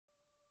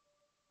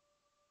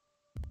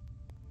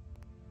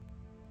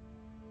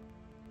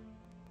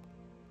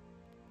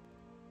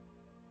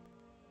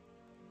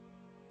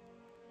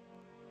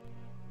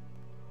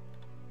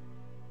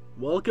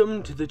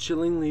Welcome to the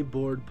Chillingly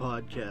Bored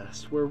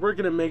podcast, where we're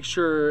going to make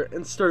sure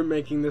and start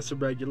making this a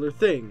regular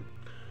thing.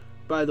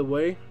 By the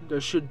way,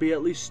 there should be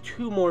at least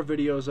 2 more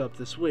videos up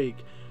this week,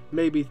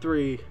 maybe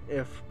 3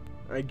 if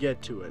I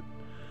get to it.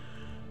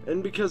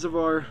 And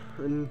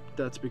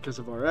that's because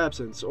of our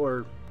absence,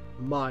 or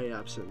my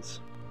absence.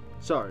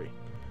 Sorry.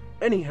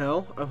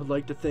 Anyhow, I would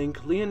like to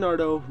thank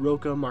Leonardo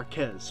Roca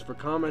Marquez for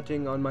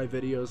commenting on my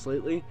videos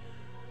lately.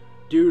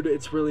 Dude,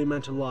 it's really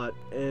meant a lot,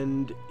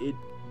 and it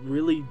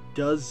really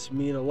does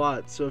mean a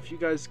lot. So if you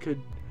guys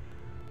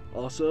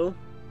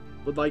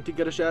would like to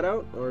get a shout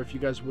out, or if you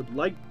guys would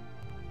like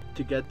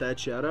to get that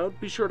shout out,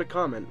 be sure to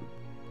comment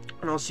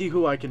and I'll see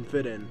who I can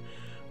fit in.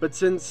 But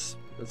since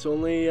it's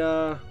only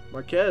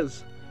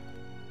Marquez,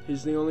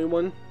 he's the only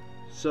one,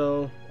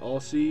 so I'll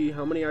see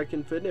how many I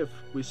can fit if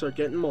we start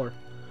getting more,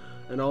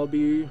 and I'll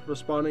be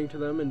responding to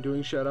them and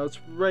doing shout outs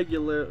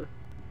regularly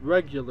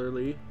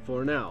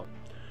for now.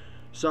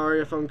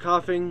 Sorry if I'm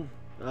coughing.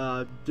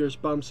 There's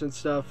bumps and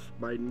stuff,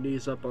 my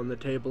knees up on the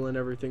table and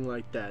everything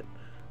like that.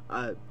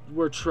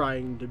 We're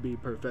trying to be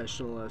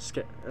professional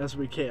as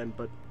we can,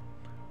 but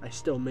I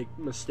still make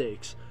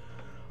mistakes.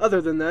 Other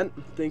than that,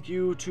 thank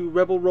you to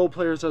Rebel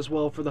Roleplayers as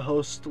well for the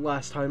host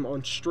last time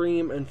on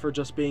stream and for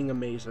just being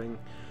amazing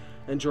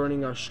and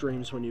joining our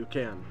streams when you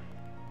can.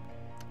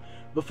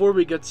 Before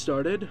we get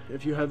started,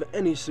 if you have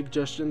any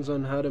suggestions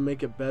on how to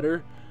make it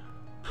better,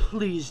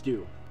 please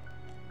do.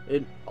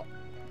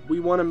 We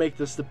want to make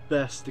this the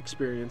best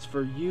experience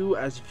for you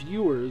as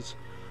viewers.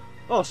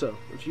 Also,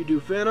 if you do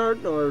fan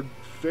art or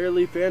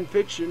fairly fan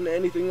fiction,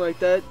 anything like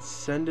that,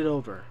 send it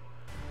over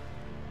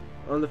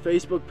on the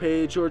Facebook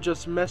page or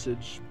just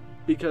message,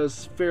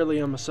 because fairly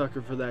I'm a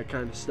sucker for that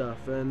kind of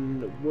stuff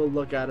and we'll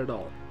look at it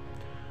all.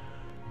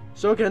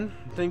 So again,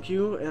 thank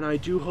you, and I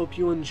do hope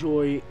you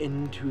enjoy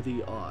Into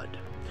the Odd.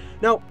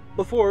 Now,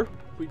 before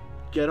we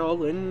get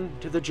all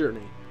into the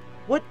journey,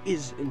 what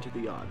is Into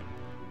the Odd?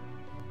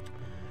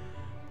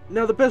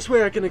 Now, the best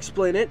way I can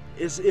explain it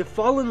is if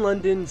Fallen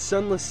London,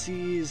 Sunless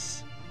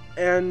Seas,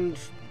 and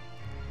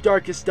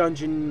Darkest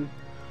Dungeon,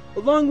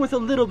 along with a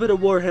little bit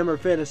of Warhammer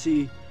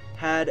Fantasy,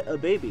 had a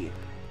baby.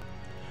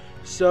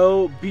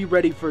 So, be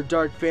ready for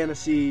dark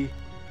fantasy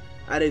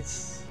at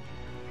its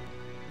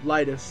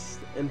lightest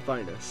and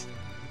finest.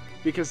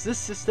 Because this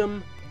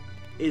system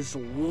is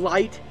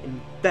light and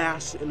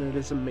fast, and it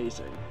is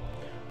amazing.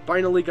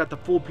 Finally got the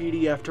full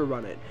PDF to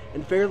run it.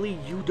 And fairly,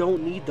 you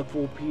don't need the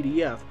full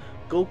PDF.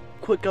 Go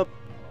pick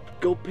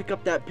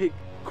up that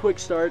quick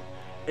start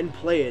and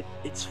play it.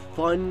 It's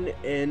fun,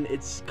 and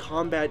its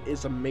combat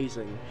is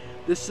amazing.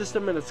 This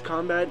system and its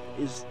combat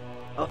is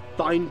a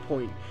fine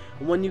point.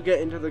 When you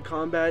get into the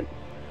combat,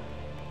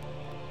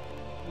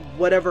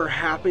 whatever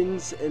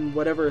happens and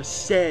whatever is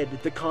said,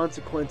 the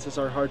consequences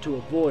are hard to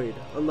avoid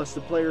unless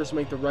the players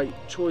make the right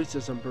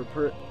choices and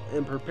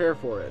prepare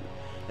for it.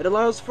 It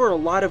allows for a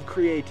lot of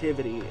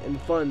creativity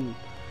and fun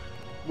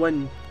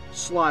when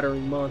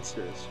slaughtering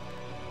monsters.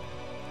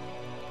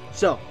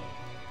 So,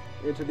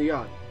 Into the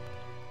Odd.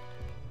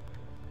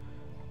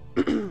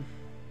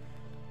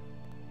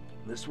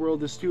 This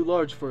world is too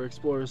large for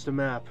explorers to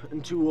map,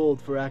 and too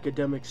old for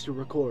academics to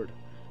record.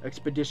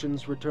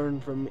 Expeditions return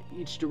from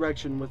each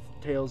direction with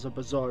tales of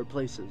bizarre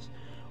places,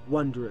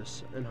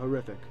 wondrous and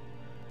horrific.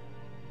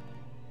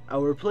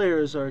 Our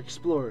players are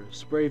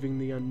explorers, braving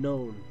the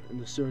unknown in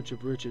the search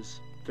of riches,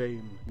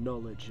 fame,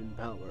 knowledge, and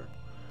power.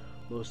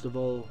 Most of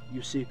all,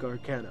 you seek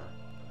arcana,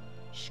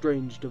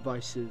 strange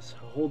devices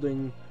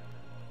holding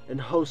and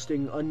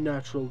hosting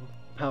unnatural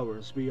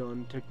powers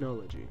beyond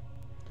technology.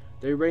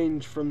 They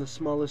range from the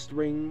smallest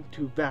ring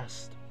to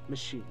vast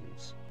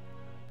machines.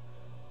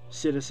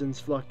 Citizens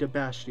flock to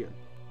Bastion.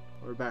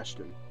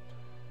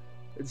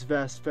 Its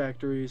vast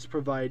factories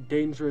provide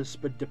dangerous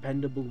but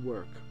dependable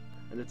work,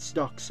 and its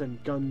stocks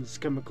send guns,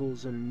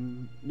 chemicals,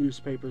 and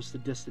newspapers to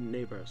distant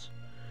neighbors.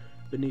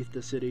 Beneath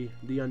the city,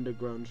 the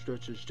underground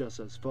stretches just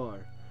as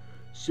far.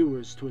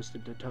 Sewers twist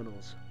into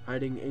tunnels,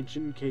 hiding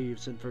ancient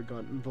caves and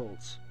forgotten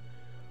vaults.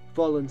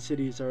 Fallen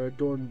cities are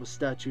adorned with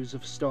statues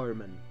of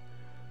starmen.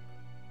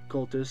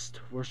 Cultists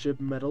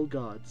worship metal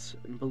gods,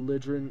 and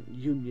belligerent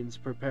unions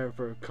prepare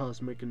for a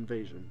cosmic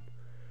invasion.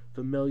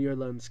 Familiar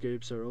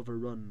landscapes are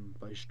overrun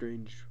by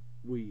strange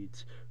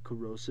weeds,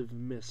 corrosive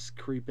mists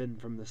creep in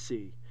from the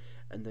sea,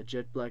 and the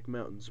jet-black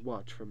mountains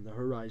watch from the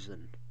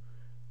horizon.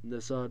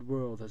 This odd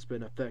world has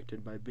been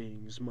affected by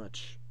beings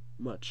much,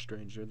 much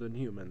stranger than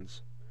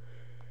humans.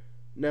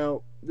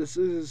 Now, this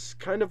is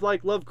kind of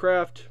like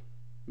Lovecraft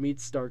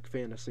meets dark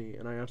fantasy,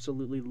 and I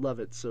absolutely love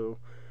it, so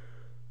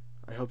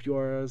I hope you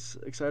are as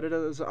excited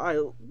as I.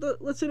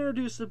 Let's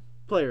introduce the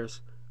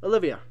players.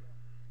 Olivia,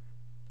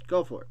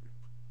 go for it.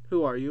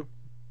 Who are you?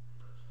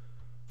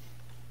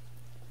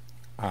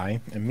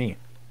 I am me,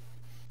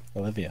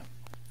 Olivia.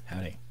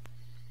 Howdy.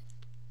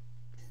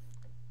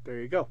 There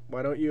you go.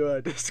 Why don't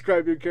you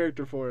describe your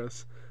character for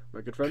us,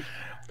 my good friend?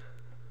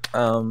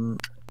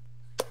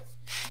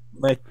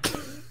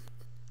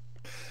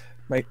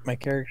 My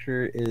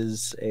character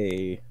is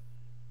a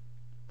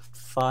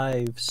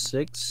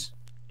 5'6"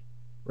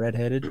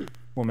 redheaded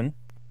woman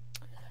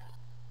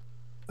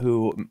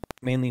who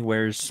mainly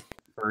wears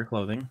fur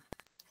clothing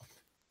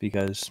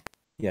because,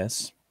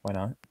 yes, why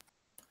not?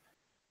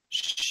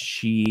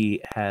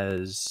 She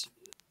has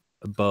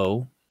a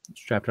bow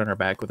strapped on her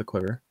back with a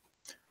quiver,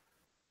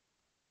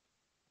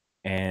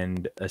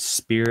 and a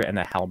spear and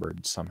a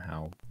halberd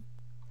somehow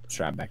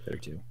strapped back there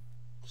too.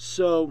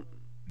 So,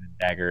 And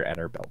a dagger at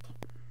her belt.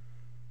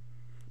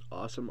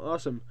 awesome,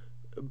 awesome.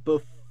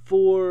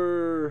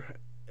 Before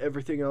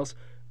everything else,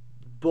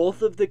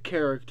 both of the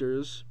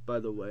characters, by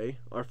the way,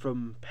 are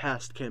from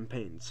past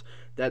campaigns.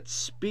 That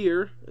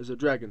spear is a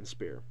dragon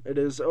spear. It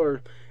is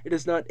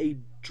not a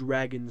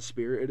dragon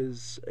spear. It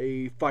is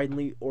a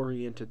finely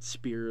oriented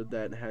spear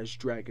that has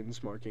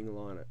dragons marking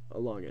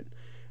along it.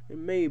 It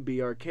may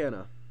be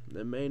Arcana.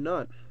 It may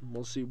not.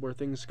 We'll see where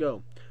things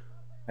go.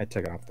 I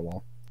took it off the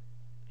wall.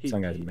 He,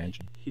 Some guy's he,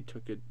 mansion. he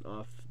took it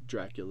off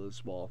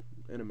Dracula's wall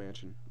in a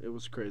mansion. It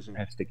was crazy. I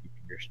have sticky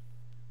fingers.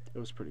 It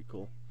was pretty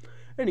cool.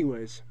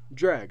 Anyways,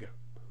 Drag,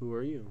 who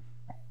are you?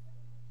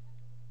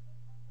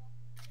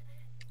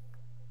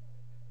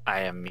 I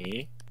am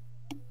me.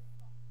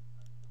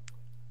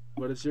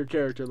 What is your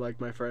character like,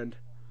 my friend?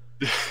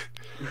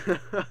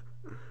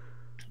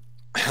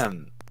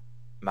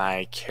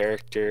 My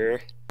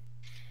character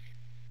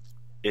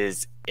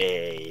is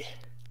a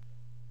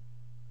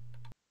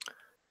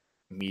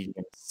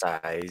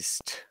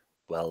medium-sized,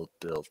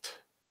 well-built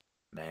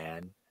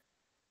man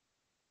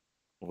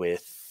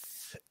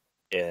with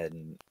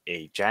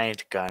a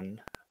giant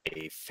gun,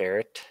 a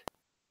ferret,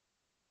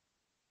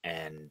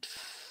 and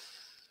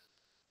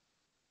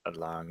a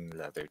long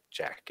leather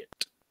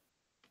jacket.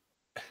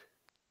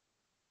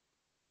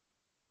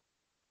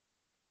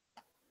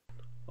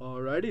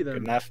 Alrighty then.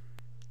 Good enough.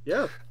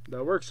 Yeah,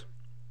 that works.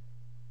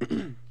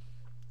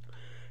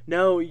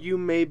 Now, you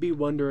may be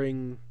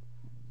wondering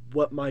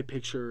what my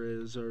picture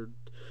is, or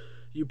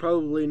you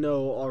probably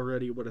know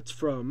already what it's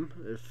from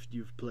if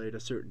you've played a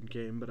certain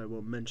game, but I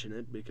won't mention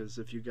it because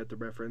if you get the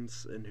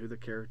reference and who the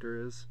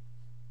character is,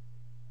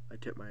 I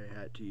tip my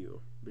hat to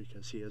you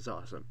because he is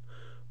awesome.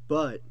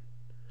 But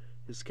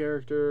his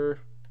character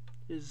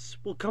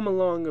will come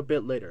along a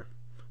bit later.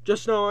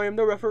 Just know I am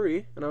the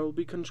referee, and I will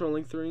be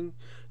controlling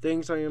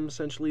things. I am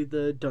essentially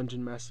the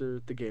dungeon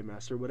master, the game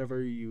master,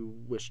 whatever you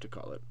wish to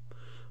call it.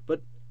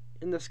 But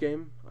in this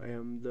game, I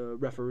am the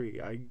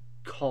referee. I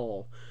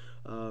call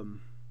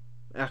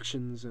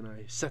actions and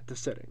I set the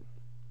setting.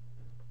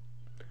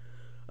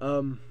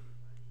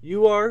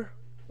 You are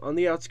on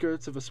the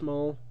outskirts of a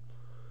small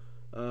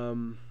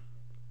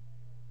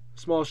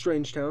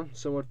strange town,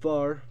 somewhat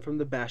far from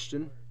the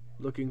bastion,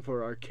 looking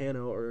for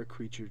Arcana or a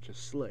creature to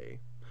slay.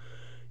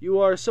 You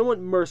are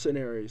somewhat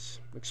mercenaries,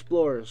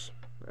 explorers,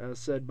 as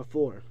said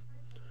before.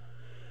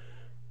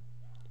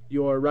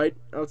 You are right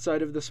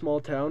outside of the small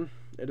town.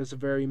 It is a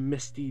very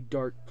misty,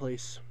 dark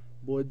place.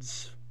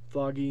 Woods,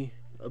 foggy,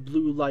 a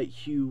blue light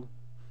hue,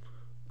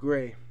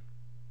 gray.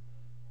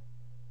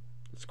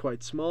 It's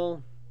quite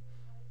small.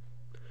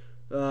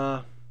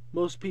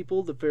 Most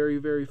people, the very,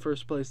 very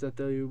first place that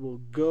they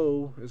will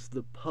go is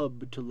the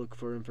pub to look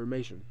for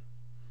information.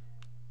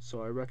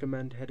 So I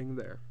recommend heading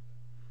there.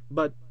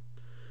 But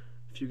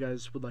if you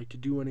guys would like to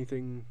do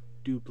anything,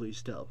 do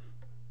please tell.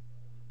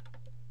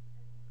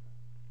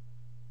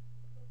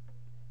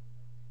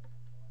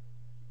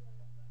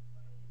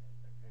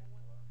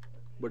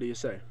 What do you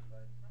say?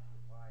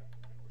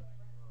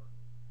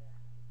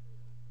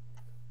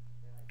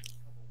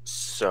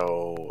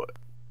 So,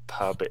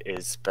 pub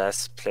is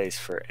best place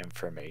for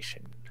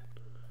information.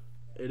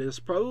 It is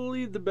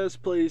probably the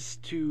best place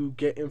to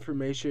get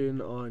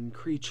information on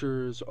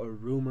creatures or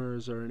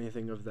rumors or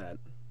anything of that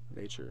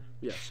nature.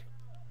 Yes.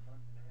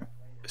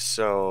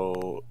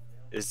 So,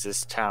 is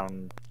this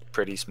town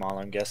pretty small,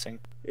 I'm guessing?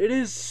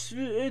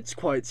 It's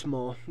quite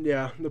small.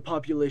 Yeah, the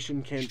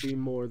population can't be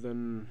more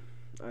than,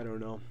 I don't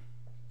know,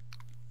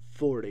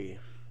 40.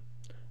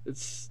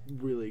 It's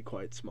really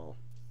quite small.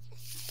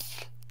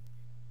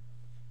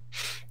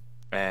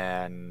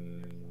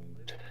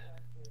 And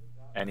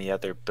any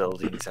other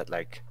buildings that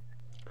like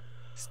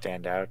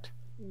stand out?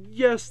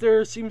 Yes,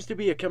 there seems to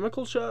be a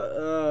chemical shop,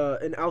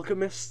 an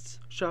alchemist's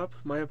shop.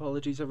 My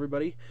apologies,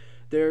 everybody.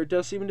 There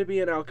does seem to be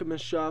an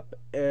alchemist shop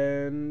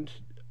and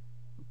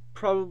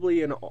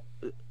probably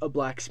a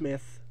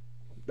blacksmith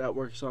that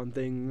works on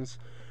things,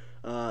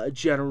 a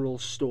general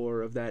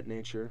store of that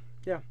nature.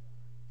 Yeah,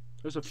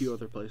 there's a few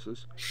other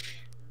places.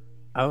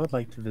 I would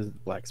like to visit the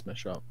blacksmith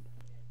shop.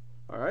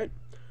 All right.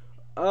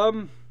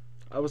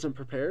 I wasn't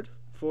prepared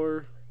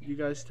for you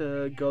guys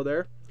to go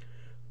there,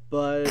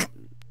 but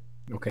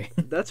Okay.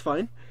 that's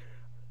fine.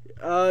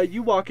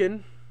 You walk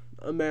in,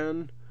 a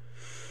man.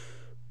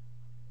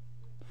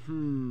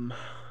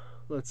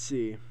 Let's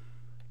see.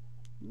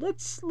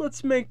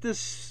 Let's make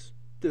this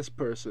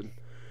person.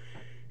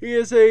 He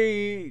is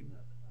a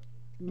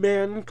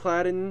man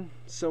clad in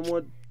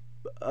somewhat.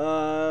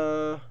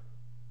 You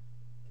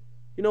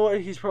know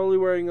what? He's probably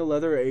wearing a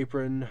leather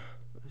apron,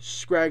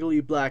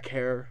 scraggly black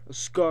hair, a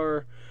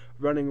scar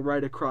running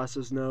right across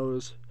his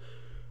nose.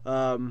 He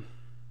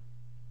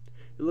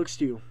looks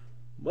to you.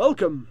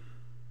 Welcome.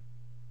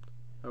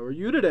 How are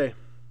you today?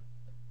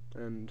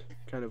 And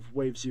kind of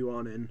waves you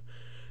on in.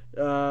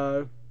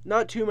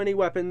 Not too many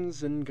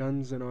weapons and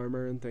guns and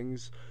armor and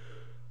things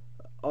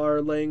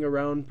are laying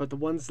around, but the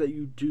ones that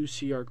you do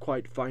see are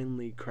quite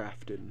finely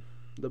crafted.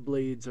 The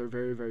blades are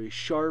very, very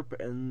sharp,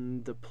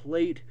 and the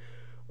plate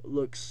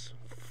looks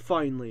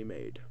finely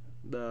made.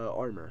 The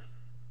armor,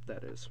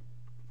 that is.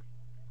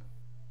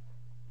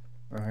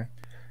 Alright.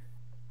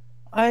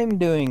 I'm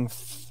doing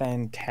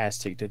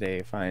fantastic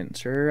today, fine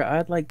sir.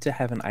 I'd like to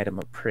have an item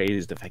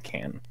appraised if I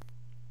can.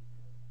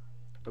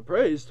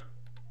 Appraised?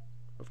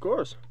 Of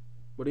course.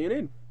 What do you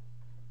need?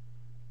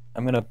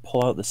 I'm gonna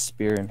pull out the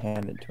spear and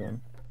hand it to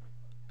him.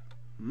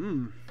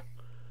 Interesting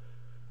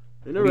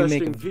What do you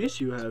make of- piece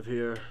you have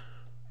here.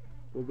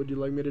 What would you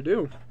like me to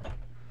do?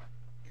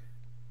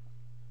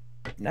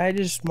 I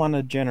just want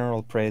a general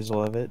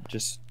appraisal of it,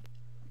 just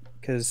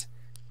because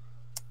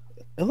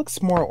it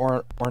looks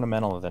more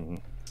ornamental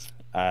than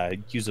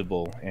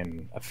usable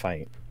in a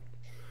fight.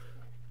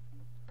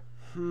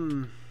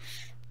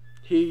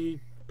 He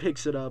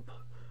picks it up,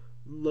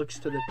 looks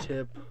to the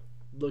tip,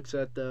 looks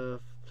at the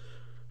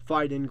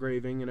fine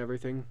engraving and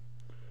everything.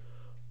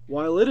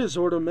 While it is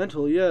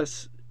ornamental,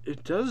 yes,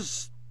 it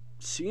does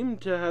seem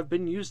to have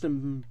been used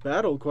in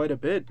battle quite a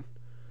bit.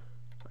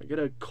 I get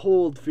a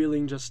cold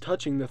feeling just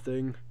touching the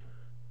thing.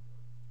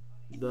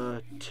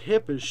 The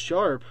tip is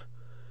sharp.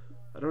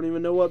 I don't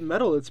even know what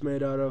metal it's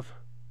made out of.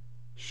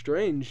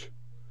 Strange.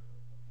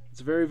 It's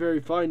a very, very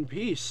fine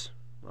piece.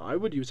 I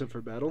would use it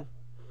for battle.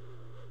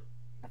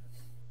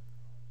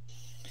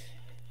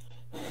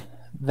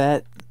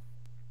 That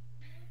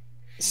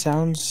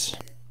sounds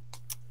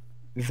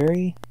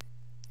very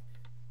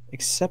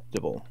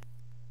acceptable,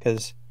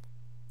 because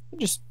I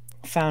just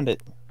found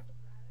it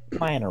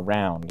lying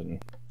around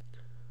and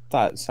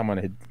thought someone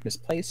had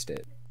misplaced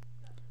it.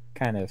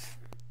 Kind of.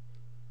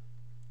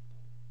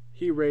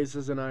 He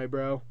raises an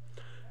eyebrow.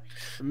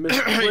 You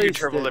Misplaced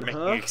trouble it, at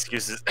making huh?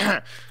 excuses.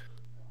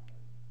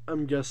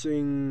 I'm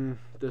guessing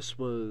this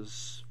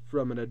was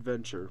from an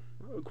adventure.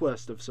 A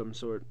quest of some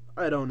sort.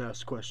 I don't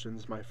ask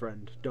questions, my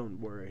friend. Don't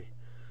worry.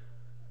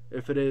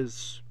 If it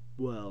is,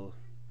 well,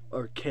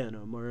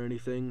 arcanum or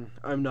anything,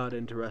 I'm not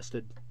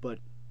interested, but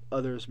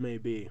others may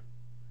be.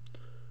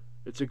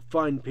 It's a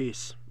fine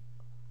piece.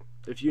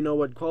 If you know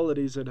what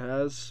qualities it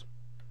has,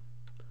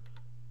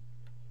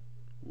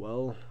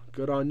 well,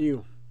 good on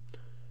you.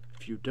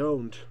 If you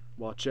don't,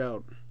 watch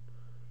out.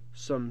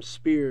 Some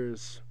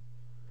spears,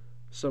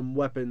 some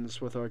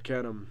weapons with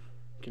arcanum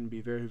can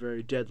be very,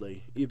 very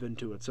deadly, even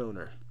to its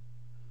owner.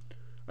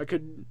 I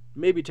could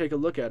maybe take a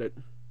look at it,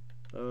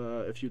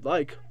 if you'd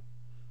like,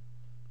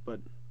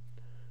 but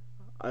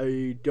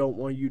I don't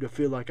want you to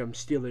feel like I'm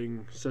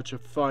stealing such a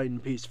fine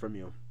piece from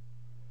you.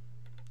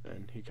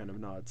 And he kind of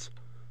nods.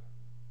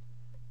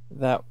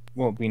 That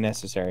won't be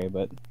necessary,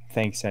 but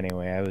thanks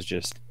anyway. I was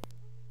just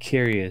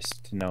curious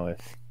to know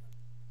if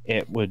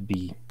it would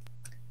be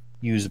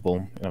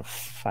usable in a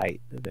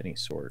fight of any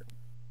sort.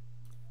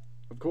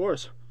 Of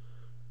course.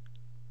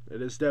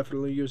 It is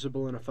definitely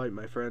usable in a fight,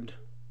 my friend.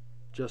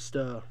 Just,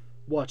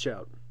 watch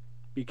out.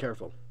 Be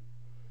careful.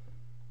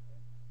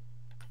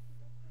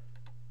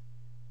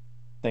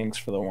 Thanks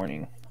for the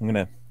warning. I'm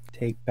gonna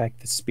take back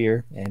the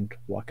spear and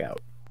walk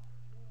out.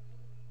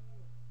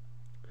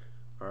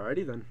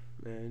 Alrighty then.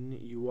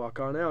 And you walk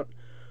on out.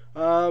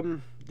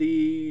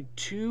 The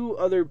two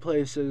other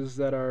places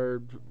that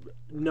are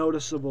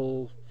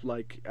noticeable,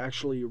 like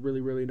actually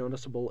really, really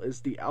noticeable,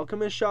 is the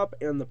alchemist shop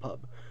and the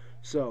pub.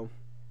 So,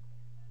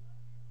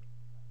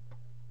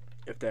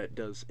 if that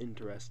does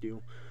interest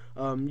you.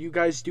 You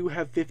guys do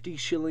have 50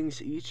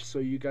 shillings each, so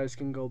you guys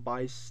can go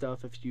buy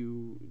stuff if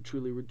you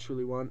truly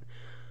want.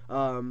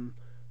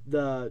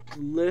 The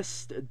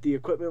list, the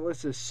equipment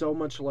list is so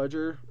much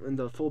larger in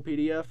the full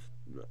PDF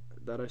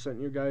that I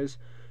sent you guys.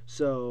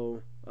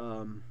 So,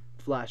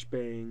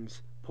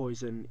 flashbangs,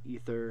 poison,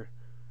 ether,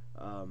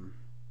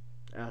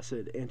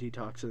 acid,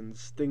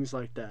 antitoxins, things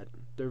like that.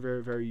 They're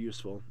very, very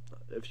useful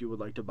if you would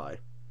like to buy.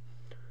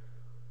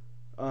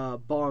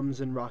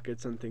 Bombs and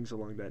rockets and things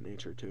along that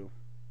nature too.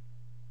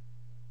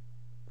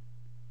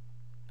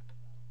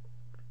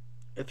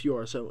 If you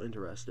are so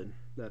interested,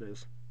 that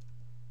is.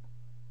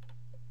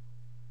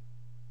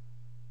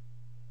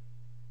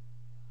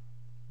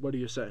 What do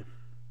you say?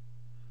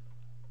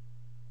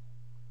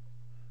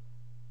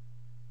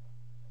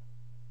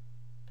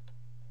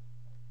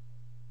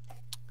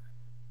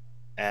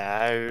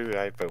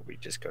 I vote we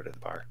just go to the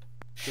bar.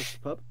 Just the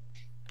pub?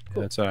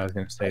 Yeah, that's what I was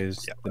gonna say.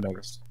 Is Yeah, the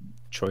next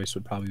choice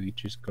would probably be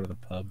just go to the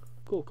pub.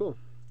 Cool.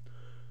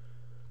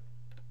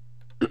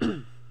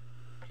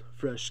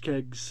 Fresh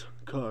kegs,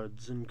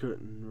 cards, and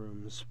curtain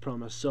rooms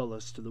promise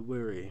solace to the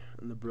weary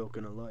and the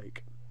broken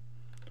alike.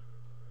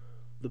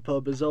 The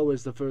pub is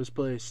always the first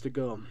place to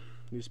go.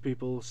 These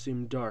people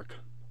seem dark,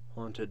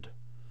 haunted.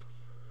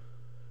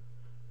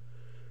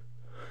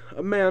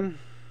 A man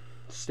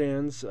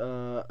stands,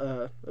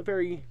 a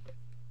very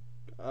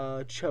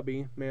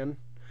chubby man.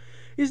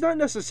 He's not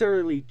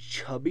necessarily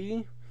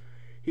chubby.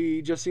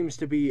 He just seems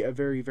to be a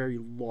very, very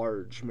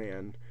large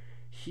man.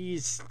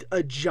 He's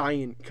a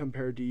giant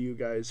compared to you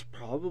guys,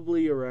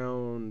 probably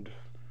around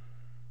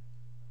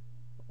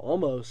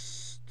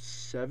almost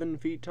 7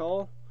 feet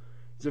tall.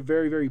 He's a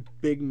very, very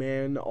big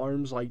man,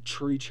 arms like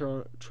tree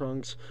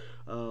trunks,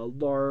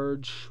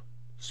 large,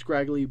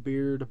 scraggly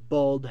beard,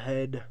 bald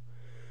head,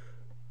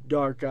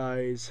 dark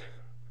eyes.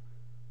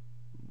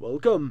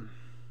 Welcome.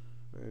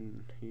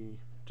 And he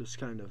just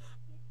kind of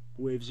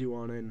waves you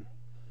on in.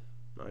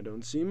 I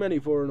don't see many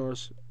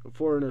foreigners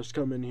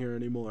come in here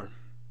anymore.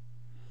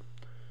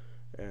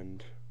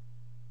 And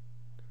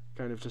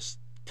kind of just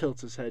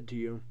tilts his head to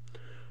you.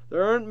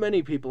 There aren't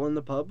many people in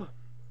the pub.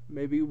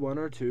 Maybe one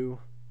or two.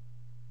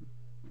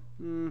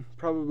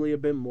 Probably a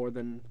bit more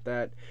than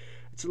that.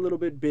 It's a little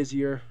bit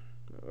busier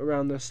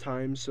around this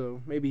time,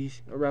 so maybe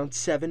around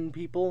 7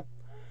 people.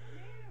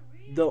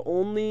 The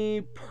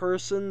only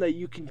person that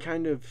you can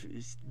kind of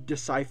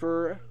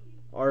decipher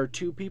are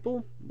 2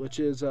 people, which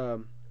is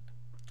a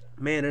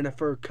man in a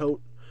fur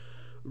coat,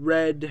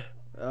 red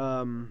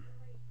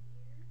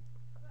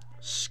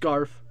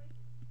scarf,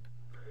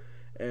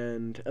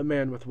 and a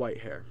man with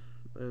white hair.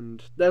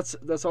 And that's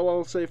all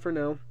I'll say for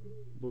now.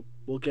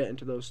 We'll get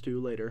into those 2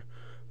 later.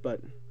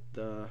 But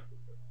the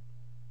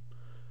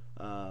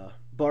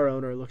bar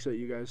owner looks at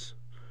you guys.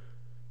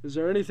 Is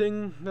there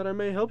anything that I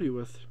may help you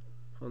with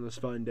on this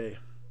fine day?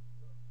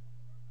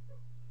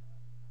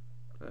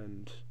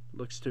 And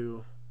looks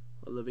to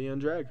Olivia and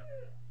Drag.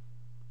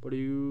 What do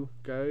you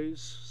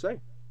guys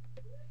say?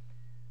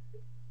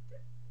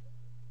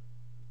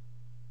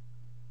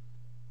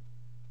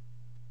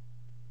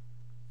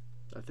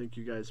 I think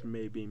you guys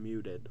may be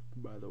muted,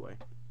 by the way.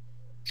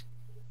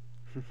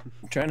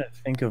 I'm trying to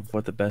think of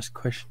what the best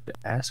question to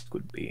ask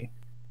would be.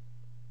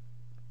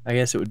 I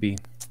guess it would be,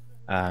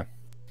 heard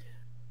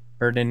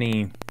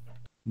any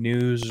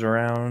news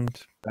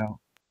around about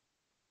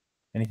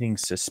anything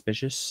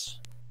suspicious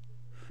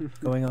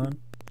going on?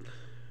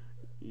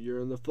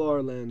 You're in the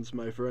far lands,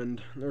 my friend.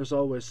 There's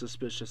always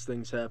suspicious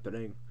things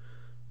happening.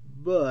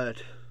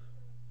 But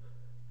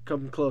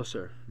come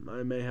closer.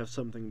 I may have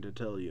something to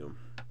tell you.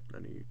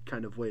 And he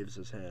kind of waves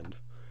his hand.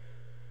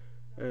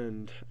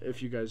 And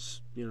if you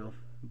guys,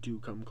 do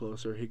come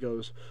closer, he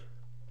goes,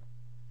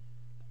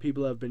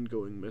 people have been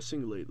going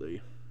missing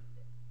lately,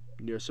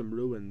 near some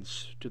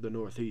ruins to the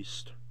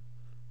northeast.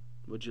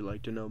 Would you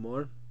like to know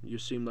more? You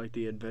seem like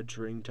the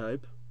adventuring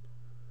type.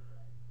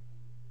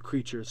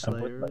 Creature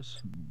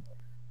slayers.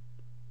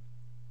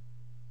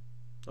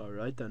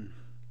 Alright then.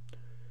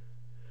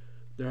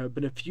 There have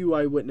been a few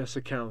eyewitness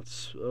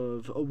accounts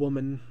of a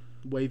woman,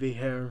 wavy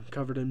hair,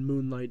 covered in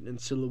moonlight and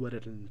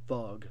silhouetted in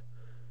fog.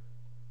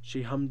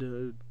 She hummed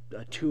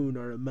a tune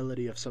or a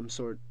melody of some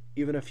sort.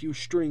 Even a few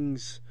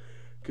strings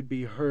could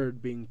be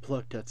heard being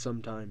plucked at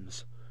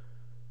sometimes.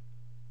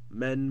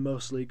 Men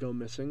mostly go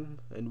missing,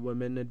 and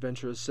women,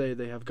 adventurers say,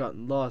 they have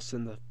gotten lost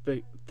in the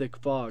thick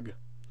fog.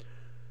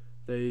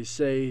 They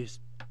say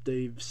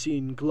they've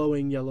seen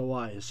glowing yellow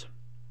eyes,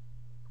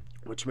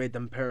 which made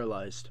them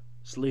paralyzed,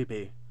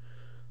 sleepy.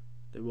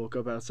 They woke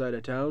up outside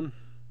of town,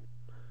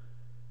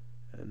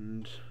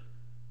 and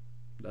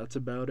that's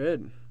about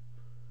it.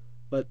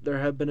 But there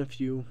have been a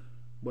few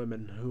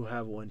women who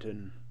have went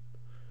in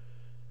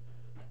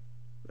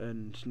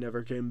and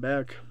never came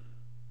back.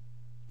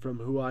 From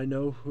who I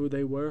know who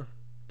they were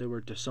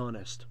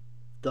dishonest,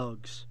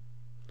 thugs.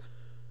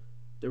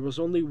 There was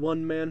only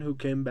one man who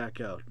came back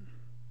out.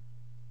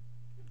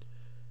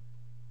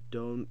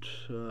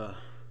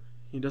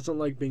 He doesn't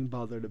like being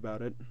bothered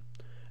about it,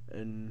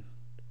 and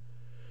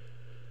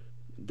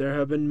there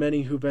have been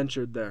many who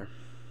ventured there,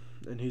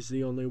 and he's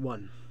the only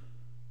one.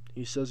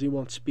 He says he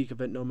won't speak of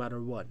it no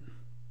matter what.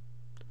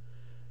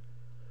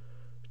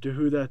 To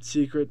who that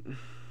secret,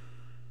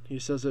 he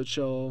says it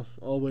shall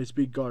always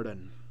be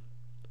guarded.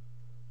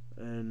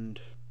 And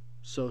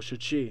so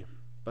should she,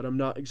 but I'm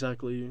not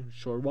exactly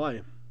sure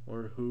why,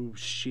 or who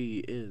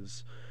she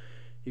is.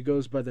 He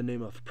goes by the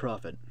name of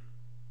Prophet.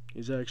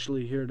 He's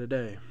actually here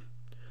today.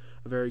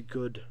 A very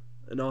good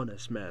and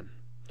honest man.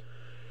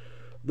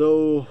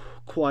 Though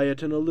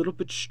quiet and a little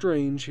bit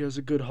strange, he has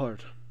a good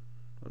heart.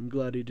 I'm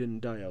glad he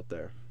didn't die out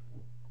there.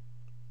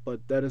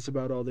 But that is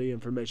about all the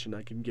information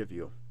I can give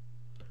you.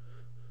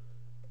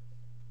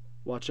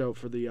 Watch out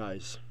for the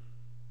eyes.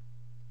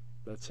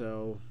 That's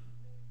how...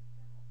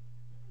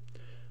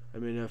 I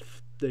mean,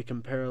 if they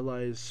can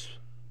paralyze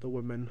the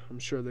women, I'm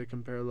sure they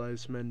can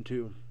paralyze men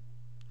too.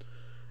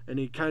 And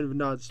he kind of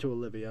nods to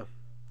Olivia,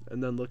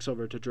 and then looks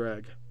over to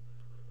Drag.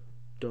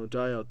 Don't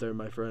die out there,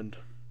 my friend.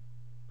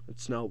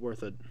 It's not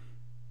worth it.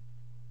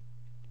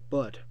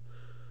 But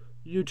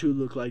you two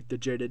look like the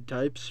jaded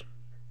types.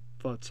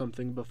 Fought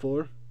something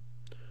before.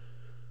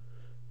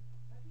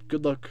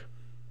 Good luck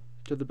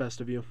to the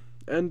best of you.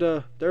 And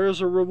there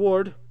is a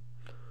reward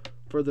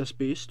for this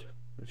beast,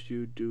 if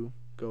you do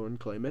go and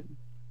claim it.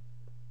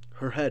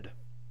 Her head.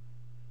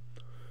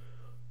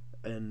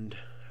 And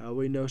how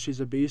we know she's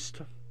a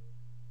beast?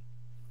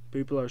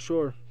 People are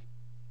sure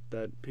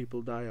that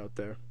people die out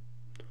there.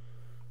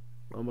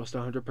 Almost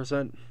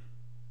 100%.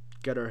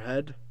 Get her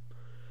head.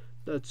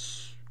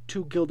 That's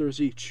 2 guilders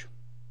each.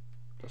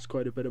 That's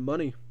quite a bit of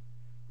money.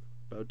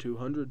 About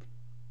 200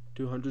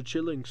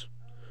 shillings.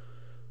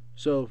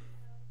 So,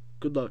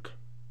 good luck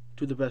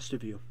to the best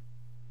of you.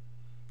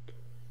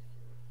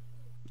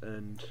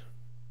 And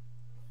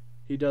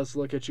he does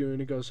look at you and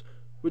he goes,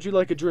 would you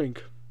like a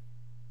drink,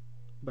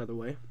 by the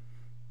way?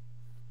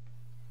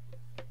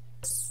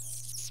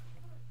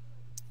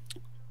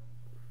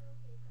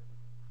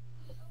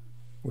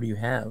 What do you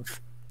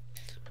have?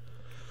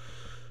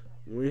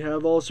 We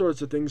have all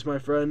sorts of things, my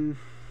friend.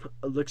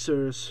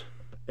 Elixirs,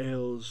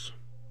 ales,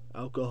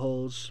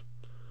 alcohols,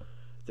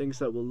 things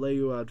that will lay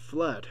you out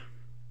flat.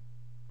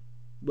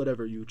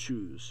 Whatever you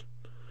choose.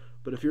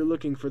 But if you're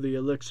looking for the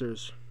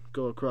elixirs,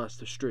 go across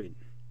the street.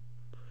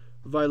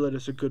 Violet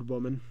is a good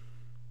woman.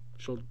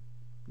 She'll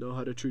know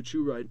how to treat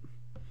you right.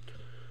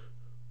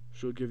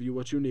 She'll give you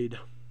what you need.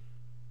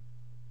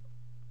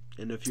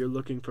 And if you're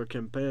looking for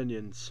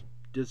companions,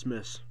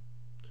 Dismiss.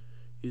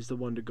 He's the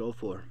one to go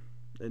for.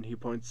 And he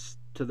points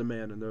to the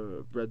man in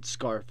the red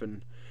scarf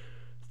and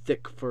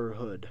thick fur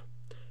hood.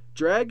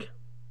 Drag?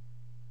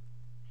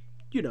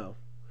 You know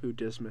who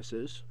Dismiss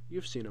is.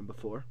 You've seen him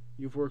before.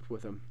 You've worked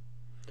with him.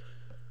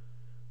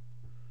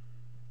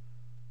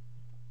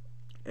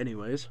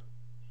 Anyways.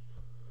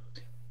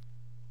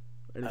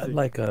 I'd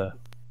like a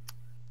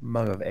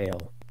mug of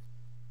ale.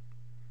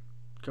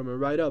 Coming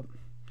right up.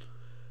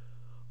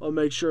 I'll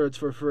make sure it's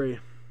for free.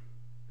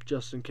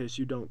 Just in case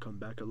you don't come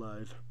back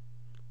alive.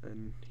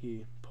 And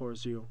he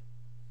pours you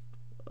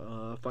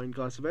a fine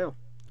glass of ale.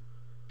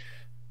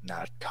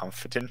 Not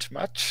confident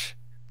much.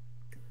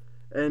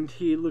 And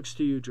he looks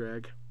to you,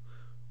 Drag.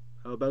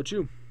 How about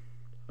you?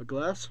 A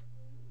glass?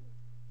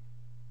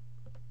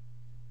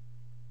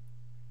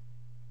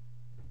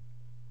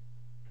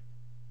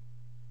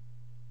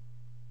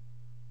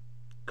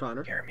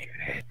 Connor? You're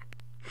muted.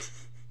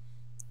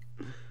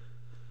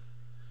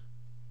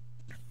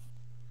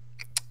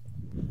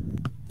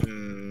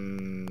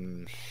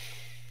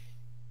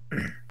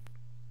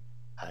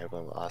 I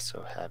will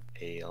also have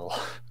ale.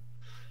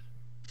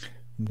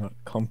 Not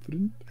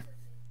confident?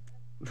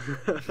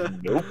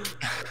 Nope.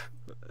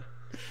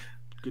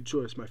 Good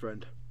choice, my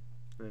friend.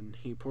 And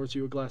he pours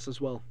you a glass as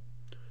well.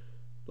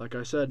 Like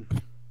I said,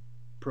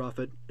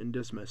 Prophet and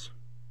Dismiss.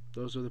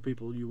 Those are the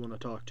people you want to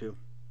talk to.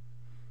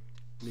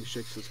 And he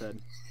shakes his head.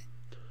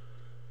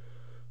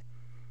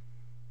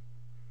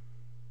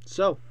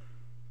 So,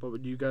 what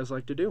would you guys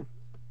like to do?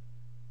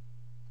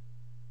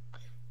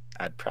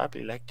 I'd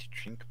probably like to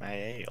drink my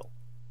ale.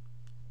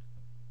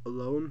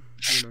 Alone?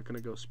 You're not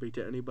going to go speak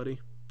to anybody?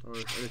 Or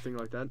anything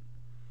like that?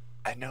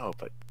 I know,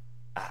 but...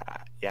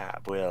 yeah, I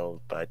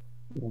will, but...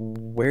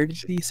 Where did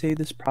he say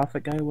this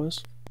prophet guy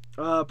was?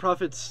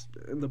 Prophet's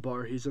in the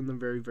bar. He's in the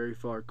very, very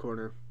far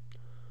corner.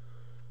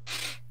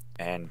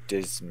 And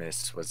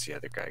Dismiss was the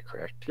other guy,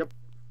 correct? Yep.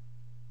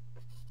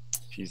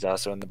 He's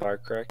also in the bar,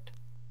 correct?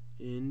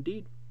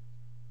 Indeed.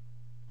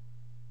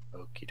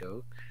 Okie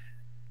doke.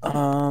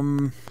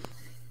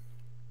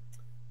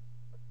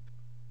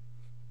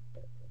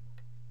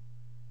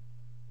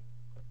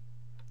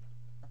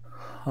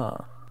 Huh.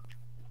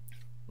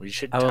 We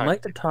should I would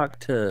like to talk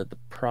to the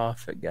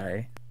prophet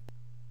guy.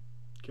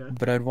 Okay.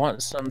 But I'd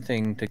want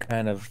something to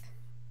kind of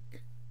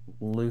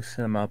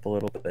loosen him up a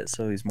little bit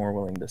so he's more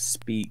willing to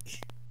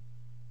speak.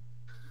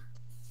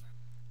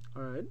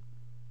 Alright.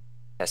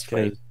 Best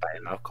way to buy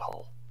him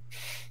alcohol.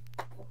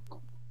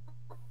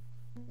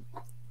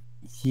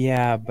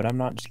 Yeah, but I'm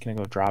not just going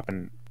to go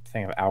dropping a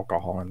thing of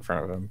alcohol in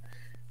front of him.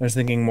 I was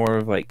thinking more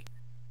of like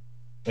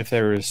if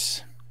there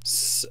was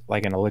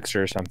like an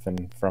elixir or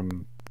something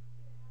from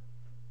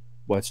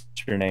what's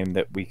your name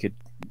that we could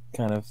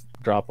kind of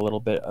drop a little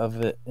bit of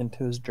it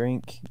into his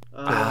drink.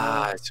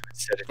 So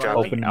instead of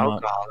dropping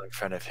alcohol in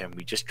front of him,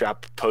 we just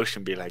drop a potion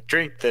and be like,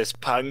 drink this,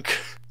 punk.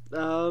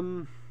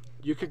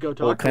 You could go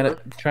talk to kind her.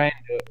 of try and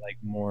do it like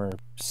more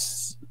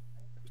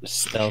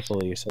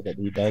stealthily so that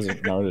he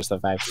doesn't notice the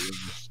fact that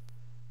he's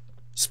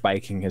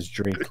spiking his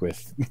drink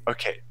with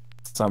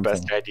something.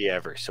 Best idea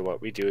ever. So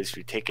what we do is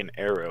we take an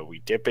arrow, we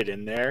dip it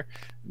in there,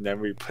 and then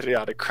we put it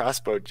on a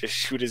crossbow, just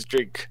shoot his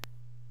drink.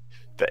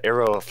 The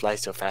arrow will fly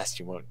so fast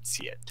you won't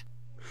see it.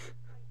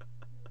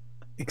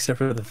 Except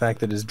for the fact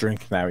that his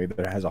drink now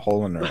either has a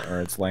hole in it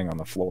or it's laying on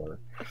the floor.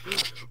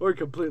 Or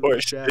completely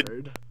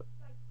shattered.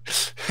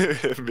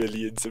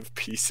 Millions of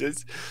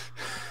pieces.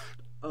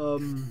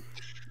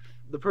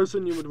 The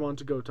person you would want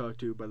to go talk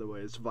to, by the way,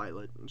 is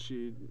Violet.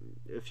 She,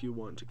 if you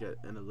want to get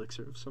an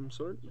elixir of some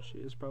sort, she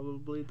is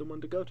probably the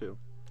one to go to.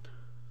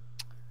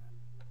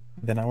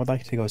 Then I would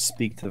like to go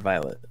speak to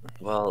Violet.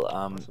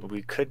 Well,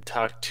 we could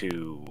talk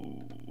to...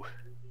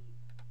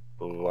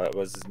 What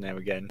was his name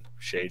again?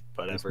 Shade,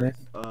 whatever.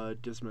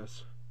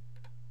 Dismiss.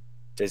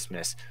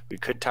 Dismiss. We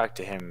could talk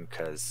to him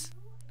because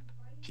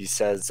he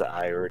says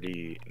I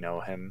already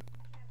know him,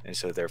 and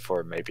so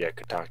therefore maybe I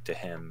could talk to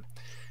him,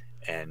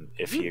 and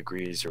if he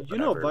agrees or whatever.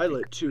 You know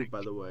Violet too,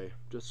 by the way.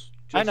 Just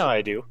I know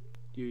I do.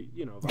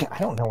 You know Violet. I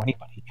don't know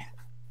anybody.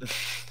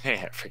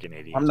 Yeah, freaking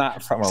idiot. I'm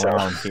not from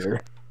around here.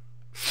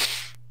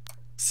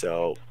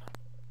 So,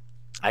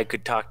 I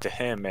could talk to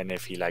him, and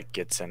if he like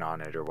gets in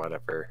on it or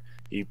whatever,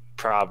 he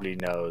probably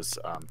knows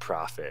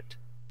Profit.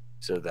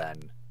 So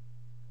then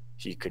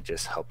he could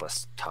just help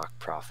us talk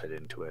Profit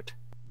into it.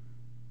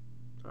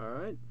 All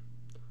right.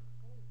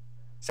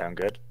 Sound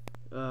good?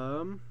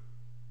 Not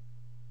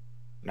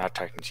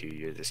talking to you.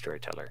 You're the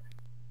storyteller.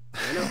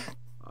 I know.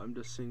 I'm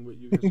just seeing what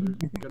you guys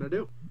are gonna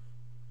do.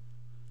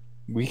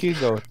 We could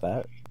go with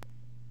that.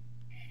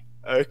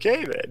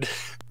 Okay then.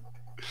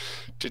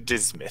 To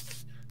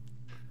Dismith.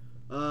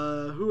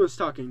 Who is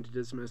talking to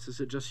Dismiss? Is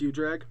it just you,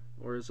 Drag,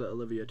 or is it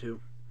Olivia too?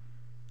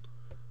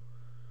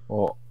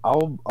 Well,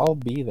 I'll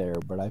be there,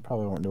 but I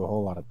probably won't do a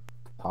whole lot of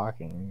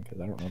talking because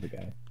I don't know the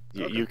guy.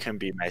 You can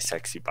be my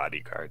sexy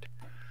bodyguard.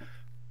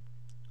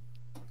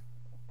 I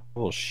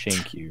will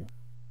shank you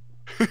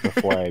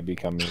before I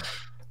become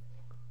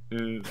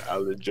you.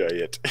 I'll enjoy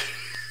it.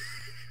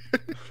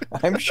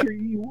 I'm sure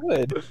you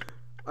would.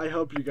 I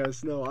hope you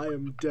guys know I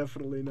am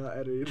definitely not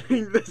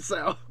editing this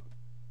out.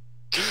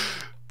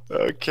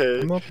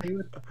 Okay. I'm okay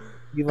with it.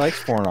 He likes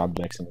foreign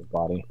objects in his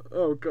body.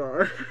 Oh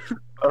god.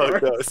 Oh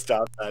no!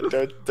 Stop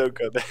that! Don't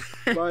go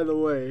there. By the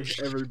way,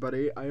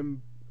 everybody,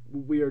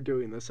 we are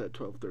doing this at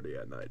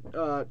 12:30 at night.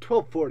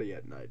 12:40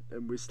 at night,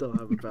 and we still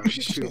have about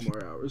 2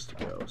 more hours to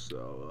go.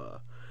 So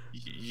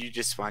You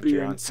just want Be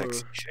your in own for-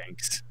 sexy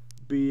shanks.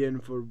 be in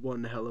for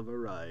one hell of a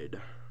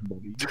ride.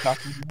 What are you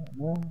talking about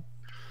now?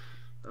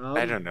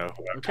 I don't know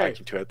who I'm okay.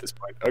 talking to at this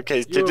point. Okay,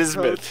 You to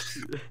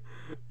Dismith.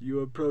 You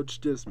approach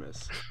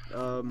Dismiss.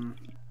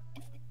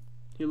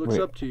 He looks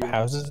Wait, up to you.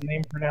 how's his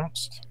name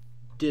pronounced?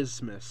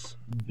 Dismiss.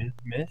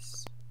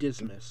 Dismiss?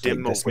 Dismiss.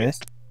 Dim- Dimwit. Dismiss?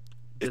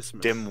 It's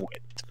Dismiss.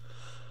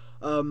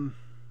 Dimwit.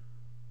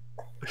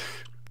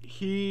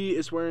 He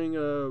is wearing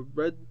a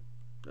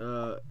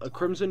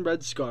crimson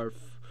red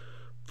scarf,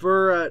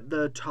 fur at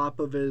the top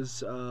of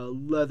his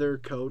leather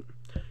coat.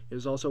 He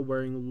is also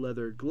wearing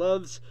leather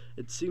gloves.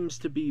 It seems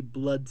to be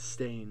blood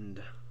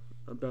stained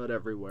about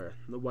everywhere.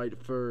 The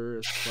white fur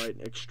is quite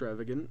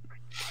extravagant.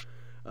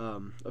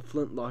 A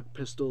flintlock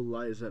pistol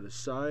lies at his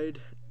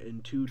side,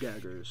 and 2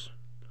 daggers.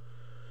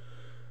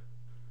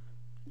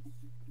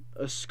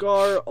 A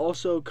scar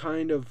also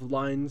kind of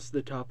lines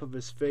the top of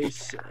his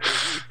face,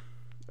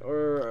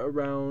 or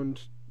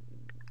around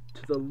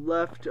to the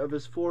left of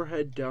his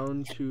forehead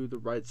down to the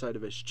right side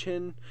of his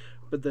chin,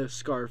 but the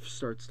scarf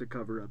starts to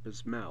cover up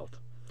his mouth.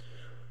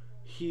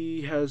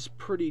 He has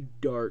pretty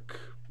dark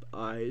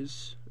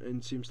eyes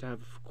and seems to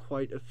have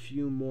quite a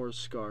few more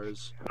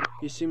scars.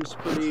 He seems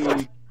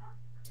pretty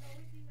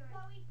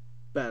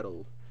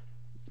battle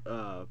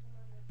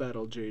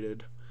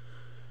jaded.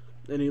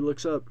 And he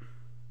looks up.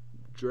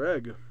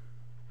 Dreg.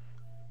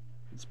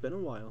 It's been a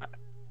while.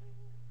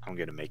 I'm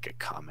gonna make a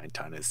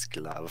comment on his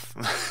gloves.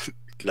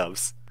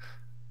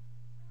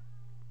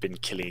 Been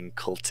killing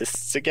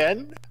cultists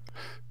again?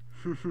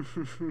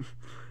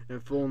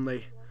 If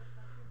only.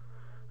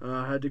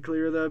 Had to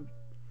clear that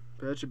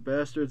batch of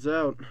bastards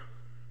out.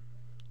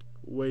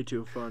 Way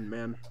too fun,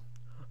 man.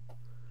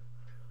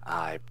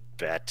 I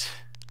bet.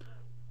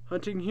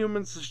 Hunting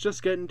humans is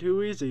just getting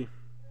too easy.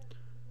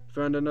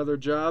 Found another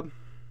job.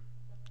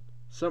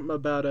 Something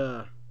about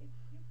a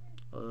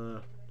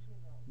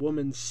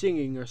woman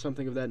singing or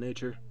something of that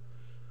nature.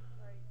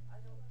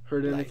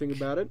 Heard anything Like-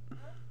 about it?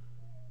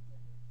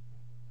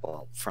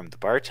 Well, from the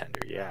bartender,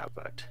 yeah,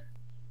 but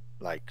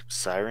like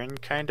siren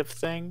kind of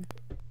thing?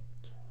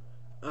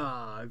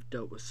 I've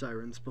dealt with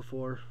sirens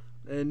before.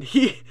 And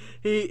he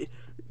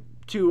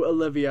to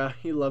Olivia,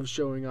 he loves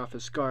showing off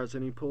his scars,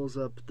 and he pulls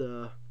up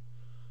the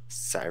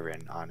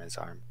Siren on his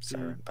arm.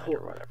 Siren bite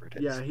or whatever it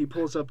is. Yeah, he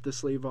pulls up the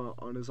sleeve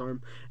on his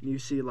arm, and you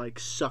see like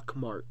suck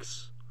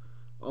marks,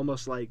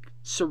 almost like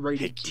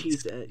serrated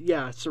Hickeys. teeth.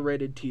 Yeah,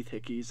 serrated teeth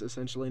hickeys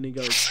essentially. And he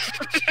goes,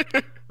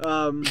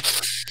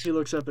 he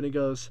looks up and he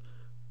goes,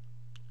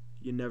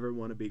 "You never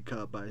want to be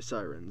caught by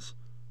sirens.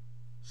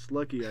 It's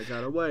lucky I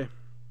got away."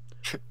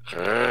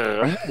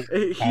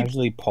 He,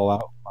 Casually pull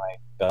out my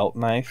belt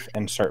knife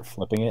and start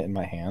flipping it in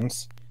my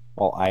hands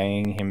while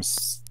eyeing him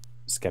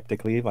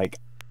skeptically, like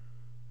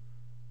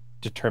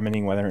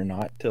determining whether or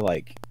not to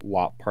like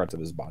lop parts of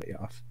his body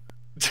off.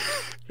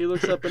 he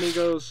looks up and he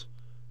goes,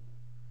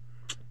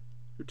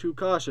 "You're too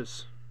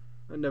cautious.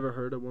 I never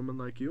heard a woman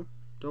like you.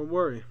 Don't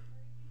worry."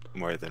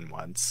 More than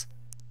once.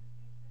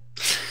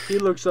 He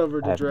looks over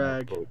I to have no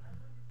Drag. clue.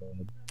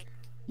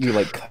 You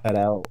like cut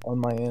out on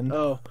my end.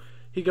 Oh,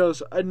 he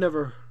goes, "I'd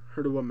never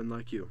heard a woman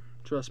like you.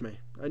 Trust me.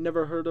 I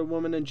never heard a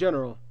woman in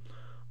general,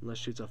 unless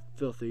she's a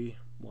filthy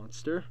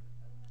monster,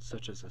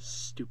 such as a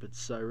stupid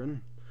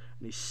siren."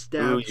 And he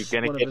stabs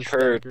you're gonna one get of his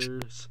hurt.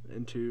 daggers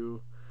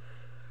into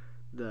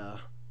the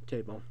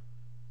table.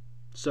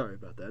 Sorry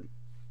about that.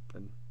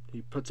 And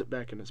he puts it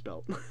back in his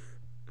belt.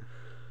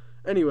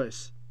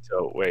 Anyways,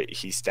 So wait,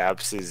 he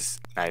stabs his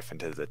knife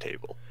into the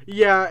table.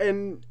 yeah,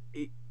 and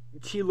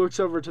he looks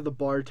over to the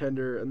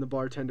bartender, and the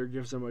bartender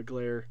gives him a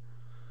glare.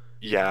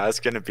 Yeah, I was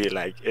gonna be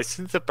like,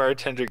 isn't the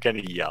bartender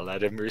gonna yell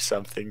at him or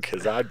something?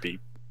 Because I'd be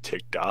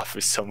ticked off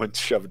if someone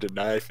shoved a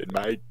knife in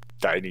my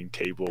dining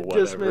table,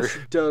 whatever.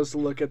 Dismiss does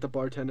look at the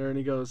bartender, and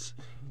he goes,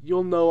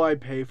 You'll know I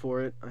pay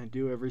for it. I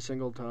do every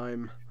single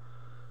time.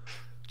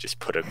 Just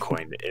put a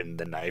coin in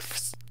the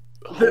knife's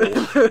hole.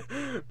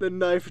 The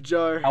knife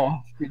jar. How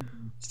often do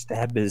you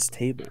stab his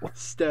table?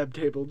 Stab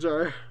table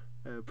jar.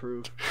 I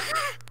approve.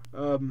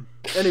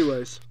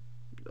 Anyways,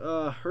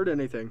 heard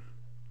anything?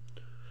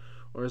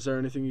 Or is there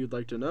anything you'd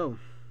like to know?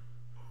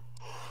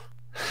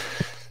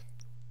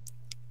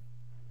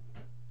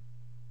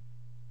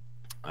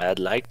 I'd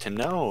like to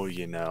know,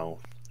 you know.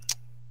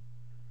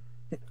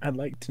 I'd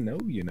like to know,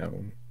 you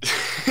know.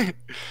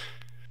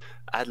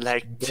 I'd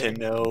like to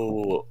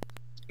know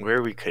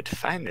where we could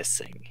find this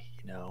thing,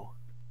 you know.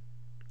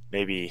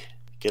 Maybe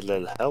get a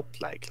little help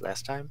like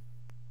last time.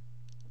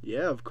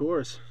 Yeah, of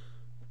course.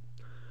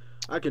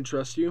 I can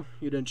trust you.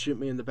 You didn't shoot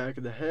me in the back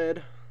of the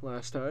head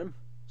last time.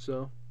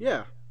 So,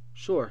 yeah,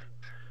 sure.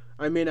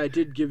 I mean, I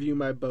did give you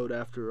my boat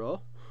after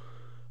all.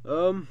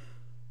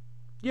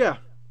 Yeah.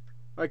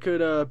 I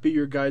could be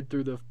your guide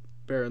through the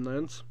Barren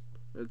Lands.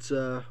 It's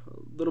a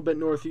little bit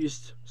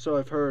northeast, so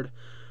I've heard.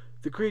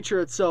 The creature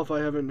itself I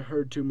haven't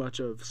heard too much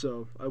of,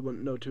 so I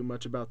wouldn't know too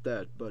much about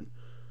that, but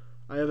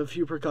I have a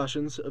few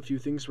precautions, a few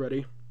things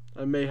ready.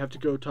 I may have to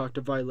go talk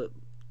to Violet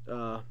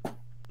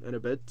in a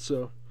bit,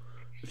 so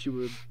if you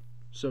would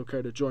so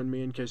care to join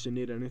me in case you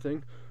need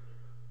anything.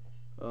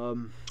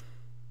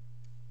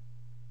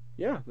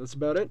 Yeah, that's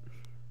about it.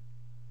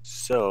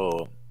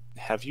 So,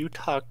 have you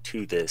talked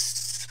to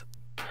this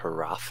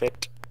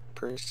prophet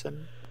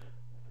person?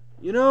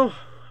 You know,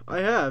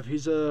 I have.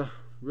 He's a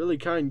really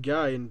kind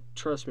guy, and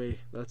trust me,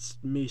 that's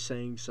me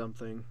saying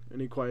something.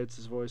 And he quiets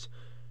his voice.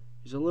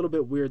 He's a little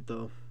bit weird,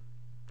 though.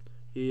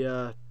 He,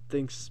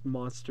 thinks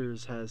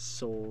monsters has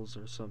souls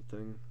or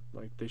something.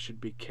 Like, they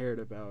should be cared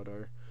about,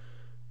 or...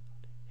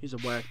 He's a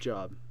whack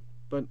job.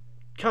 But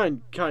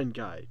kind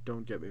guy,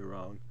 don't get me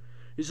wrong.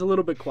 He's a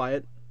little bit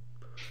quiet.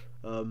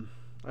 I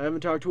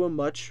haven't talked to him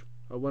much.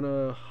 I went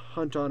to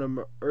hunt on him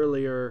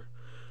earlier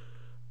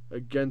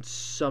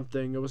against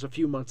something. It was a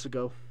few months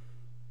ago.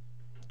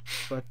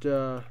 But,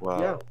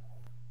 yeah.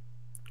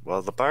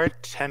 Well, the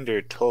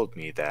bartender told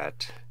me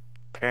that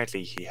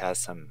apparently he has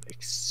some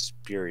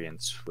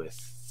experience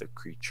with the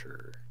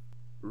creature.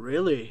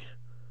 Really?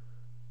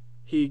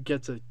 He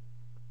gets a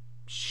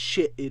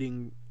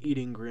shit-eating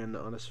grin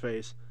on his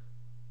face.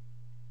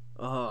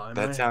 Oh,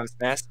 That sounds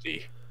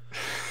nasty.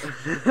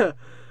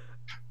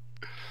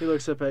 He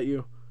looks up at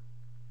you.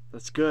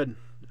 That's good.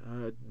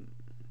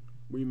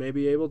 We may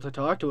be able to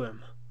talk to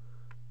him.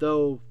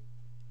 Though,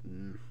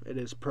 it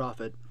is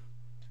Prophet.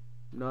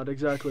 Not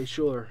exactly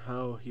sure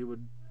how he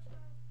would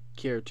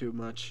care too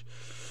much.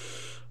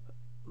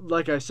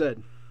 Like I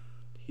said,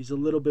 he's a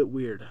little bit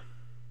weird.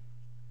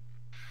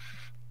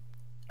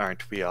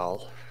 Aren't we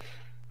all?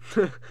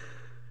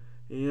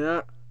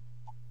 Yeah.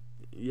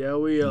 Yeah,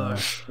 we are.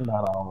 We're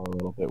not all a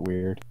little bit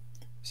weird.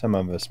 Some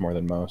of us more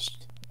than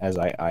most, as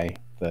I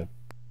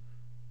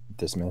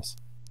dismiss.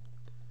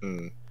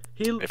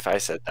 If I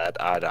said that,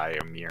 I'd eye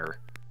a mirror.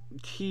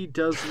 He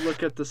does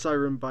look at the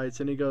siren bites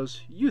and he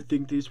goes, "You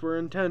think these were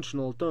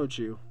intentional, don't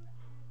you?"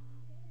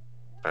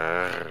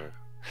 But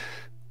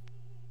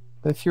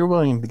if you're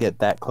willing to get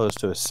that close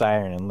to a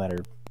siren and let her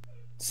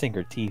sink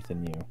her teeth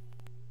in you,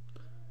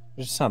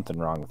 there's something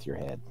wrong with your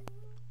head.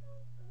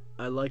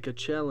 I like a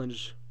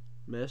challenge,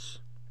 miss.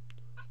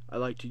 I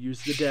like to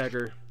use the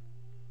dagger.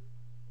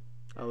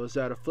 I was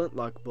out of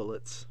flintlock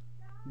bullets.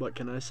 What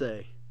can I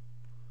say?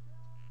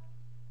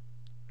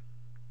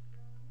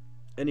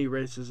 And he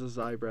raises his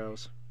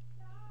eyebrows.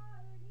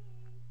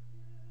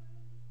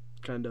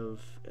 Kind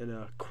of in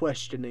a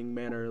questioning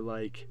manner,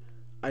 like,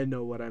 I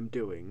know what I'm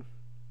doing.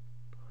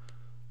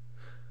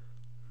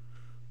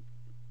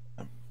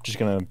 I'm just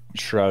gonna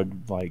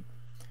shrug, like,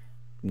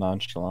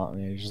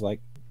 nonchalantly. Just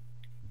like,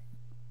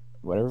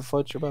 whatever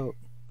floats your boat.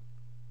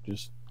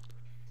 Just...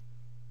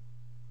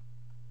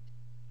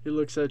 He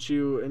looks at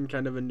you in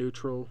kind of a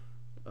neutral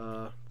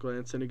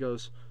glance and he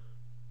goes,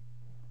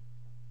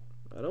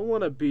 I don't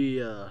want to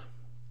be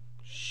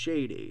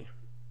shady,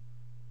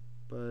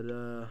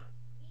 but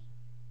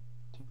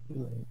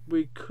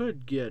we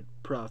could get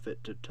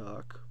Prophet to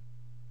talk.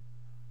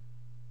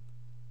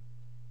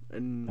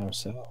 And how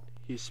so?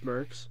 He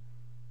smirks.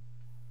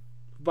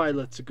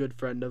 Violet's a good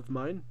friend of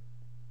mine.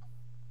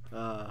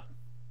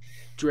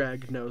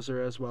 Drag knows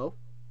her as well.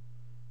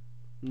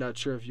 Not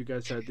sure if you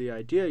guys had the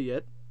idea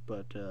yet,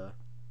 but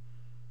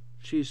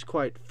she's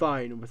quite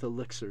fine with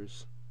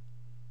elixirs.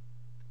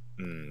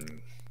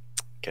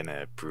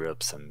 Gonna brew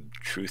up some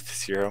truth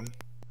serum?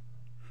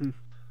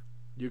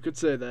 You could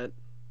say that.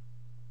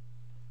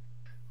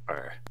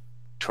 Or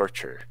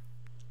torture?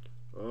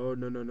 Oh,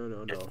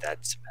 no. If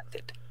that's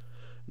method.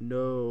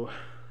 No.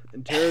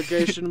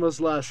 Interrogation was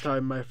last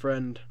time, my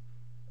friend.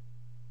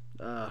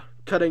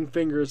 Cutting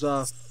fingers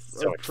off...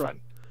 So much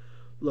fun.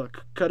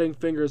 Look, cutting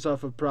fingers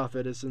off of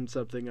Prophet isn't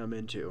something I'm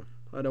into.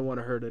 I don't want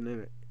to hurt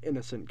an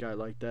innocent guy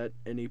like that,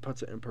 and he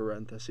puts it in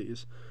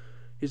parentheses.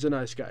 He's a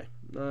nice guy.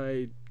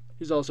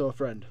 He's also a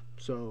friend,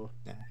 so...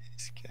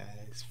 Nice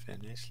guys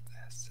finish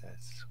last,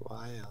 that's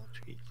why I'll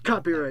treat you.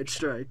 Copyright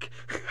strike.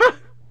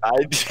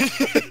 They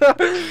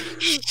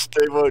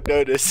won't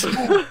notice.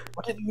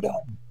 What have you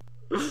done?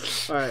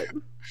 Alright.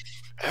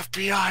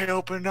 FBI,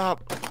 open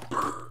up.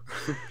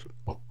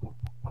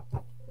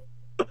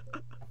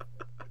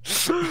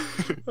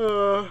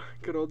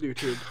 Good old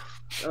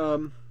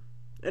YouTube.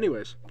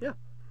 Anyways, yeah.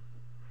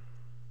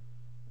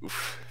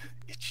 Oof,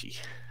 itchy.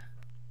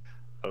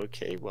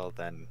 Okay, well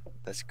then,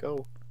 let's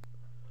go.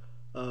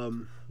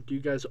 Do you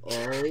guys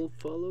all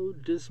follow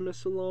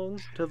Dismiss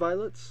along to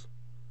Violet's?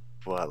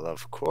 Well,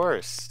 of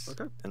course.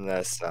 Okay.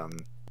 Unless,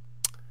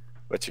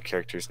 what's your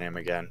character's name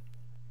again?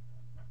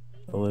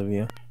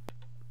 Olivia.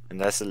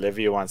 Unless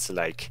Olivia wants to,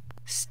 like,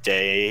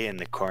 stay in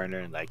the corner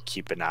and, like,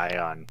 keep an eye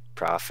on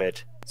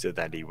Prophet so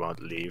that he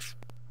won't leave.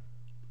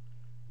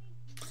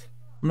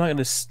 I'm not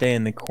gonna stay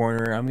in the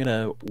corner. I'm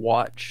gonna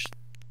watch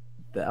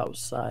the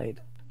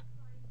outside.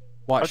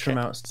 Watch from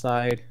Okay.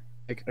 outside,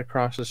 like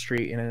across the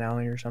street in an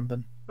alley or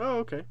something. Oh,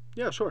 okay.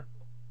 Yeah, sure.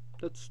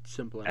 That's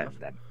simple enough. And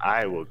then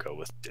I will go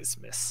with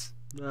Dismiss.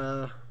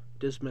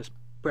 Dismiss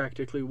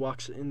practically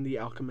walks in the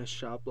alchemist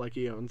shop like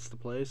he owns the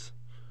place.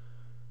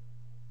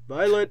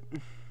 Violet,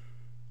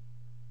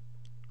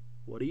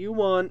 what do you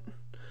want?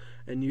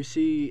 And you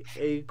see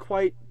a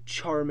quite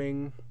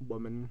charming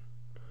woman.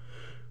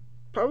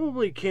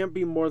 Probably can't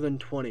be more than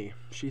 20.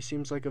 She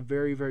seems like a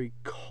very, very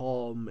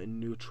calm and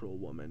neutral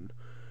woman.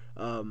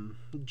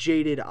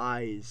 Jaded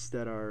eyes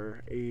that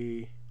are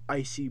a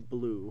icy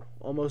blue,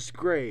 almost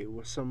gray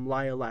with some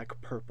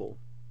lilac purple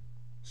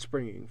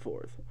springing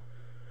forth.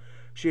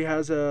 She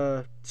has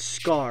a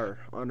scar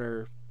on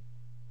her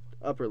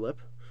upper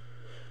lip.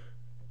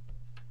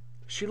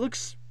 She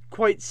looks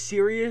quite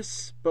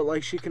serious, but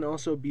like she can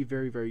also be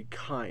very, very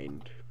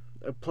kind.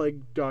 A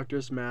plague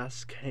doctor's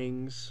mask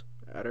hangs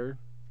at her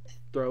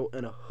throat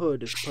and a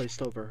hood is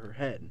placed over her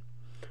head.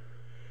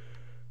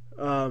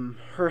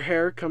 Her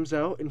hair comes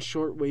out in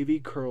short wavy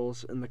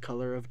curls in the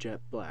color of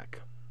jet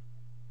black.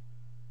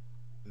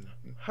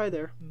 Hi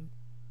there.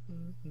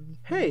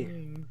 Hey,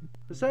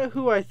 is that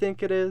who I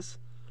think it is?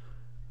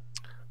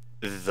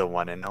 The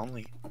one and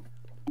only.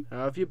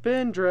 How have you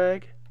been,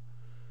 Drag?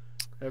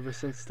 Ever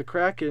since the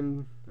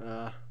Kraken,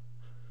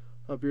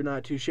 hope you're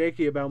not too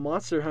shaky about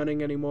monster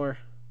hunting anymore.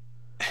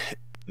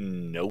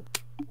 Nope.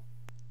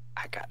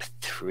 I got a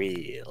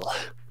thrill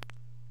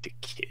to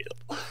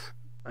kill.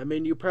 I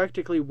mean, you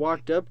practically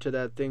walked up to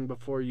that thing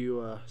before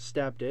you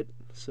stabbed it,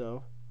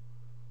 so.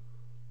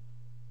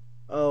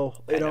 Oh,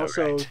 I it know,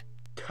 also right?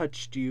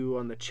 touched you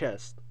on the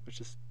chest, which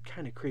is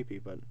kind of creepy,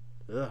 but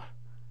ugh.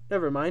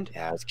 Never mind.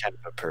 Yeah, it's kind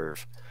of a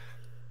perv.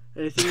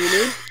 Anything you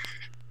need?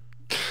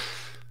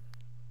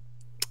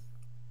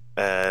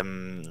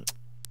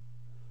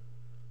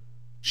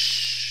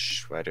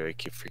 Shh. Why do I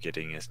keep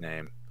forgetting his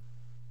name?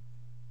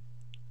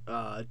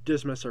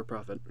 Dismiss or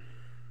Prophet.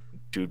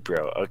 Dude,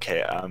 bro.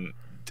 Okay,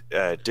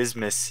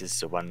 Dismiss is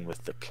the one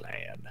with the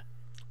plan.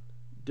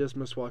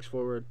 Dismiss walks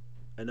forward.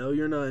 I know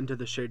you're not into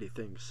the shady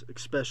things,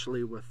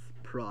 especially with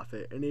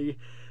Prophet. And he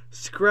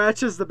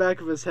scratches the back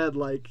of his head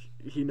like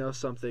he knows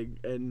something,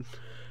 and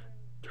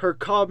her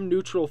calm,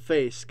 neutral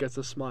face gets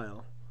a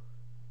smile.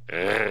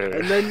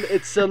 And then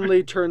it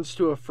suddenly turns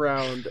to a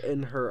frown,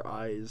 and her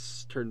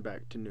eyes turn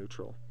back to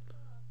neutral.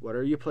 What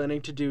are you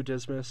planning to do,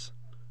 Dismiss?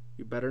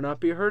 You better not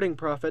be hurting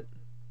Prophet.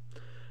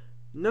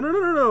 No,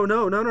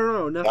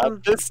 nothing.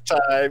 Not this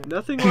time.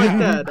 Nothing like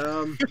that.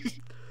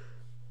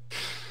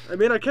 I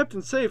mean, I kept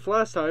him safe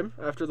last time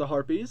after the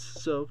harpies,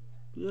 so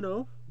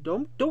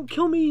don't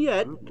kill me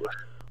yet.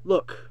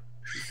 Look,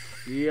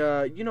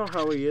 you know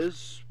how he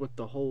is with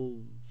the whole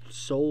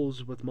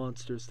souls with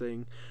monsters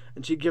thing,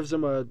 and she gives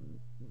him a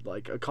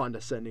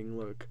condescending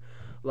look,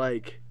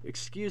 like,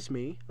 excuse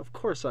me, of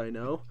course I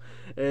know,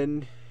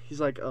 and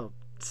he's like, oh,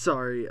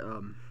 sorry.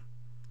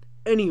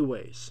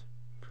 Anyways,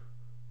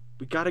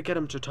 we gotta get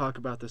him to talk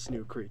about this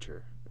new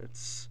creature.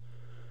 It's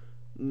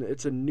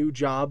a new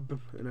job,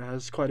 and it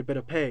has quite a bit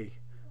of pay.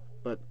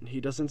 But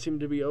he doesn't seem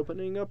to be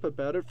opening up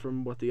about it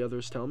from what the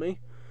others tell me.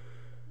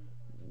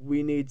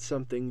 We need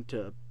something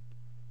to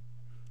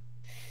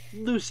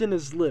loosen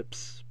his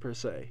lips, per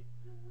se.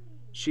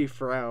 She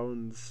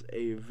frowns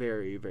a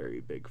very, very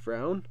big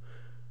frown.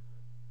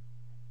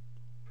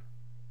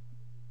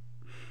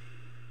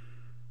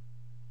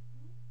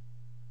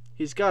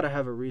 He's gotta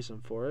have a reason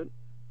for it,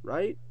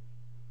 right?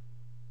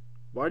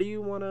 Why do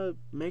you want to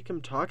make him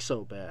talk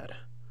so bad?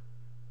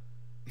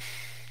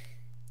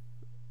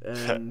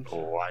 And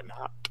why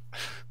not?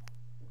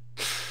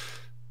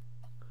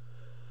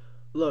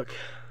 look,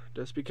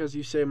 just because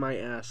you saved my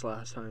ass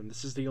last time,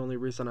 this is the only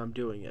reason I'm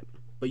doing it.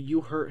 But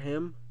you hurt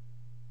him,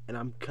 and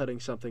I'm cutting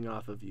something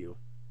off of you.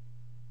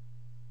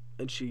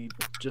 And she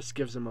just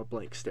gives him a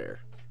blank stare.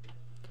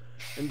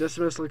 And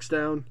Dismiss looks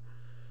down.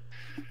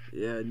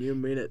 Yeah, and you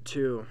mean it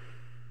too.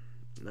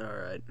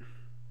 Alright.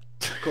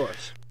 Of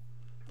course.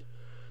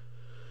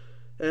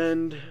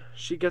 And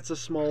she gets a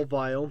small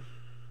vial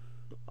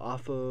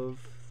off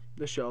of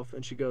the shelf,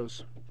 and she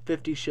goes,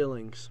 50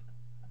 shillings.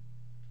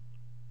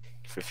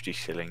 50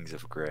 shillings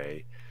of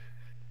grey.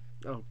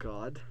 Oh,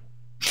 God.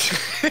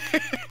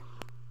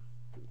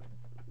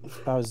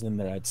 If I was in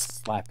there, I'd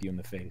slap you in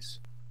the face.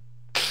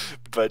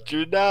 But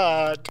you're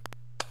not.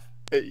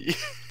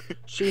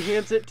 She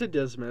hands it to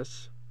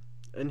Dismas,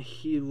 and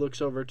he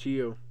looks over to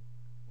you.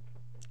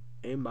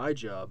 Ain't my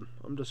job.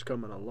 I'm just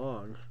coming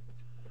along.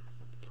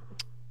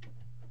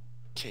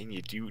 Can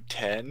you do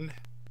 10?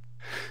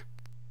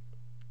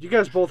 You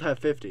guys both have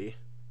 50.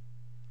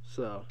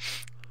 So.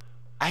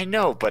 I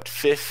know, but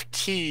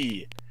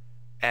 50.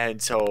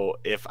 And so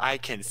if I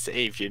can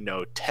save,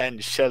 10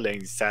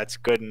 shillings, that's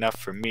good enough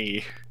for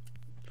me.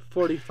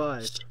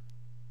 45.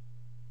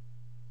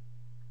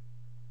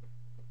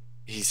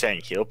 He's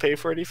saying he'll pay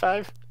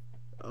 45?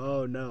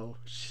 Oh no,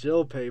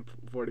 she'll pay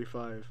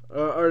 45.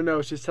 Or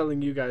no, she's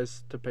telling you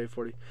guys to pay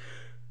 40.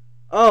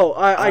 Oh,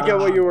 I get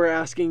what you were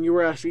asking. You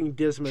were asking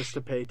Dismas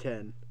to pay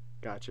 10.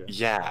 Gotcha.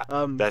 Yeah,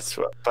 that's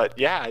what. But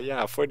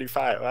yeah,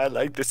 45. I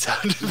like the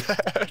sound of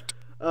that.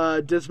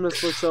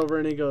 Dismas looks over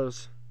and he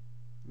goes,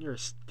 "You're a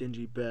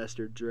stingy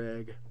bastard,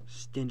 Drag.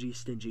 Stingy,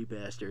 stingy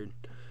bastard."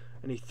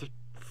 And he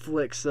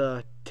flicks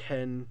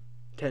 10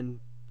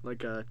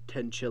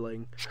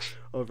 shilling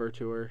over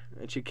to her,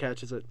 and she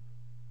catches it.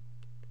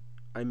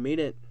 "I mean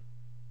it.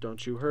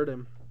 Don't you hurt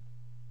him."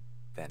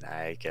 Then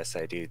I guess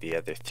I do the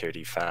other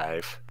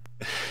 35.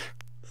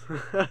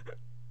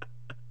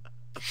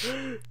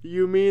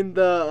 You mean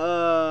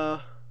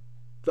the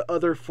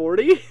other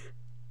 40?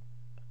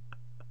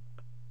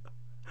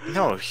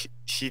 No,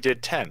 he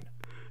did 10.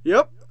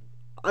 Yep.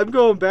 I'm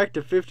going back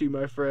to 50,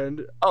 my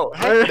friend. Oh,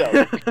 heck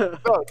no.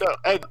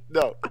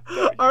 No.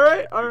 All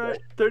right.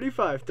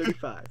 35.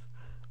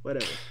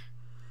 Whatever.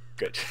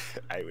 Good.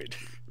 I would.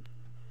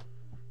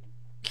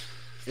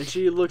 And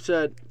she looks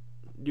at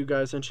you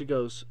guys and she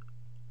goes,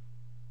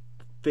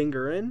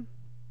 "Finger in,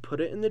 put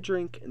it in the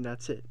drink, and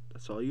that's it.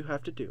 That's all you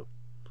have to do.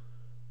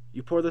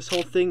 You pour this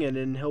whole thing in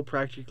and he'll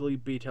practically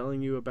be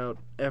telling you about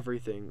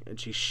everything." And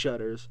she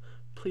shudders.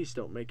 "Please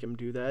don't make him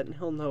do that, and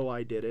he'll know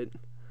I did it."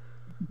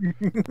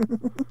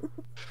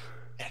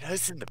 And I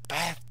was in the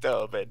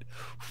bathtub and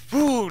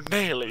woo,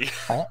 Nelly.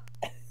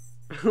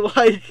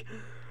 Like,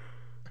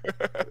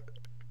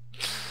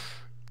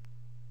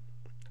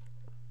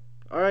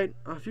 alright,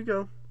 off you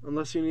go.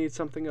 Unless you need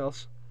something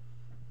else.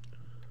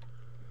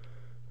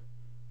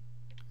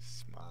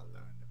 Small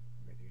loan of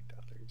 $1 million.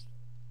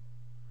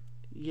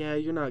 Yeah,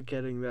 you're not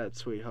getting that,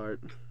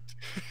 sweetheart.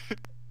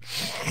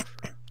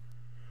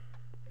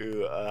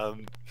 Ooh,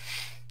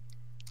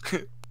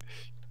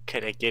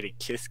 can I get a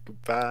kiss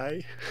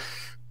goodbye?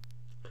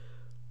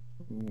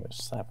 A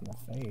slap in the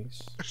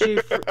face.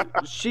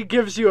 She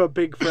gives you a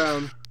big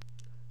frown.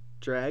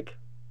 Drag?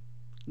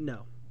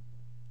 No.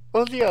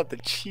 Only on the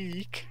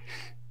cheek.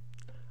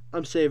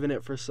 I'm saving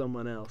it for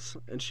someone else.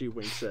 And she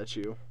winks at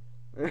you.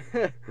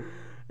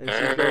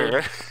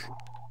 And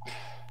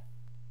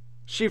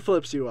she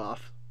flips you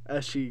off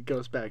as she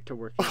goes back to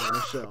working on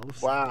the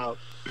shelves. Wow.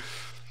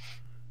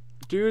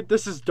 Dude,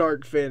 this is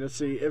dark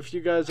fantasy. If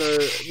you guys are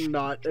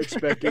not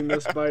expecting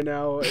this by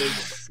now,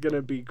 it's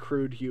gonna be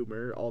crude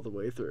humor all the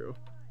way through.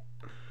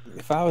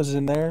 If I was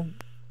in there,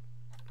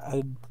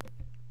 I'd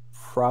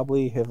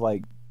probably have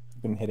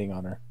been hitting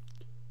on her.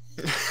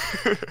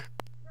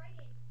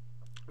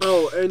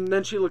 Oh, and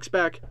then she looks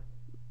back.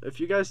 "If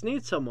you guys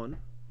need someone,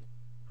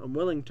 I'm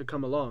willing to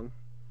come along."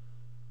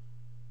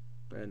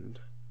 And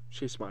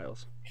she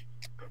smiles.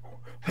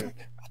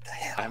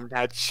 I'm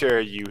not sure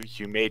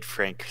you made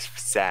Frank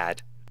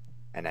sad,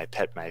 and I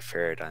pet my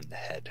ferret on the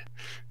head.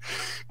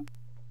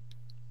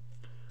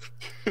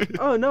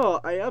 "Oh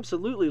no, I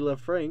absolutely love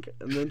Frank."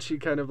 And then she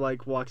kind of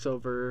walks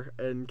over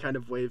and kind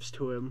of waves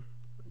to him,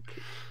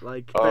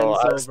 bends I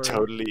was over.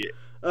 totally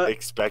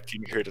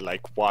expecting her to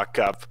walk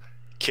up,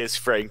 kiss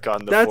Frank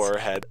on the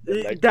forehead.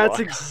 And, that's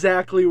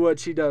exactly what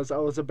she does. I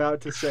was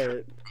about to say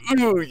it.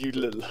 Ooh, you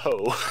little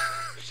hoe.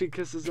 She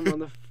kisses him on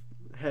the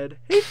head.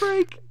 "Hey,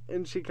 Frank!"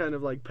 And she kind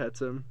of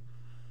pets him.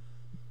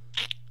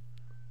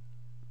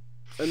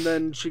 And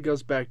then she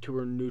goes back to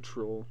her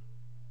neutral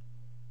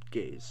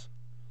gaze.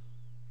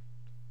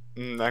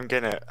 I'm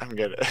gonna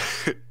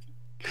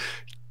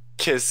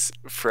kiss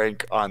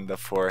Frank on the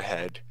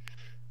forehead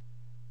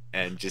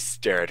and just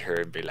stare at her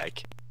and be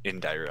like,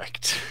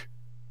 indirect.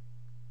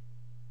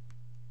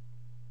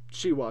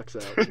 She walks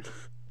out.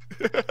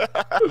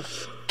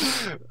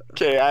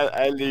 Okay,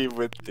 I leave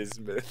with this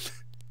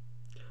myth.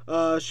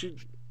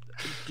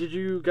 Did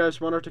you guys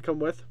want her to come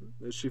with?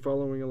 Is she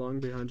following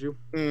along behind you?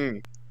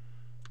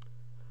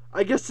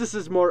 I guess this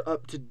is more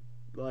up to,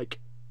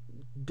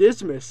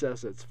 Dismas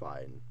says it's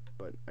fine,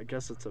 but I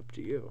guess it's up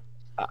to you.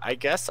 I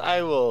guess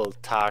I will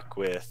talk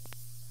with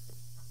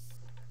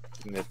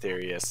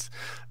Netherius.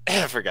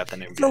 I forgot the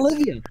name. It's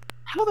Olivia.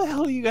 How the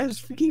hell do you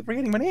guys keep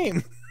forgetting my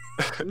name?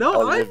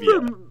 No,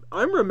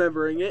 I'm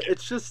remembering it.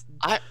 It's just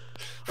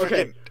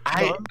okay.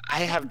 I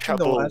have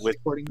trouble with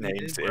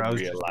names in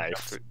real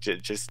life.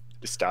 Just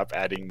stop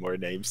adding more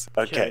names.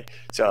 Okay,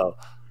 so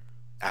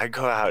I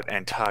go out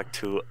and talk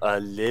to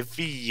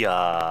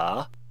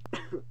Olivia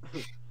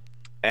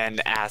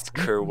and ask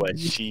her what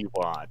she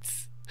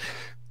wants.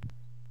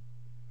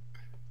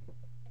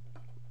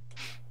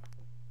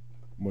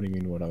 What do you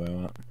mean, what do I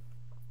want?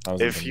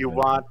 If you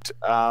want,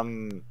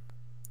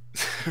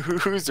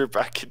 who's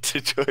Rebecca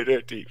to join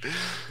our team?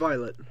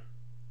 Violet.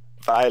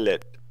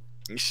 Violet.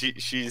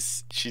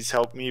 She's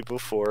helped me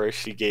before.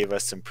 She gave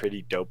us some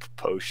pretty dope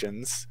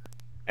potions,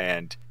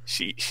 and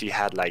she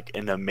had like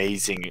an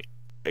amazing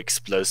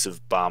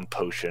explosive bomb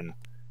potion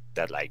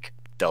that like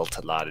dealt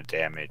a lot of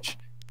damage,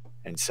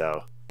 and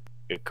so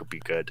it could be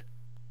good.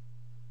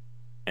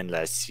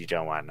 Unless you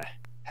don't want to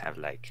have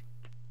like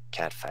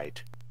cat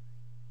fight,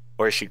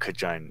 or she could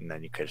join and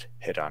then you could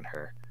hit on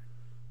her.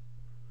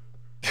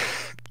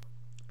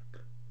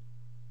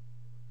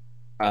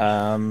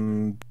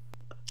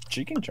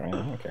 She can join.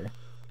 I don't care.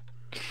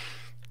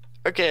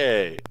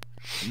 Okay.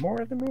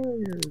 More the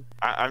merrier.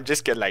 I'm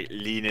just gonna like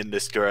lean in the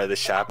door of the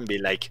shop and be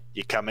like,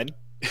 "You coming?"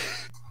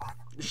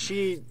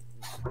 She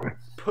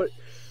put,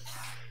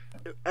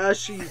 as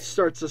she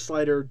starts to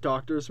slide her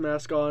doctor's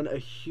mask on, a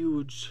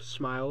huge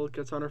smile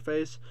gets on her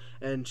face,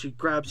 and she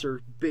grabs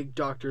her big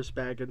doctor's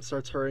bag and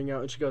starts hurrying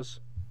out. And she goes,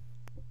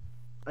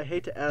 "I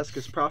hate to ask,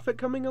 is Prophet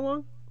coming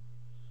along?"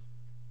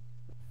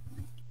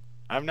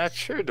 I'm not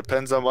sure.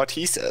 Depends on what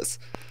he says.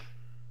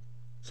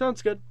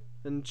 Sounds good.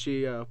 And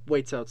she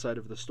waits outside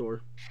of the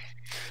store.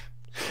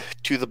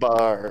 To the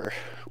bar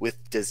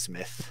with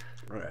Dismith.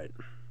 All right.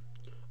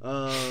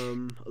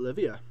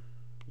 Olivia,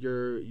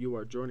 you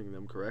are joining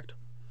them, correct?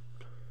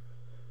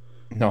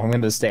 No, I'm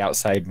going to stay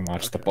outside and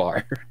watch the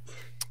bar.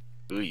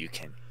 Ooh, you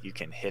can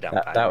hit on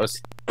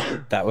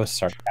that was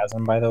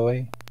sarcasm, by the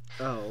way.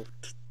 Oh,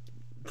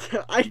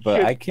 I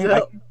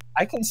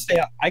can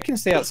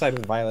stay outside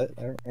with Violet.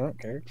 I don't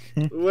care.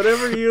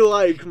 Whatever you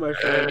like, my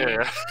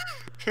friend.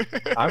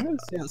 I'm gonna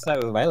stay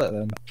outside with Violet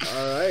then.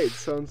 All right,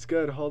 sounds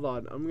good. Hold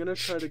on, I'm gonna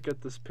try to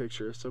get this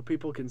picture so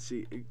people can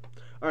see.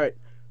 All right,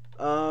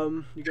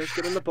 you guys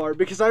get in the bar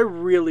because I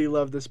really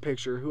love this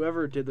picture.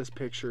 Whoever did this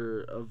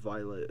picture of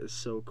Violet is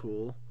so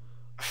cool.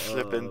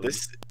 Flipping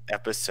this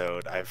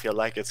episode, I feel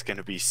like it's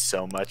gonna be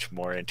so much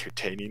more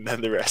entertaining than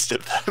the rest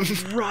of them.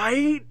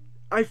 Right?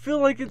 I feel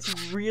like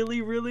it's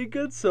really, really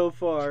good so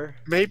far.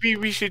 Maybe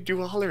we should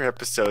do all our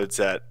episodes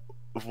at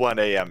 1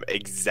 a.m.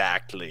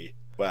 exactly.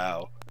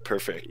 Wow,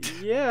 perfect.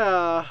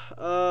 Yeah,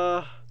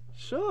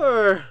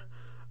 sure.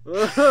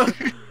 It's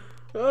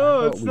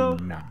so...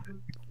 not.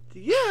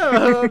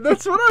 Yeah,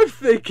 that's what I'm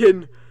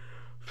thinking.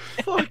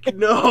 Fuck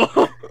no.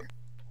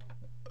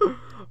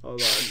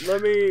 Hold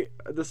on,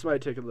 this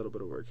might take a little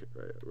bit of work,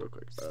 right, real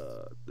quick.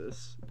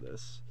 This.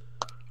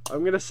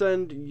 I'm gonna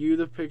send you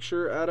the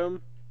picture,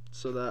 Adam,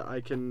 so that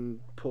I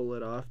can pull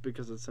it off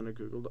because it's in a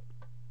Google Doc.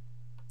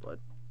 What?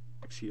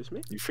 Excuse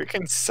me? You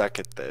freaking suck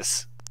at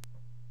this.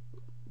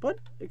 What?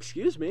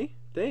 Excuse me?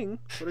 Thing?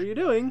 What are you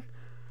doing?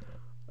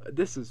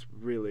 This is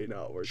really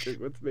not working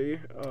with me.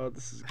 Oh,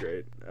 this is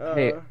great.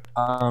 Hey,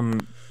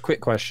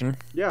 quick question.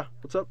 Yeah,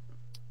 what's up?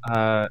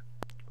 I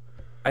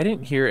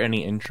didn't hear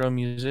any intro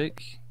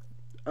music.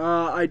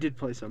 I did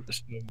play some.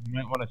 So you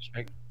might want to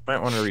check.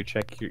 Might want to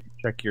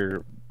check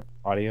your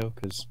audio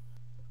because.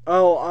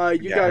 Oh,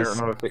 you guys I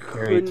don't know if it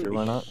couldn't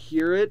or not.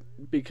 hear it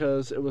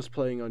because it was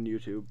playing on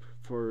YouTube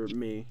for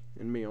me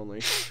and me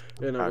only,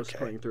 and I was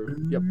playing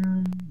through. Yep.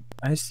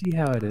 I see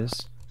how it is.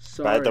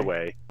 Sorry. By the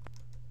way,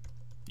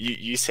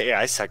 you say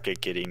I suck at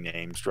getting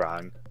names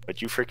wrong,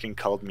 but you freaking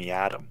called me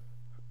Adam.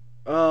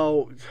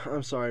 Oh,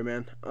 I'm sorry,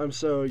 man. I'm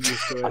so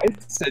used to it. I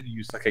said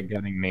you suck at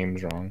getting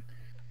names wrong.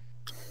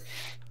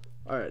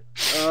 All right.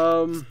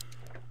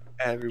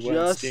 Everyone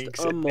just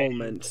stinks a at moment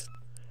names.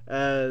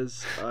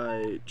 as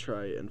I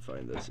try and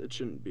find this. It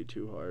shouldn't be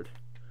too hard.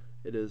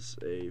 It is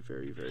a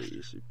very, very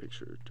easy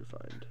picture to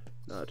find.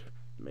 Not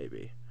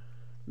maybe.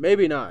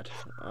 Maybe not.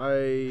 I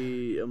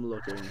am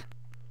looking.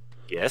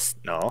 Yes,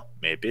 no,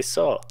 maybe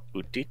so.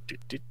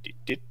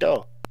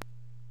 Uditititito.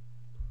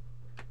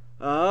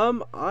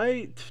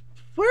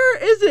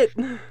 Where is it?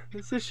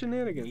 This is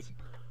shenanigans.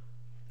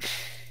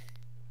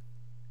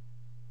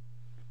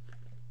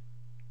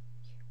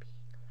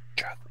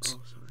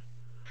 Oh, sorry.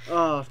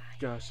 Oh,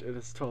 gosh, it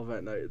is 12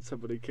 at night, and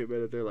somebody came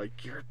in and they're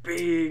like, "You're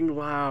being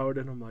loud,"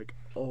 and I'm like,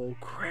 "Oh,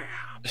 crap."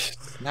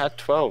 It's not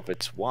 12,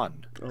 it's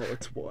 1. Oh,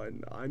 it's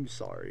 1. I'm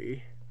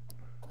sorry.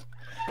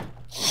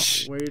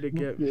 Way to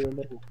get...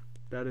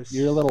 That is...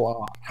 You're a little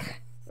off.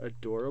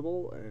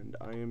 Adorable, and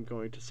I am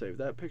going to save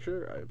that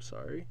picture. I am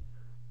sorry.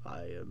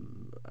 I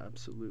am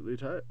absolutely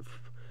tired.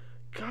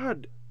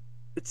 God,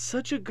 it's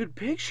such a good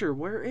picture.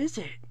 Where is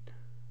it?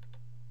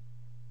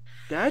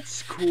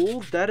 That's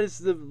cool. That is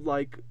the,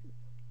 like,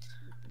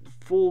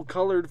 full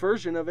colored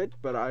version of it,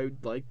 but I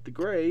like the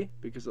gray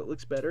because it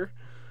looks better.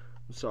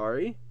 I'm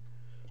sorry.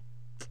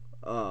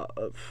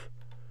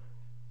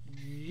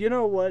 You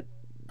know what?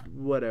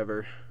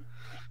 Whatever.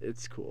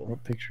 It's cool.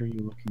 What picture are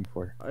you looking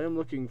for? I am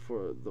looking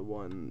for the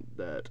one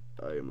that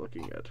I am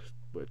looking at,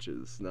 which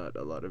is not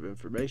a lot of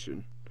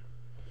information.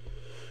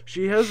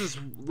 She has this,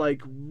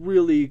 like,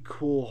 really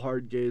cool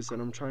hard gaze,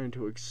 and I'm trying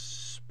to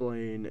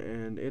explain,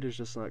 and it is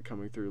just not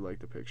coming through like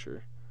the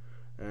picture.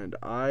 And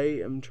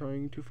I am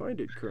trying to find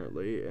it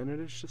currently, and it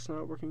is just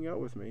not working out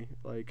with me.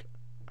 Like,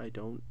 I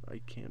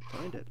can't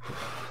find it.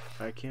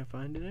 I can't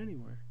find it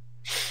anywhere.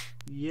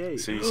 Yay.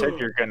 So you said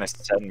you're gonna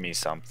send me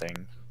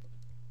something.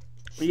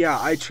 Yeah,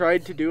 I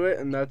tried to do it,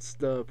 and that's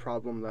the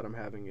problem that I'm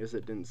having, is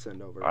it didn't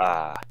send over.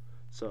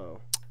 So,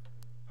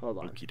 hold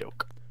on. Okie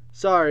doke.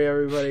 Sorry,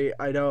 everybody.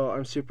 I know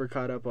I'm super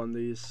caught up on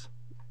this,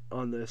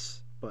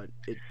 but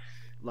it,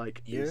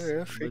 like, you're a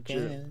legit.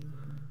 freaking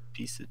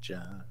piece of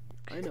junk.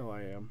 I know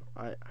I am.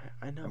 I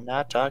know. I'm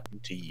not talking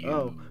to you.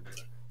 Oh.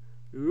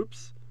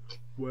 Oops.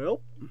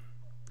 Well,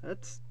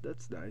 that's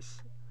nice.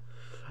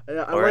 I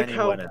or like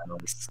anyone how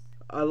else.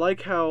 I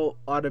like how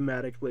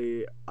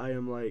automatically I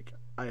am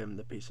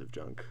the piece of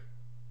junk.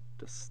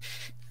 Just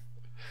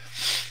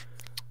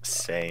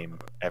same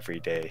every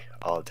day,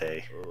 all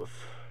day.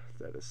 oof,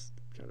 that is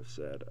kind of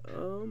sad.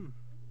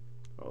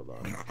 Hold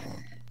on.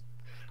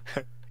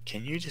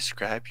 Can you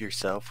describe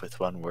yourself with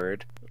one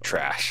word?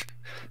 Trash.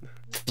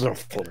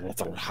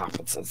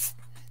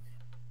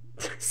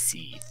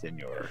 Si,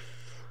 senor.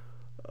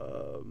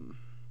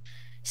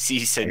 Si,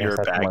 senor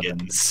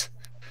Baggins.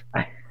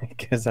 I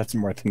guess that's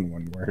more than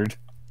one word.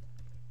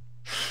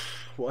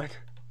 What?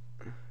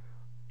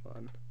 Hold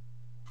on.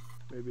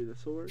 Maybe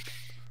this will work?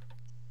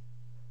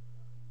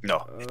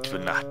 No, it will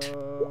not.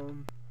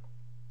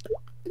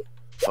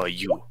 For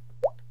you.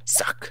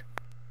 Suck.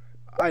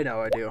 I know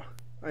I do.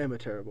 I am a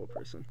terrible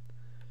person.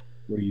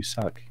 Where do you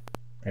suck?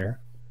 Air?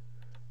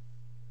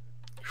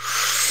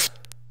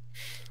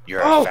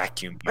 You're a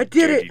vacuum. I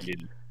did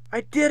it!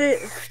 I did it!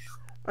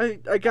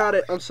 I got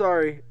it. I'm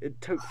sorry. It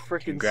took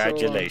freaking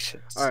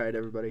Congratulations. so long. Alright,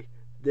 everybody.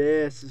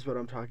 This is what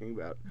I'm talking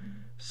about.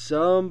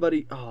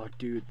 Somebody... Oh,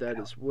 dude, that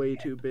is way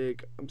too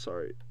big. I'm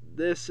sorry.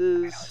 This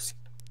is...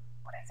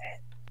 What is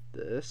it?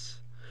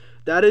 This.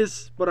 That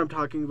is what I'm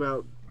talking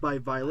about by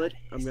Violet.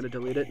 I'm going to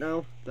delete it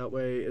now. That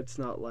way it's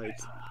not like...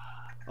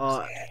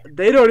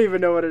 they don't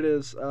even know what it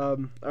is.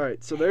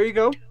 Alright, so there you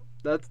go.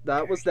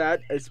 That was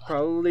that. It's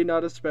probably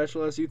not as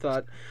special as you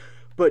thought.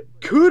 But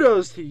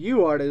kudos to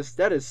you, artist.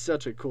 That is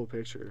such a cool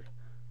picture.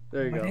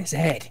 There you go. What is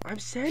it? I'm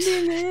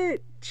sending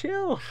it.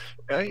 Chill.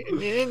 Alright,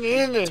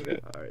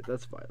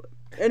 that's Violet.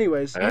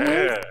 Anyways,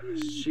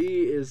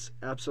 she is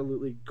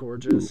absolutely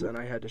gorgeous, and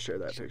I had to share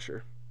that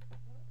picture.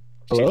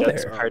 Hello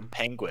She's there. part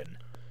penguin.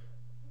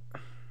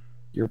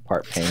 You're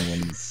part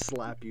penguin.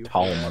 Slap you.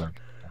 Tall.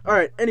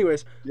 Alright,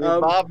 anyways. Your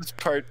mom's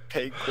part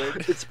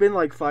penguin. It's been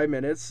like 5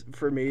 minutes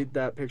for me,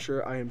 that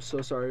picture. I am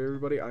so sorry,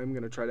 everybody. I'm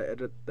going to try to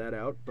edit that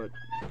out, but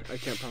I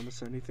can't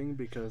promise anything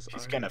because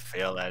She's going to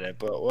fail at it,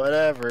 but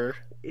whatever.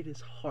 It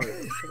is hard,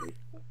 okay?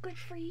 Good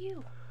for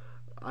you.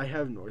 I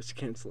have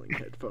noise-canceling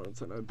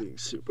headphones, and I'm being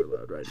super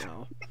loud right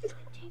now.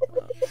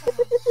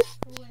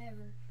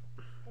 Whatever.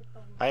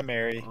 Hi,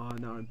 Mary. Oh,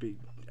 now I'm being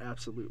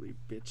absolutely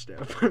bitched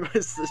out by my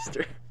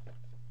sister.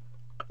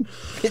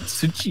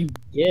 It's what you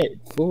get,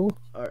 fool.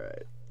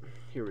 Alright,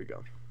 here we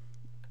go.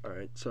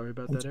 Alright, sorry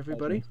about that,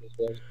 everybody.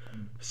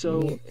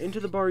 So, into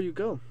the bar you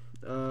go.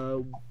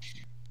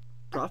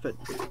 Profit.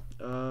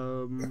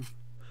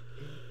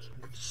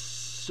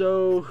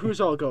 So,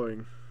 who's all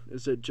going?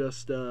 Is it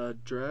just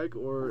Drag,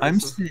 or... I'm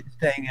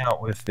staying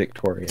out with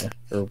Victoria.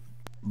 Or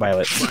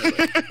Violet.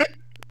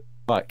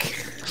 Fuck.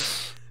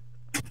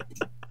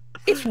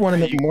 It's 1 in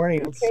the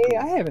morning, okay?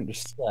 I haven't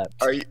just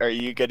slept. Are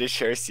you gonna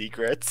share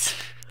secrets?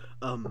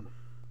 Am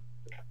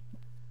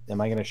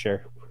I gonna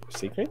share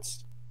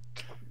secrets?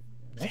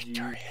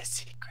 Victoria's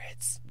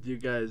secrets. You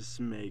guys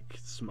make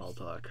small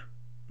talk.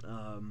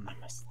 I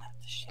must slap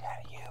the shit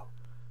out of you.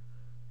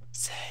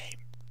 Same.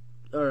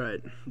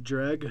 Alright,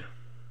 Drag,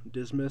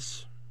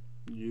 Dismiss,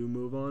 you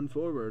move on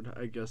forward.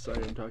 I guess I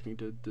am talking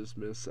to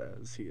Dismiss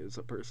as he is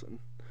a person.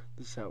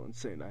 This is how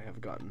insane I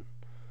have gotten.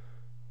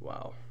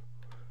 Wow.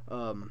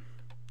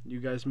 You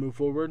guys move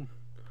forward.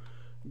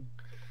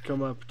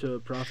 Come up to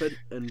Prophet,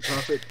 and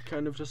Prophet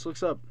kind of just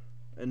looks up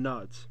and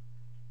nods.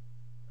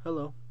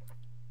 Hello.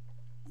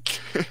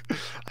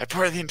 I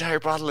pour the entire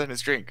bottle in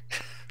his drink.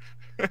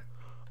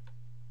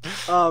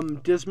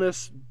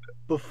 Dismiss,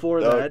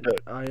 before that,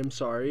 I am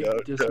sorry.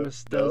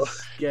 Dismiss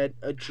does get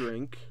a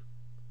drink.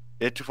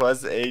 It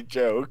was a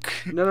joke.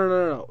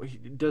 No.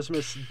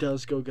 Dismiss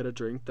does go get a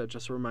drink. That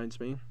just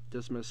reminds me.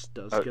 Dismiss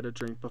does get a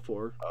drink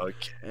before.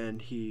 Okay.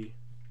 And he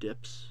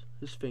dips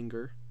his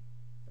finger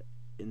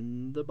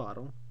in the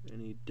bottle, and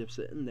he dips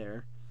it in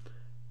there.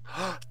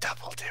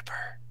 Double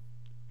dipper.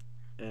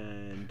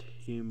 And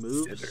he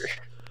moves. Sinner.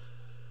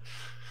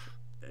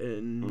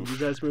 And you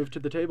guys move to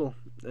the table,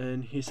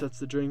 and he sets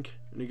the drink,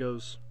 and he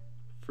goes,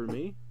 "For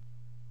me?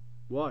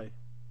 Why?"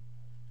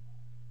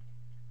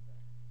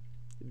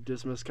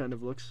 Dismiss kind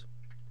of looks.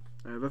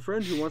 "I have a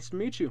friend who wants to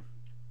meet you.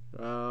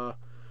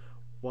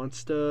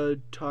 Wants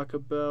to talk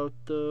about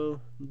the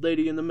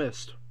Lady in the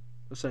Mist,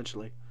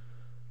 essentially.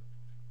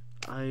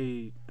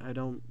 I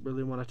don't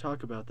really want to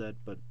talk about that,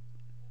 but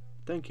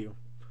thank you.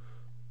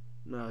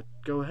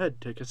 Go ahead,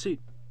 take a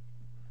seat.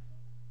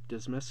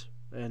 Dismiss,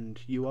 and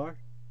you are?"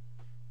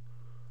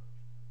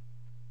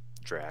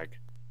 Drag.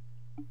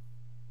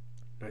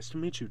 "Nice to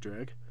meet you,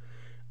 Drag.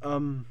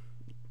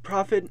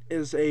 Prophet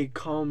is a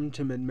calm,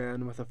 timid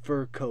man with a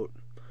fur coat.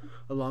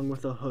 along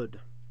with a hood.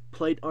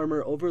 Plate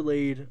armor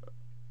overlaid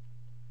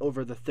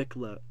over the thick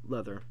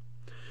leather.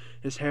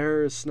 His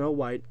hair is snow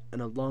white,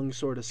 and a long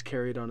sword is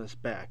carried on his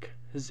back.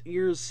 His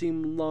ears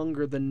seem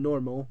longer than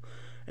normal,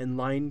 and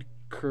lined,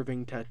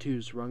 curving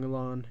tattoos run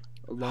along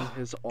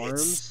his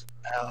arms.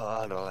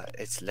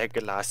 It's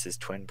Legolas's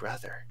twin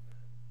brother.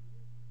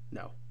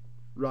 No,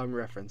 wrong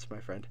reference, my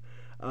friend.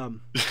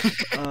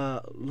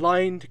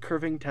 Lined,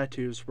 curving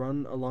tattoos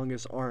run along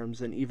his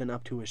arms and even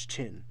up to his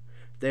chin.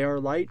 They are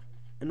light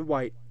and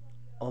white,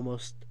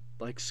 almost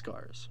like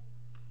scars.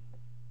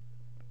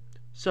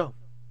 So,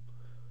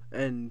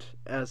 and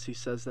as he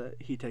says that,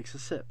 he takes a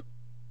sip.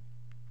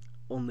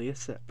 Only a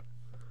sip.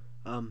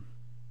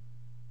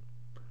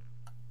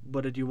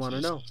 What did you want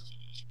to know?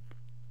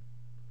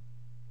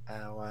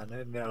 I want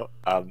to know.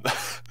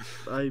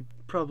 I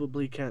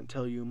probably can't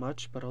tell you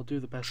much, but I'll do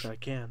the best I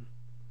can.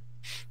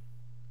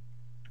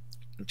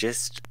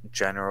 Just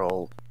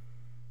general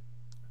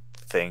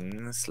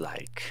things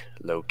like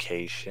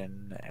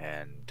location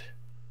and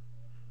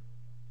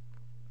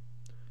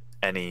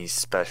any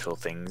special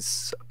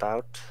things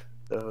about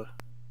the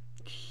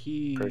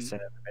person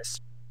in the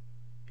mist.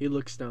 He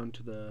looks down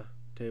to the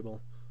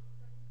table.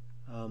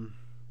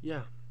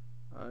 Yeah,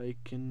 I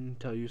can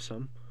tell you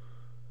some.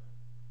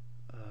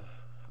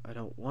 I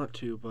don't want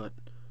to, but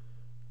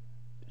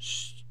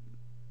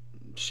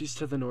she's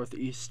to the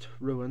northeast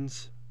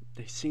ruins.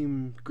 They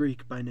seem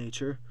Greek by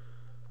nature.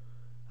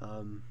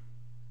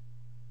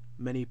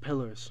 Many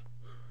pillars.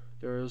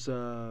 There is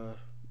a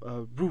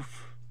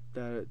roof,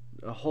 a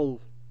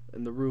hole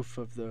in the roof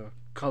of the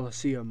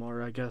Colosseum,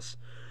 or I guess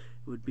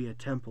it would be a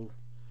temple.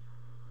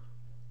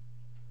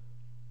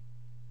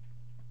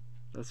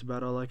 That's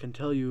about all I can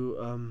tell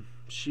you.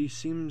 She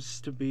seems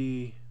to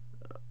be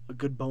a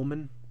good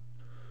bowman.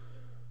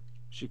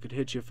 She could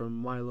hit you from a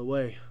mile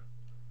away.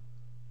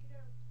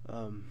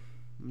 I'm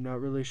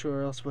not really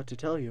sure else what to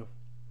tell you.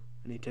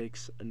 And he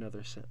takes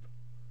another sip.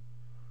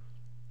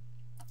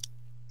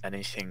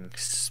 Anything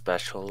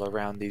special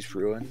around these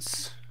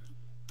ruins?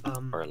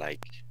 Or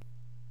like...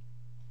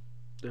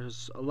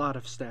 There's a lot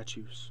of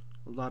statues.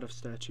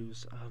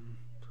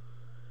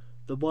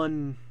 The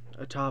one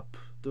atop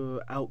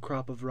the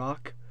outcrop of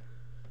rock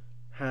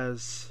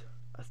has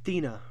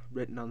Athena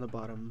written on the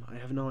bottom. I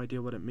have no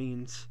idea what it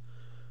means.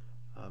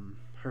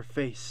 Her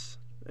face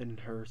and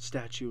her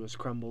statue is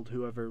crumbled.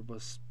 Whoever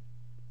was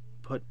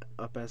put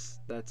up as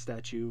that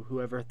statue,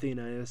 whoever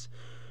Athena is,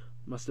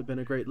 must have been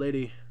a great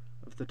lady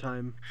of the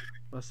time.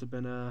 Must have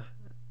been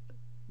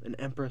an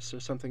empress or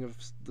something of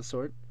the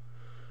sort.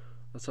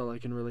 That's all I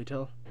can really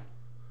tell.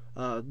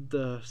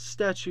 The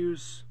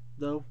statues,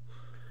 though,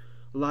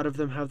 a lot of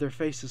them have their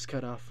faces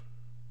cut off,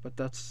 but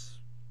that's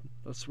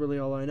really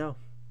all I know.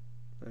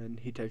 And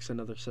he takes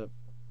another sip.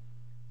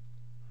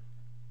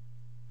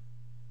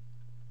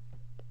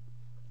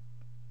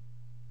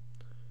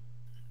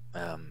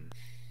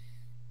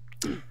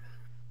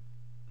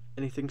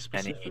 Anything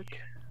specific? Any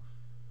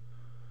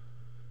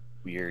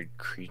weird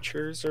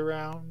creatures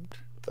around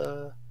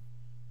the...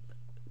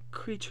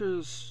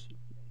 Creatures?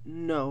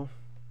 No.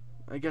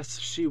 I guess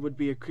she would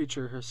be a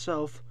creature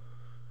herself,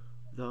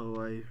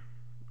 though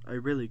I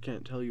really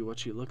can't tell you what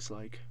she looks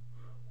like.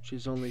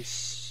 She's only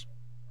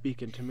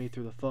speaking to me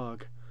through the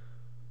fog.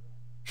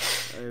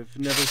 I've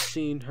never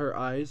seen her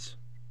eyes.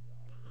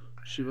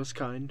 She was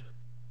kind.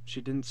 She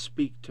didn't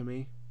speak to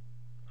me.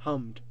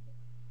 Hummed.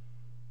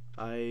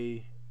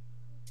 I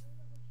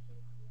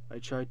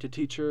tried to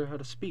teach her how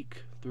to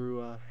speak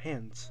through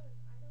hands,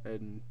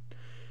 and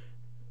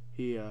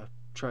he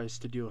tries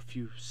to do a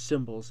few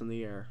symbols in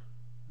the air.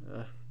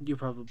 You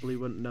probably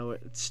wouldn't know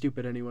it. It's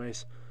stupid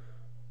anyways.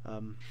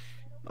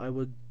 I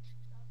would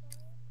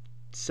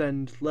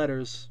send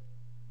letters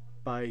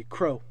by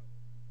crow,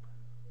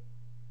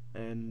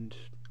 and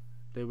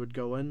they would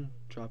go in,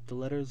 drop the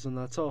letters, and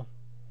that's all.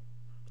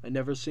 I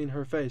never seen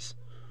her face.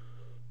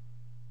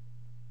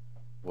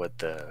 Would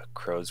the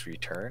crows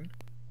return?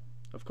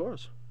 Of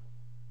course.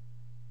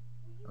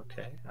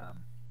 Okay.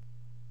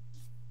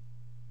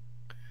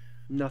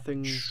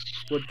 Nothing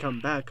would come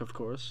back, of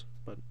course,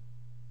 but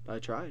I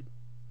tried.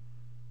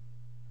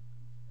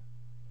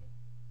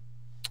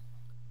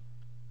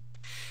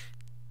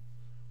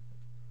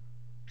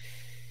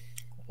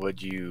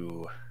 Would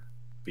you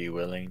be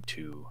willing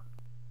to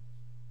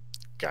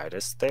guide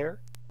us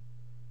there?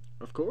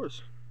 Of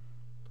course.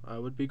 I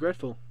would be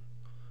grateful.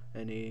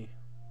 And he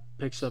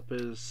picks up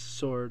his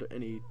sword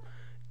and he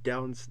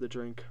downs the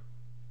drink.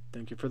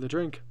 Thank you for the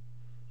drink.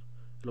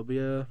 It'll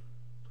be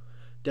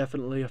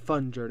definitely a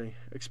fun journey,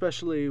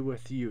 especially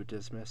with you,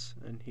 Dismas.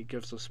 And he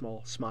gives a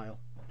small smile.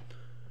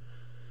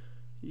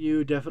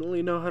 You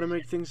definitely know how to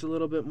make things a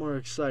little bit more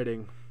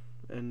exciting.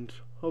 And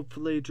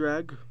hopefully,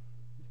 Drag,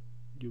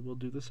 you will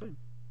do the same.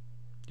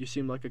 You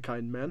seem like a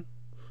kind man.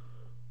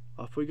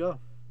 Off we go.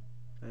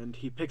 And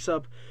he picks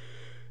up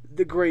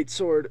the great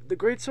sword. The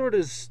great sword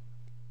is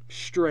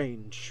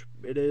strange.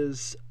 It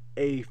is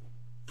a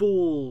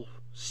full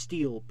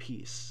steel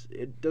piece.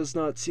 It does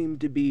not seem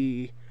to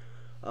be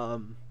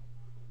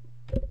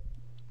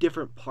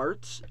different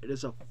parts. It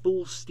is a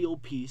full steel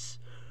piece.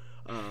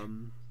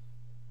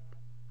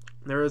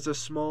 There is a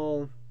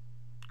small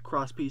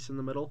cross piece in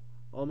the middle,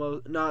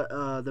 almost not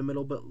the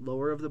middle, but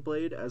lower of the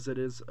blade, as it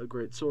is a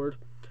great sword.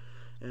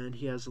 And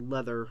he has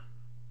leather,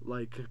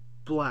 like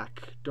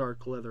black,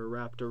 dark leather,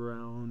 wrapped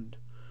around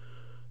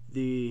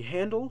the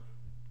handle,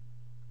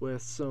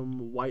 with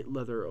some white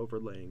leather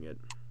overlaying it.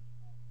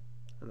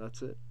 And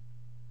that's it.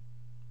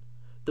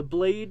 The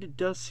blade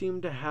does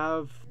seem to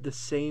have the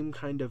same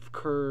kind of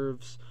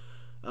curves,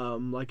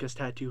 like his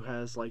tattoo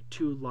has, like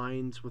 2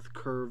 lines with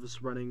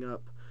curves running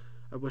up.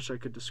 I wish I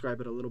could describe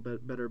it a little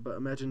bit better, but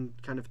imagine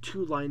kind of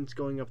 2 lines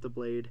going up the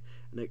blade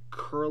and it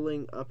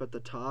curling up at the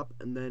top,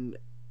 and then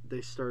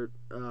they start,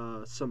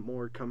 some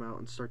more come out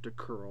and start to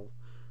curl.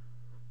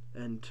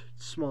 And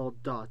small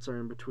dots are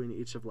in between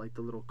each of like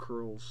the little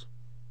curls.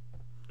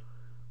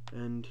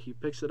 And he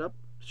picks it up,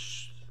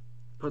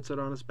 puts it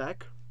on his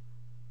back,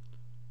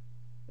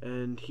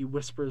 and he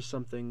whispers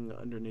something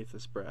underneath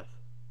his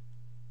breath.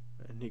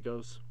 And he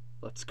goes,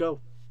 "Let's go."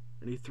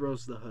 And he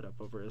throws the hood up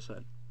over his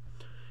head.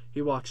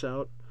 He walks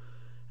out,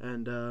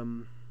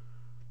 and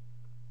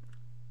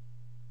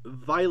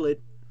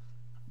Violet,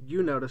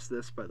 you notice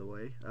this, by the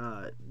way.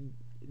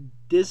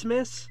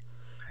 Dismas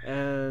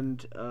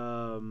and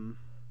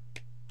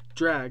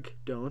Drag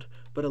don't,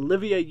 but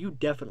Olivia, you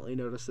definitely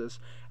notice this.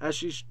 As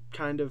she's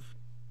kind of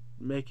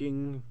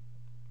making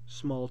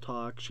small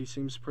talk, she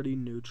seems pretty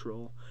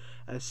neutral.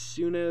 As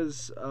soon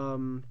as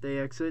they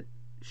exit,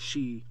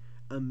 she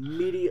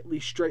immediately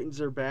straightens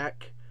her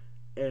back,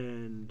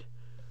 and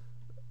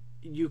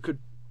you could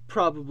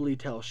probably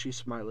tell she's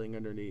smiling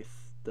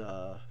underneath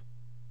the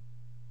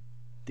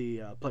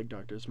plague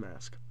doctor's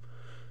mask.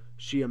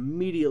 She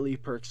immediately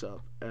perks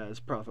up as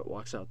Prophet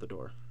walks out the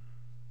door.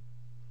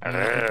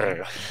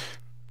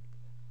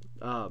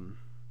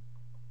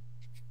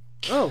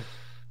 Oh,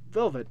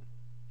 Velvet,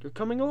 you're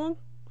coming along?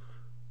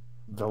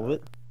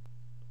 Velvet?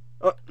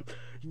 I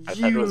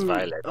thought it was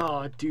Violet.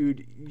 Oh,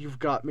 dude, you've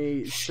got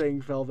me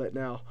saying Velvet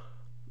now.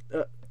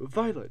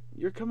 Violet,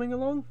 you're coming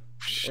along?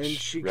 And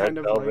she Red kind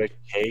of velvet like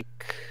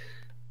cake.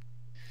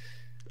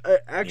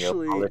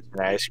 actually Neapolitan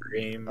ice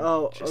cream.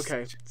 Oh,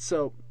 okay.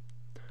 So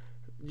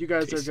you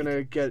guys are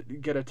gonna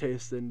get a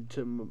taste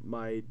into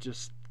my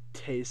just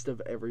taste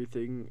of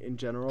everything in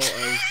general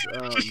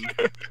as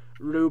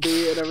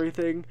Ruby and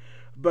everything,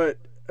 but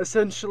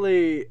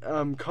essentially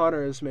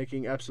Connor is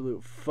making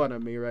absolute fun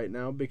of me right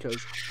now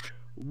because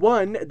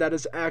one, that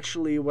is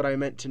actually what I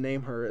meant to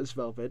name her, as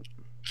Velvet,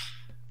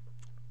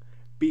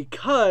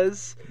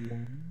 because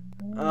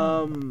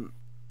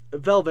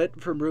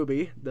Velvet from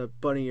Ruby, the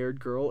bunny-eared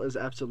girl, is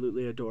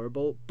absolutely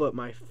adorable, but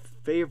my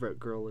favorite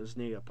girl is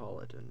Neo.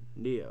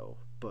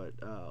 But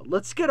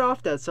let's get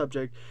off that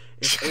subject.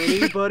 If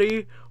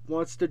anybody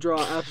wants to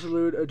draw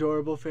absolute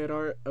adorable fan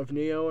art of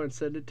Neo and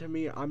send it to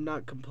me, I'm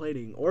not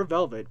complaining. Or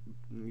Velvet,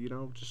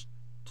 just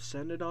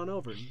send it on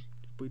over.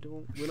 We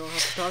don't have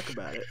to talk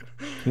about it.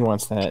 He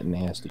wants that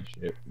nasty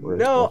shit.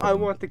 No, I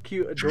want the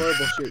cute,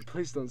 adorable shit.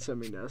 Please don't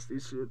send me nasty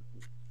shit.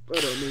 I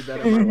don't need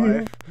that in my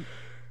life.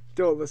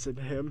 Don't listen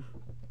to him.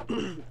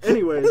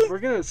 Anyways, we're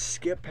gonna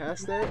skip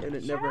past that, and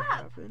it never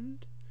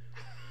happened.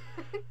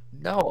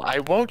 No, I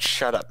won't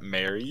shut up,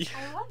 Mary.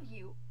 I love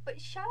you, but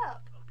shut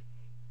up.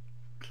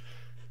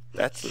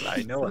 That's a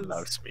lie. No one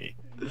loves me.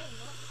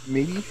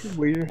 Maybe you should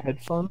wear your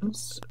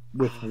headphones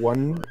with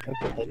one of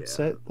the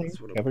headset things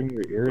covering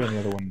your ear and the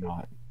other one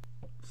not.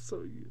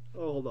 So,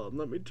 hold on.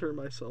 Let me turn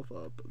myself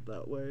up.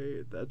 That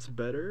way, that's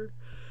better.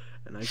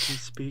 And I can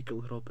speak a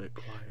little bit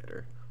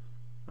quieter.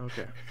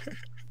 Okay.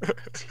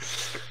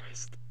 Jesus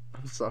Christ.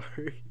 I'm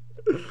sorry.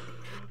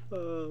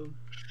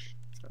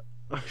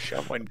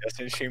 Someone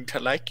doesn't seem to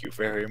like you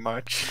very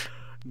much.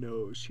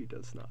 No, she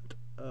does not.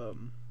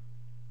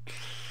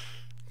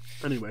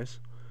 Anyways,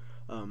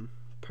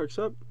 perks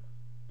up.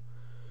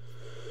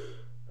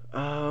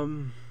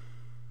 And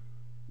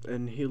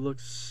he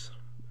looks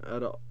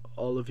at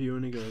all of you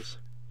and he goes,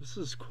 "This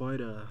is quite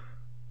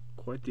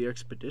the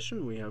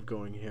expedition we have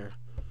going here.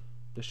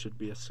 This should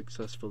be a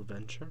successful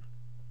venture."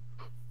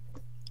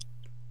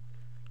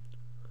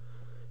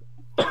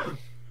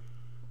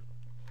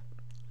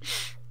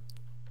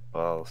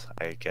 Well,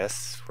 I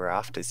guess we're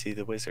off to see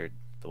the wizard,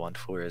 the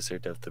wonderful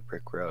wizard of the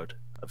brick road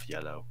of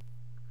yellow.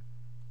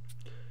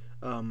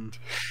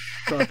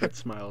 Prophet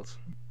smiles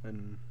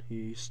and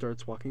he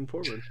starts walking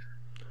forward.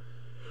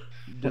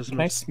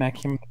 Can I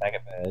smack him in the back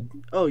of the head?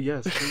 Oh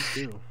yes, please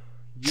do.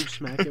 You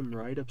smack him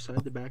right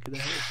upside the back of the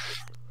head.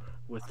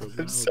 With the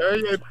I'm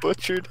sorry I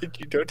butchered it.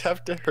 You don't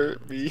have to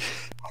hurt me.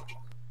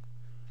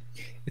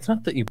 It's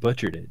not that you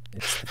butchered it.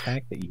 It's the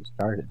fact that you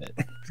started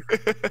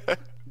it.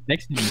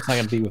 Next time it's not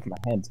going to be with my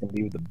hand. It's going to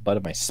be with the butt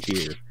of my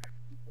spear.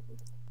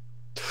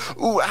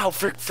 Ooh, ow,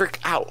 frick,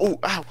 ow, ooh,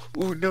 ow,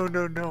 ooh,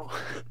 no.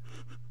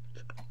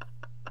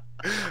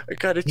 I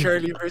got a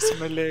Charlie horse in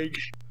my leg.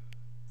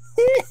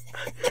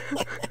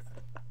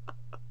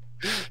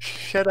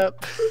 Shut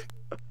up.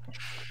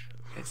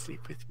 Can't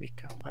sleep with me.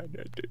 Come on,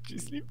 don't you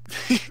sleep.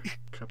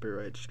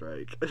 Copyright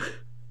strike.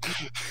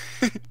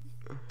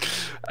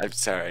 I'm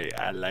sorry.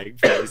 I like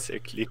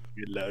basic. Leave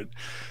me alone.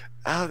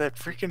 Ow, that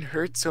freaking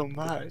hurt so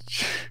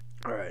much.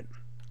 Alright.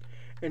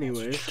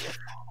 Anyways,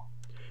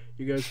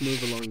 you guys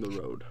move along the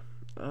road.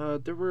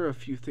 There were a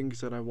few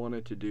things that I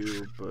wanted to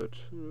do, but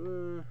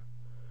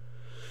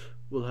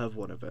we'll have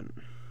one event.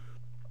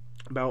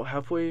 About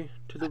halfway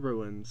to the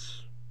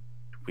ruins,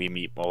 We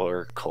meet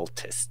more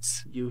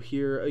cultists. you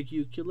hear a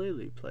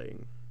ukulele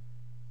playing.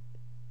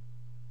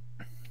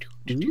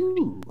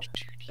 Ooh.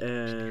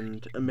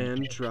 And a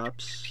man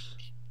drops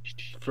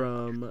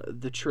from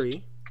the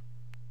tree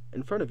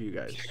in front of you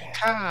guys.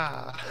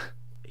 Ah.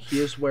 He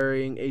is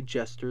wearing a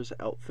jester's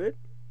outfit,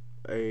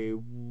 a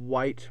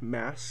white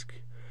mask,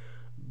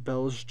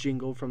 bells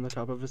jingle from the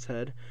top of his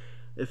head.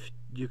 If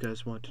you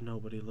guys want to know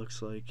what he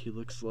looks like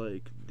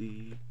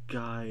the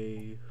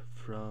guy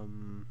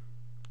from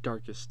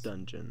Darkest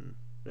Dungeon,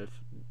 if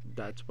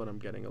that's what I'm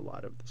getting a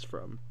lot of this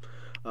from.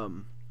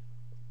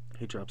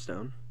 He drops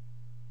down.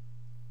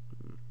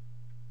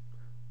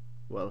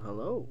 Well,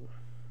 hello.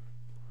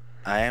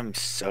 I am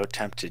so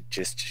tempted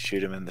just to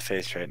shoot him in the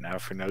face right now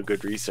for no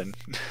good reason.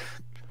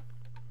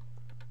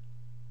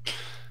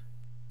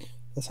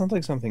 That sounds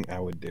like something I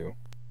would do.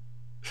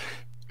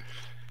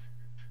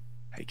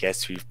 I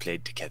guess we've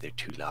played together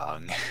too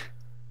long.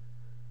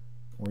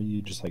 Or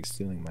you just like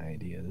stealing my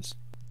ideas.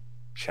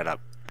 Shut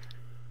up.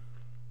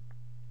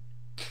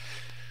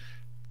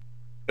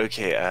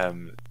 Okay,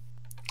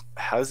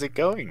 how's it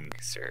going,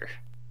 sir?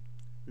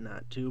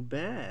 Not too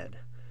bad.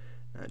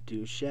 Not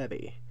too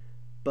shabby.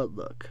 But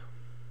look,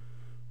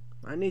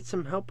 I need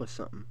some help with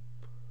something.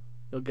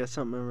 You'll get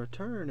something in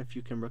return if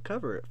you can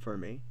recover it for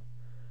me.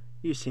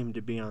 You seem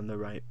to be on the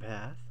right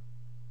path.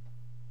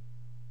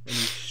 And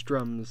he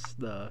strums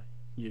the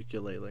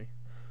ukulele.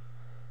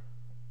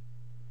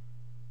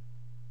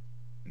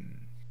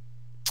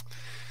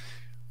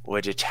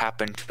 Would it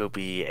happen to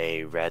be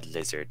a red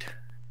lizard?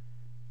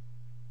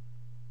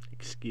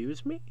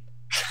 Excuse me?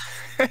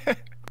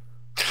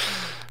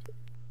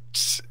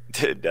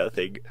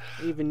 Nothing.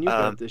 Even you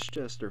got this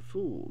jester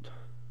fooled.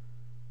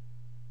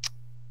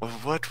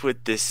 What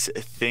would this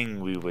thing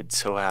we would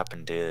so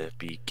happen to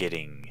be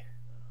getting?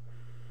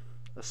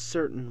 A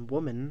certain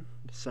woman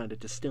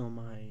decided to steal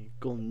my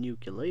golden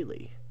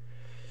ukulele.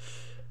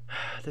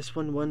 This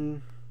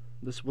one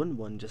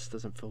just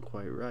doesn't feel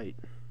quite right.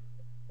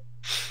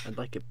 I'd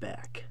like it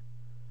back.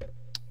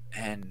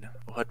 And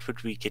what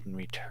would we get in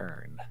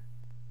return?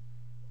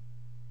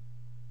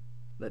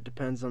 That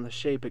depends on the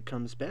shape it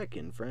comes back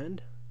in,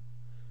 friend.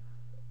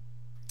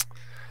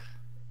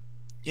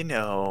 You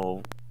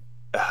know,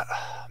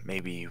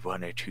 maybe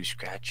 1 or 2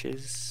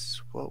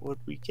 scratches. What would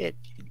we get?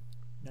 You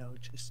know,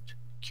 just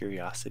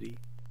curiosity.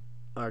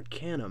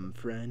 Arcanum,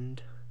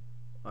 friend.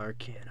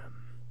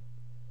 Arcanum.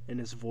 And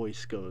his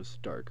voice goes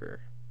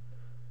darker.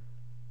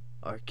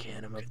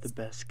 Arcanum of the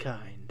best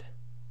kind.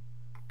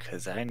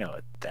 'Cause I know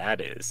what that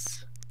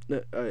is.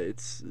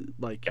 It's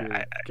like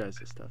your guys'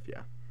 stuff,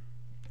 yeah.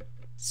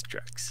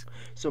 Strux.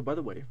 So, by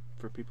the way,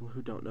 for people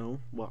who don't know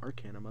what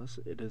Arcanum is,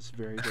 it is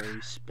very,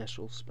 very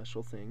special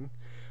thing.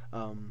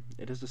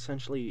 It is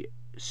essentially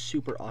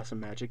super awesome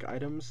magic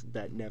items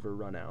that never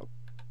run out.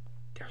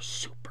 They're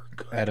super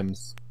good.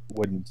 Adam's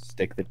wooden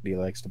stick that he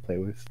likes to play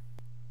with.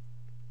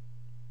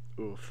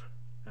 Oof,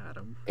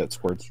 Adam. That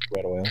squirts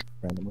red oil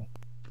randomly.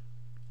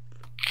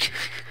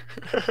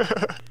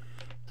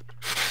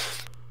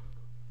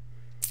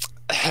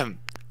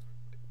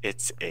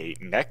 It's a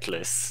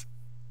necklace,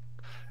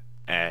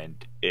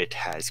 and it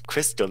has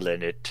crystal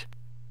in it,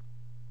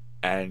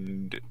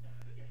 and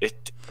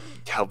it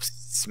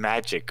helps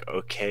magic,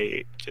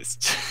 okay?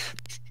 Just...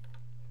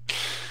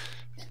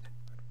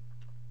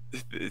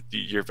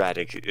 You're bad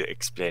at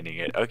explaining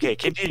it. Okay,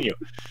 continue.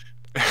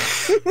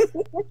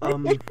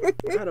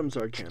 Adam's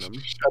Arcanum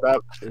Shut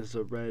up. is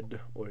a red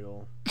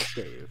oil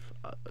stave.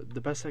 The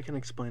best I can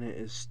explain it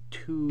is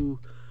 2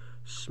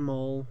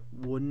 small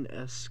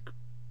wooden-esque,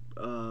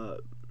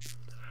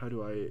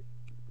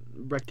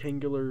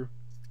 rectangular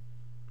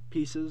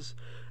pieces,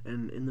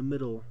 and in the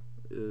middle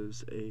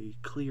is a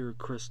clear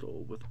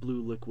crystal with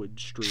blue liquid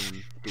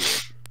strewn through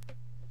it.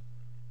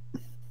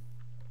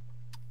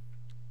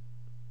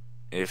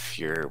 If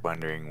you're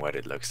wondering what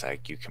it looks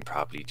like, you can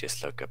probably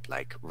just look up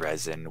like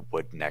resin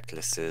wood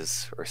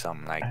necklaces or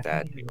something like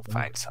that, and you'll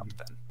find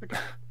something. Okay.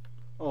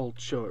 I'll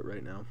show it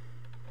right now.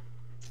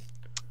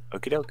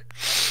 Okie doke.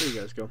 There you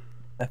guys go.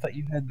 I thought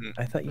you had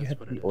That's what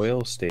it the is.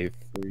 oil stave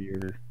for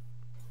your.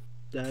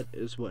 That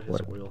is what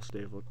his oil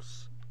stave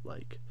looks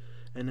like.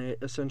 And it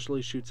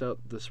essentially shoots out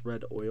this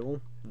red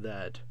oil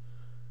that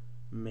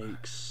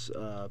makes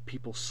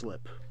people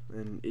slip.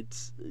 And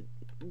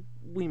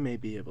we may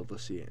be able to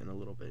see it in a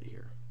little bit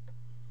here.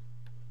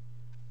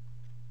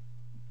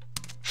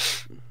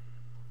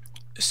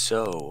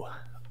 So,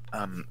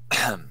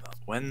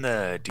 when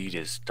the deed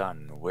is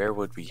done, where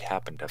would we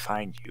happen to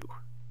find you?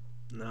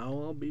 Now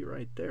I'll be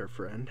right there,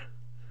 friend.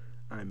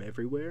 I'm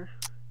everywhere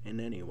and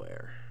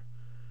anywhere.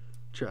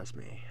 Trust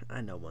me,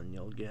 I know when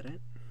you'll get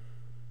it.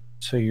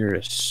 So you're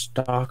a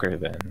stalker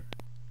then?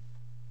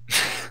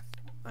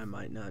 I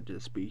might not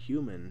just be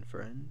human,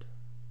 friend.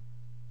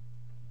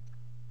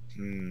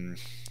 I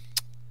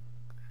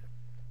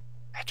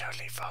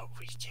totally vote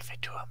we give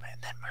it to him and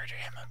then murder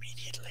him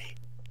immediately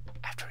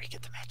after we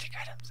get the magic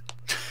items.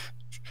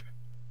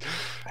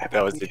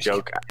 That was the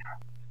joke.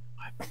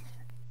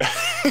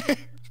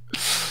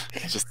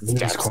 Just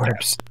His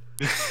corpse.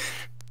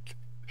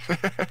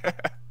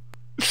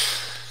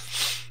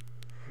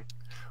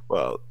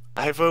 Well,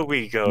 I vote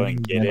we go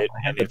and get it.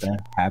 I have the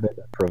bad habit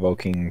of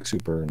provoking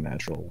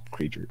supernatural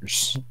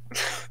creatures.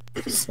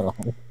 So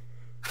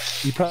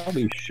you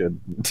probably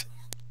shouldn't.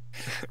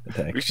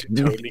 We should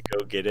totally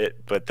go get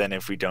it, but then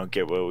if we don't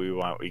get what we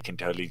want, we can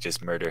totally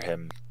just murder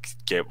him,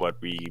 get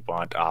what we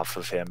want off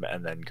of him,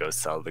 and then go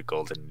sell the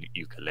golden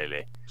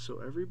ukulele. So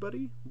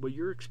everybody, what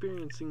you're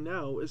experiencing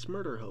now is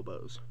murder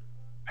hobos.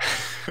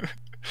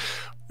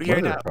 We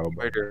are not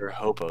murder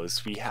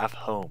hobos. We have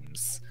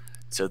homes.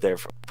 So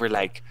therefore, we're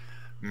like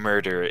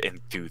murder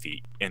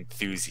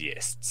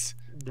enthusiasts.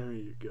 There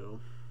you go.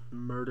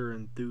 Murder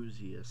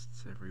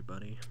enthusiasts,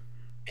 everybody.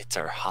 It's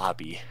our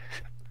hobby.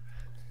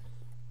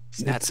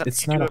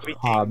 It's not a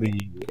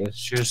hobby.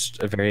 It's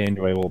just a very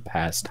enjoyable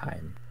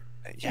pastime.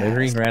 Yeah,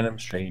 murdering random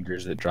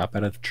strangers that drop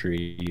out of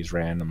trees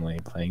randomly,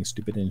 playing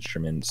stupid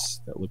instruments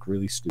that look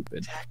really stupid.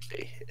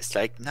 Exactly. It's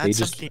like not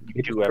something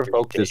you do every day,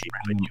 this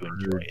but you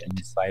enjoy it.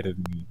 Inside of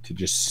me to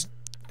just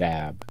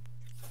stab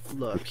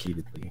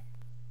repeatedly.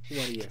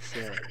 What do you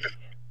say?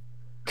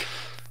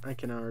 I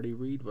can already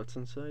read what's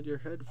inside your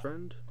head,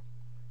 friend.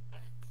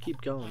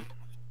 Keep going.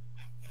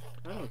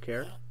 I don't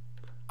care.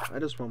 I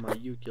just want my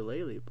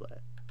ukulele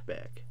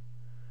back.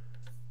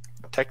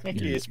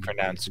 Technically, it's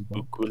pronounced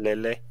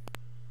ukulele.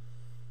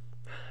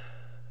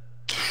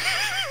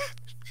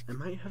 I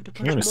might have to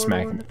punch him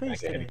more in the face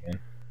today.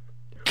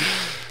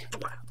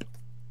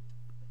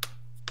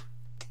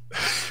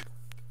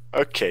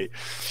 Okay.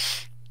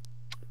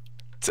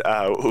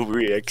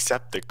 We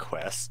accept the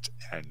quest,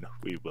 and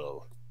we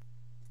will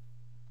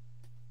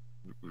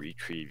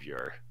retrieve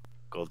your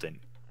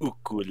golden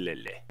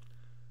ukulele.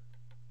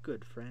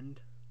 Good, friend.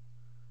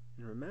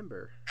 And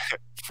remember...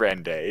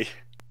 Friend, eh?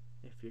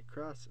 If you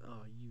cross...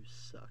 Oh, you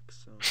suck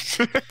so much.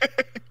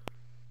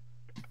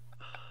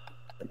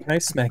 Can I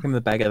smack him in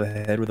the back of the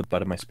head with the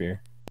butt of my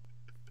spear?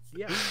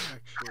 Yeah,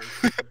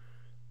 actually.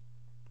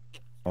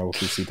 I will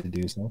proceed to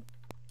do so.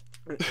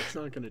 It's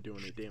not going to do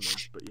any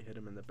damage, but you hit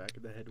him in the back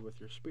of the head with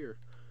your spear.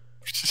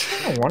 I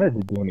don't want it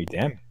to do any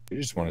damage. I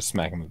just want to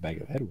smack him in the back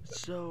of the head with it.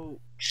 So,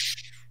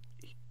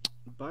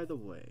 by the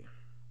way,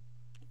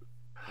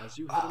 as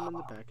you hit him in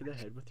the back of the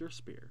head with your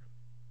spear,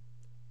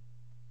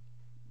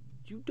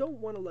 you don't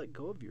want to let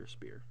go of your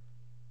spear.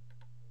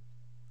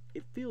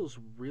 It feels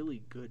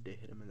really good to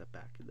hit him in the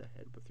back of the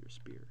head with your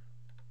spear.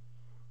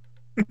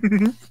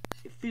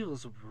 It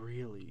feels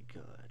really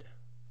good.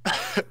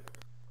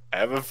 I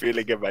have a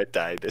feeling I might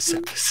die this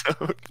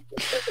episode.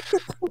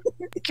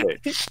 Okay.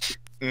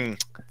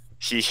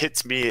 She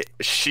hits me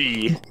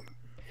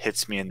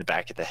in the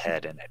back of the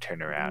head, and I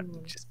turn around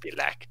and just be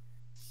like,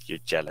 "You're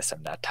jealous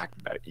I'm not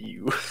talking about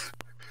you."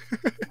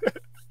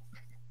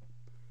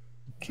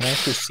 Can I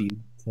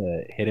proceed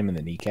to hit him in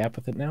the kneecap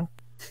with it now?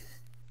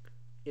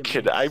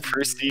 Can I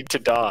proceed to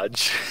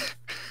dodge?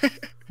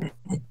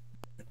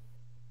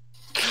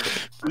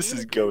 This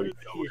is going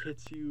nowhere. He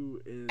hits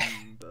you in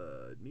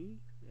the knee,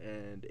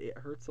 and it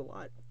hurts a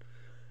lot.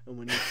 And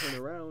when you turn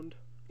around...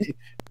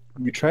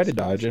 You try to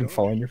dodge and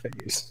fall on your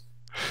face.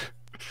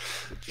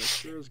 The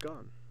gesture is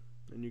gone,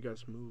 and you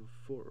guys move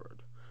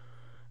forward.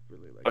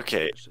 Really like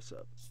okay. Finish this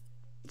up.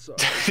 So,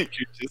 you're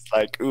just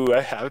like, ooh,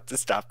 I have to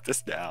stop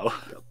this now.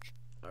 Yep.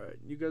 Alright,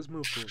 you guys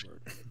move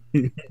forward.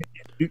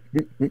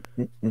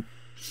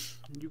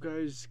 You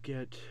guys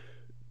get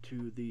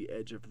to the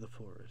edge of the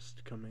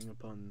forest, coming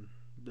upon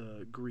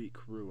the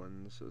Greek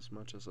ruins as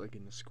much as I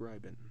can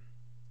describe it.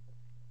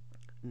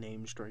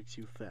 Name strikes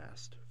you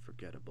fast,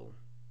 forgettable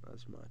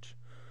as much.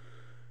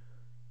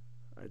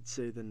 I'd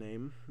say the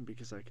name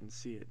because I can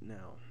see it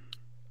now,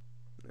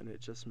 and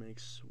it just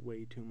makes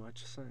way too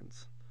much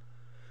sense.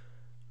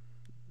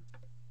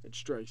 It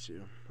strikes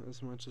you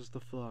as much as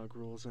the fog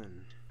rolls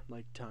in,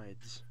 like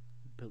tides.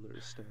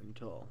 Pillars stand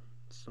tall,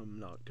 some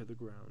knocked to the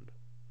ground.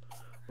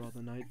 While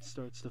the night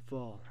starts to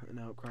fall, an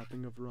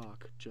outcropping of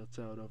rock juts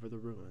out over the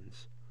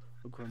ruins.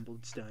 A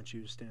crumbled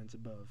statue stands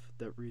above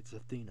that reads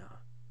Athena.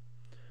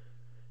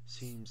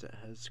 Seems it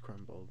has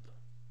crumbled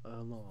a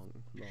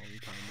long, long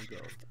time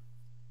ago.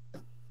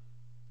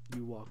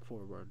 You walk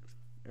forward.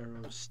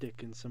 Arrows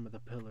stick in some of the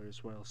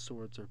pillars while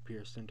swords are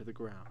pierced into the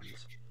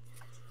grounds.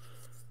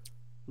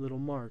 Little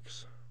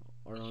marks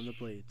are on the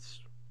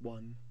blades.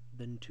 1,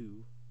 then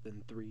 2,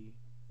 then 3,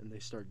 and they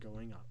start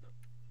going up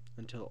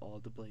until all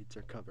the blades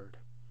are covered.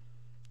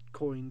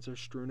 Coins are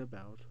strewn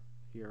about,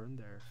 here and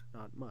there,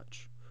 not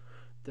much.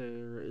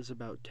 There is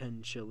about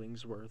 10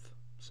 shillings worth,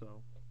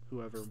 so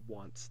whoever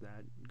wants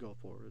that, go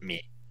for it.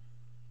 Me.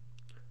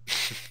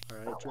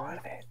 Alright, Dry.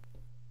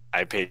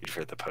 I paid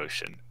for the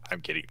potion. I'm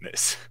getting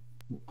this.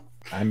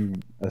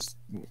 I'm a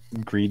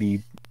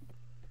greedy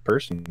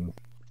person.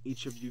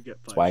 Each of you get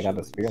 5 That's why I got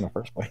the shillings. spear in the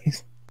first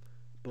place.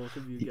 Both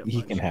of you get He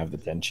my can have the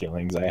 10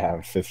 shillings. I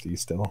have 50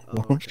 still.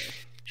 Oh, okay.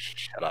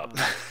 Shut up.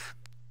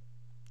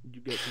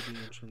 You get to the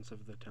entrance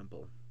of the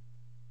temple.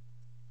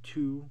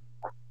 Two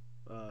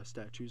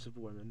statues of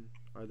women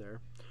are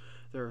there.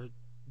 There are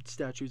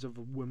statues of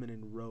women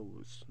in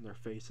rows. Their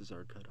faces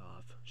are cut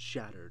off,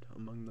 shattered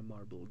among the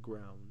marble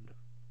ground.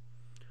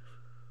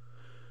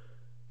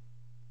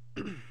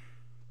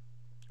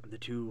 The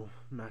two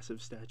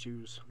massive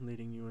statues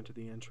leading you into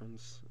the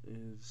entrance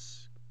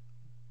is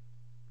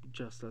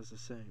just as the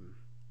same.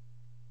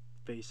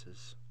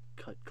 Faces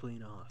cut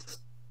clean off,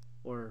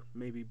 or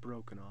maybe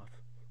broken off.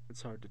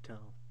 It's hard to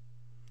tell.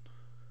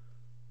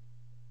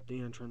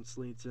 The entrance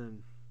leads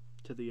in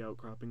to the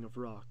outcropping of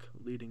rock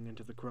leading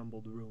into the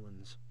crumbled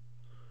ruins.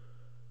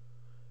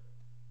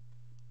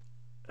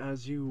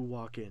 As you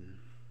walk in,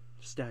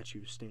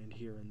 statues stand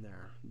here and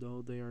there,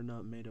 though they are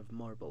not made of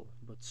marble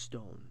but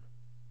stone.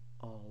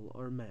 All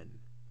are men.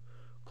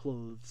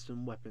 Clothes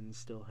and weapons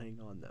still hang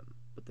on them,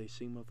 but they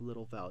seem of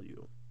little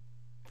value.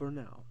 For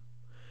now.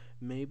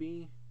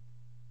 Maybe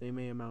they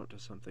may amount to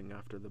something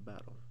after the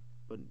battle,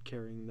 but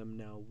carrying them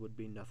now would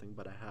be nothing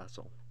but a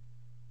hassle.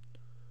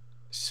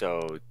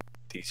 So,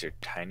 these are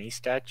tiny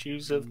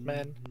statues of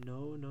men?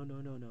 No.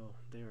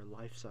 They are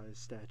life-size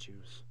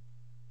statues.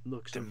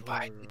 Looks Then of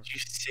why horror. did you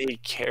say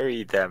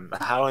carry them?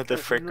 How in the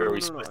frick No, are we no, no,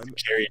 supposed I'm- to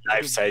carry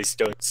life-size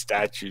stone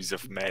statues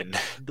of men?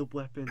 The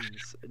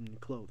weapons and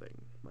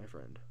clothing, my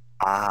friend.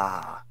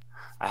 Ah,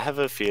 I have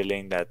a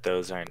feeling that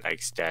those aren't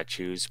like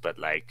statues, but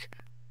like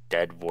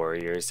dead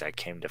warriors that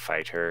came to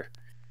fight her,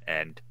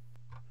 and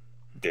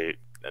they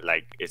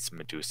like it's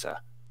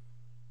Medusa.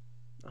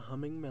 A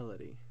humming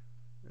melody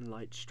and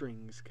light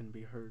strings can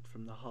be heard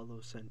from the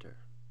hollow center.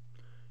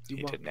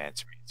 He didn't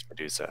answer me. It's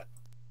Medusa.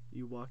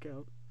 You walk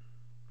out.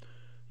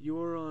 You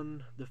are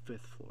on the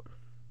 5th floor.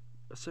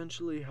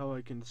 Essentially, how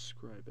I can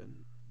describe it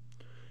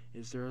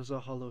is there is a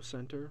hollow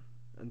center,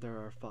 and there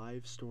are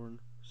 5 stone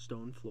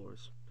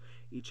floors.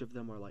 Each of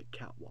them are like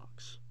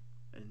catwalks,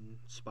 and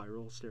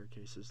spiral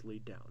staircases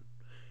lead down.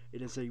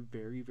 It is a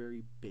very,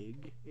 very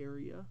big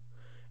area,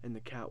 and the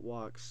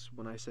catwalks,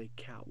 when I say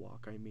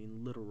catwalk, I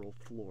mean literal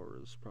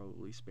floors,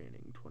 probably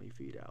spanning 20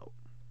 feet out.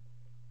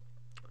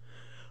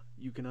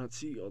 You cannot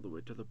see all the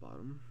way to the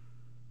bottom.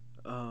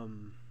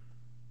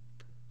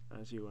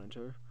 As you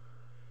enter,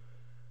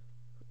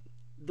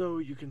 though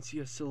you can see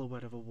a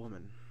silhouette of a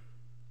woman,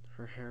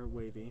 her hair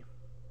wavy,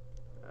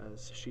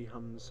 as she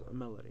hums a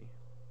melody.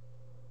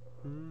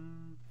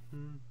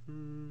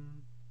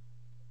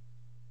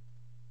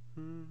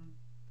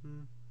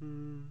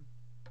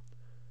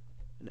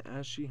 And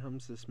as she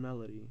hums this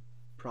melody,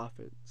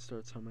 Prophet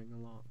starts humming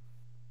along,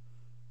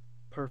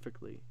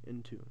 perfectly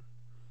in tune.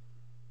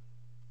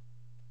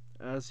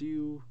 As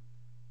you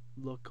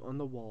look on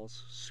the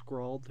walls,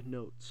 scrawled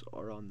notes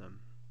are on them.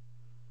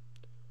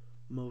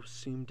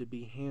 Most seem to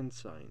be hand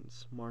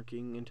signs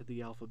marking into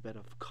the alphabet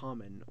of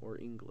Common or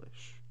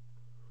English.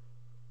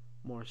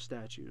 More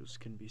statues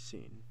can be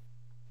seen.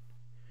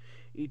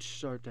 Each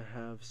start to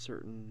have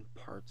certain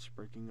parts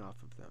breaking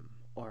off of them,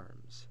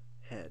 arms,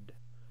 head,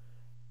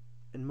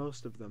 and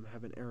most of them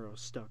have an arrow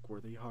stuck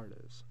where the heart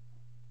is.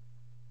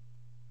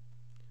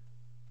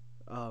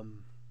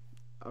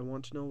 I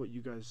want to know what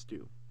you guys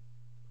do.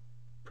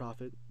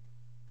 Prophet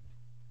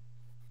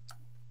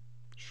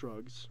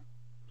shrugs.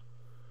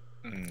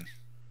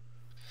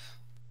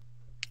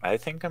 I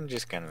think I'm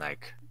just gonna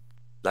like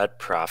let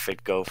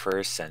Prophet go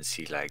first since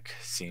he like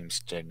seems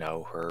to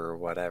know her or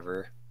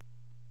whatever.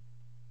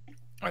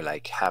 Or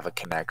like have a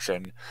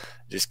connection.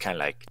 Just kinda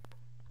like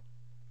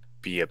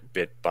be a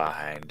bit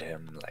behind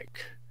him,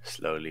 like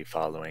slowly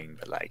following,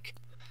 but like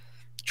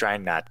try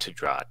not to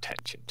draw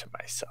attention to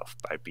myself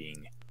by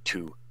being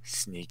too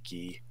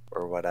sneaky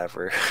or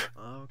whatever.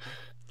 Okay.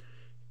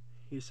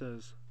 He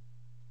says,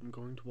 I'm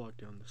going to walk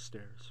down the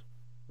stairs.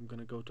 I'm going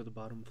to go to the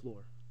bottom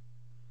floor.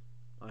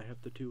 I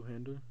have the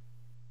two-hander.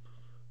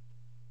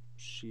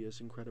 She is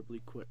incredibly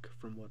quick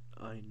from what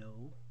I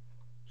know,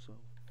 so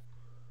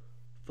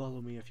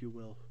follow me if you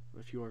will,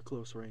 if you are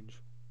close range.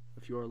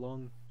 If you are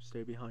long,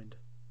 stay behind.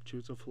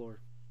 Choose a floor.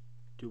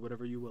 Do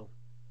whatever you will.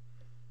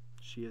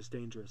 She is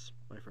dangerous,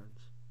 my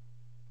friends.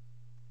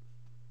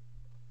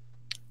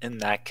 In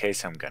that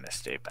case, I'm gonna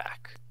stay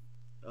back.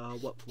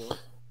 What floor?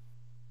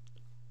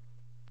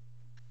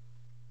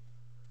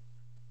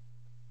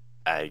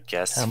 I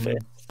guess How many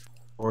fifth.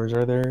 floors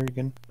are there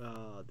again?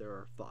 There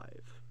are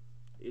 5.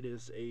 It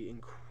is a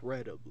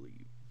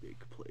incredibly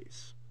big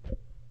place.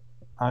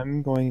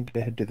 I'm going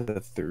to head to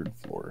the 3rd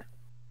floor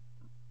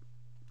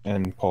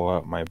and pull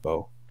out my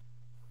bow.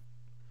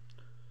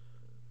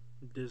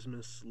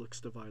 Dismas looks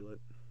to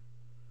Violet.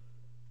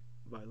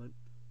 Violet?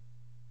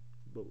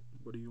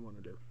 What do you want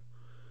to do?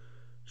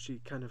 She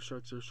kind of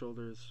shrugs her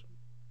shoulders.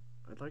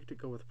 I'd like to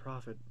go with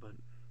Prophet, but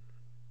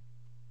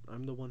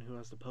I'm the one who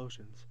has the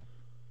potions.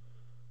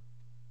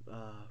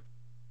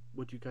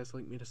 Would you guys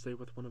like me to stay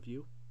with one of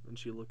you? And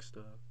she looks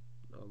to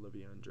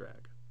Olivia and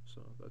Drag.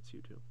 So that's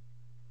you two.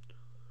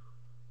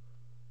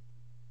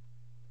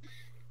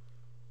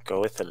 Go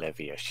with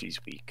Olivia, she's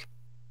weak.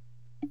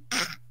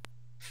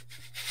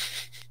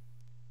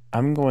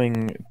 I'm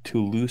going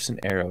to loose an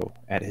arrow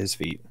at his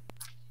feet.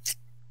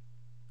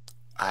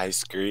 I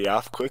scurry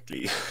off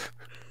quickly.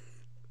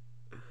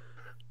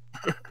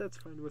 That's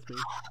fine with me.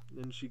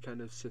 And she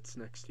kind of sits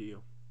next to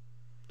you.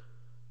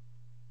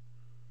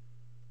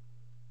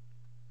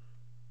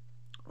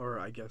 Or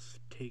I guess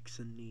takes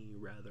a knee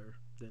rather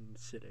than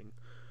sitting.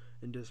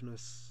 And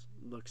Dismas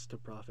looks to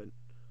Prophet.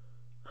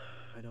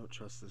 I don't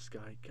trust this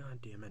guy. God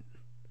damn it.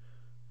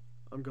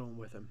 I'm going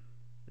with him.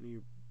 And he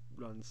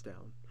runs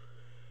down.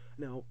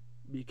 Now,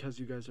 because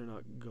you guys are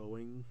not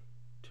going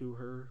to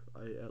her,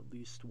 I at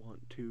least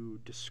want to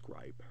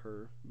describe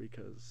her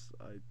because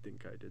I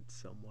think I did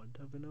somewhat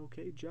of an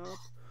okay job.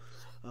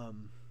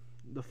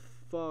 The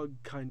fog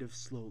kind of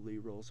slowly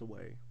rolls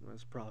away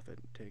as Prophet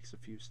takes a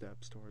few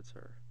steps towards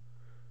her.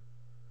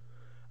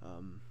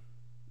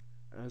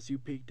 As you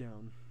peek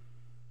down,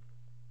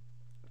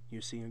 you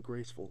see a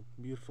graceful,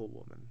 beautiful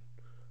woman.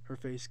 Her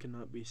face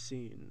cannot be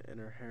seen, and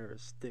her hair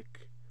is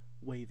thick,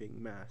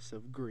 waving mass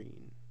of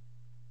green.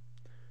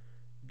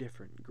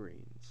 Different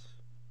greens.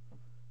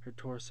 Her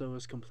torso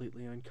is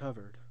completely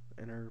uncovered,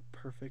 and her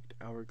perfect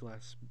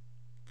hourglass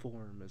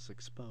form is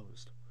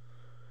exposed.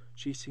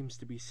 She seems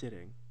to be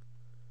sitting.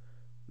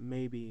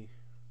 Maybe,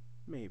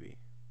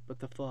 but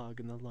the fog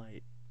and the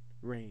light,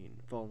 rain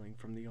falling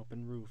from the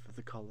open roof of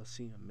the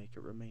Colosseum make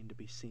it remain to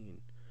be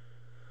seen.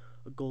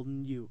 A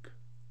golden uke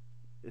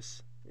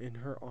is in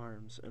her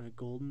arms, and a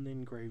golden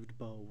engraved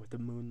bow with a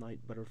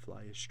moonlight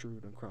butterfly is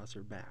strewn across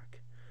her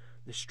back.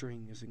 The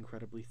string is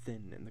incredibly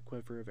thin, and the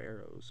quiver of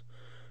arrows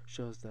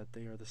shows that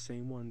they are the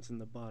same ones in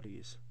the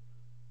bodies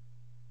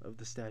of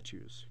the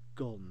statues,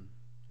 golden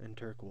and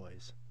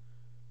turquoise.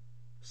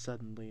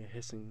 Suddenly, a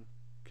hissing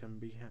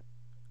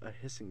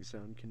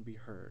sound can be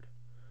heard.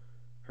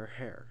 Her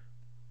hair,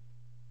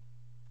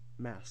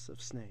 mass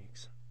of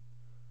snakes,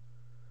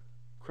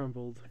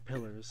 crumbled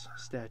pillars,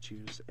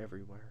 statues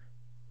everywhere,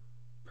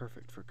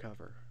 perfect for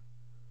cover.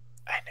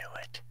 I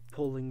knew it.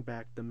 Pulling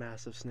back the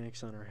massive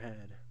snakes on her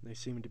head, they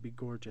seem to be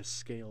gorgeous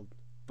scaled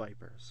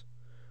vipers,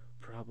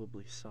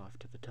 probably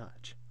soft to the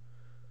touch.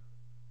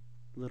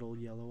 Little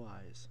yellow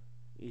eyes,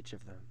 each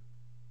of them.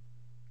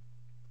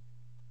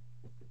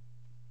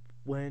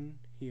 When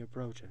he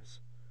approaches,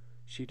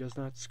 she does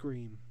not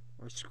scream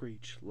or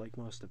screech like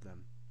most of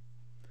them.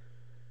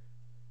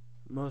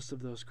 Most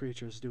of those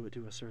creatures do it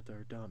to assert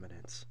their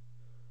dominance.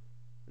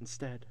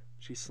 Instead,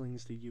 she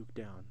slings the uke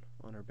down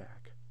on her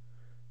back,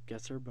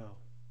 gets her bow,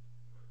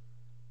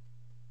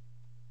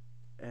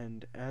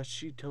 and as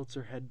she tilts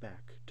her head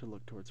back to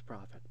look towards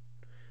Prophet,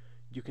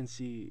 you can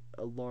see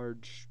a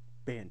large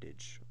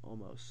bandage,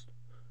 almost,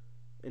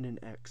 and an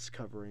X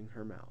covering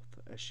her mouth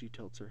as she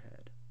tilts her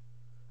head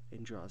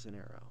and draws an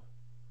arrow.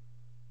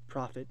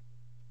 Prophet,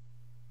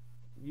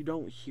 you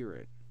don't hear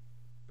it,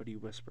 but he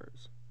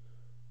whispers,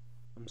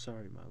 I'm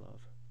sorry, my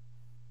love.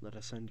 Let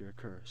us end your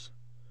curse,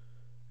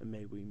 and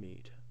may we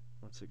meet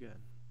once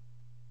again.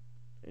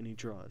 And he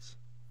draws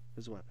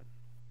his weapon.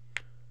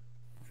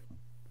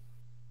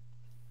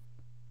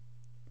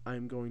 I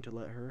am going to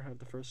let her have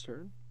the first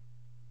turn.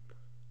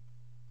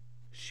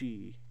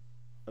 She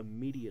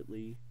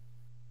immediately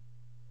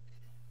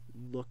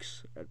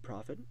looks at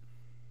Prophet.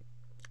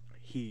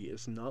 He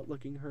is not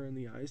looking her in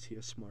the eyes. He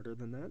is smarter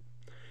than that.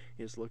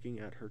 He is looking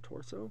at her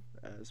torso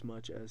as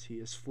much as he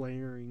is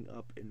flaring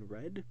up in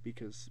red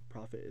because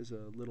Prophet is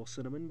a little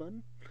cinnamon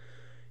bun.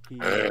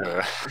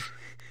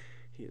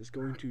 He is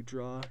going to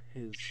draw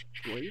his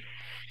blade,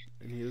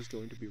 and he is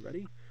going to be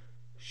ready.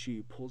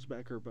 She pulls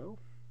back her bow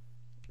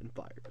and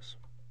fires.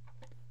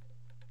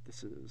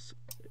 This is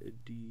a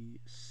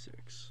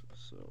D6,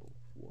 so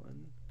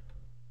 1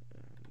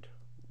 and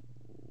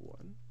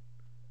 1.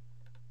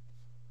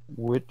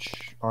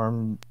 Which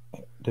arm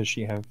does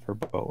she have her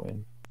bow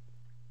in?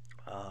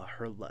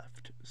 Her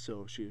left,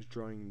 so she is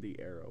drawing the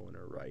arrow in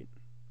her right.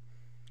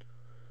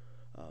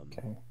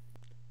 Okay.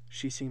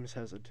 She seems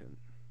hesitant.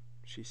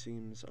 She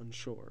seems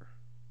unsure,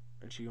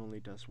 and she only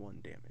does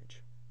 1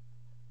 damage.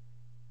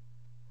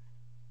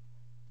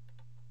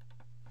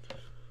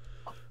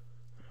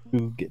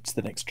 Who gets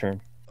the next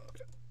turn?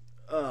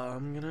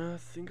 I'm gonna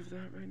think of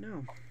that right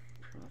now.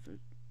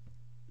 Prophet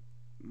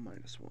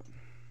 -1.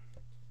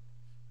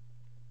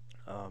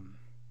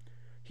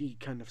 He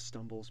kind of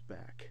stumbles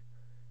back,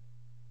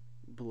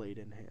 blade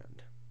in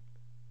hand.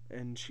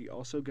 And she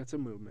also gets a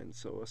movement,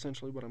 so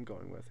essentially what I'm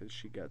going with is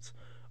she gets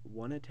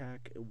 1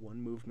 attack and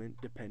 1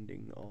 movement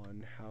depending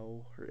on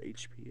how her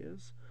HP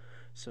is.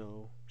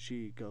 So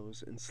she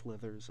goes and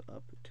slithers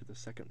up to the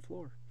 2nd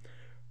floor.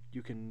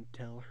 You can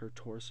tell her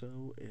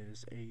torso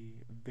is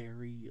a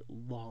very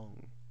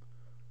long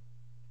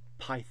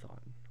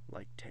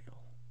python-like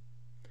tail.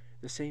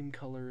 The same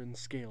color and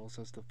scales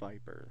as the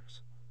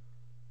vipers,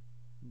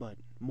 but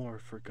more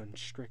for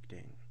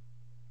constricting.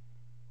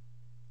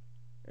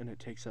 And it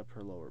takes up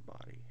her lower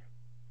body.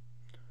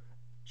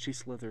 She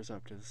slithers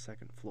up to the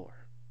 2nd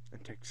floor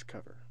and takes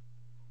cover.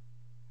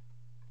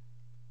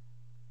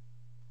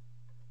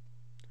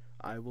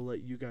 I will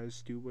let you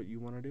guys do what you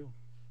want to do.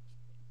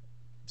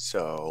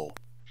 So,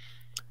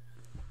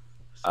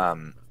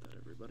 Sorry about that,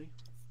 everybody.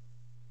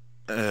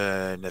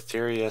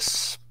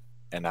 Nefarious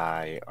and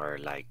I are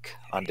like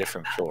on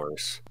different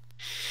floors.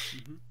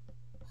 Mm-hmm.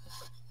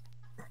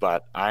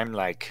 But I'm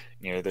like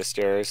near the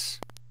stairs,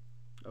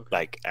 Okay.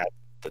 like at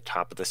the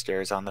top of the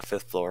stairs on the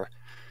 5th floor.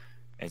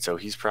 And so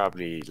he's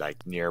probably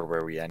like near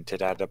where we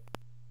entered at a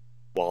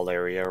wall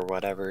area or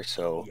whatever.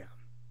 So Yeah.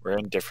 we're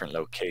in different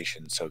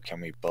locations. So can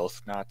we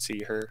both not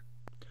see her?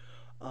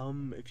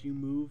 If you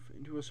move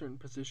into a certain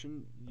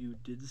position, you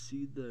did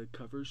see the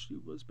cover she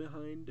was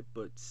behind,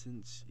 but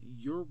since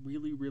you're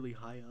really, really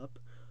high up,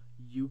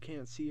 you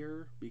can't see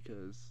her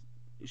because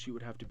she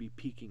would have to be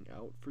peeking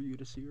out for you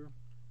to see her.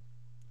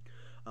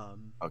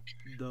 Okay.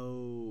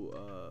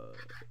 Though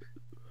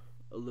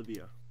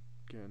Olivia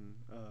can,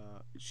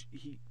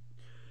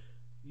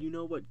 you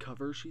know what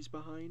cover she's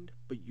behind,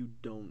 but you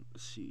don't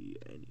see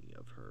any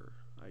of her,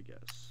 I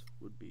guess,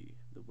 would be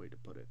the way to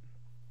put it.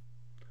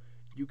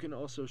 You can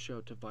also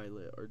shout to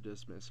Violet or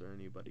Dismiss or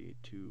anybody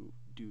to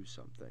do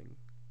something.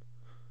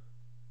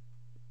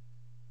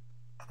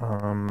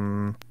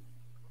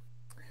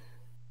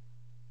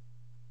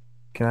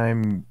 Can I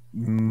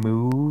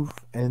move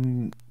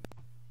and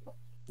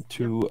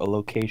to Yep. a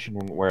location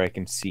where I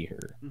can see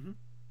her?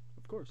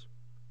 Of course.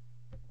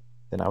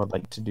 Then I would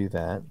like to do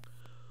that.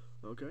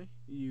 Okay.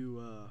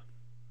 You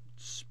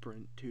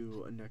sprint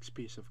to a next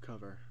piece of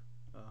cover,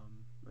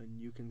 and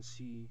you can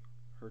see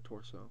her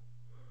torso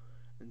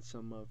and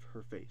some of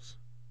her face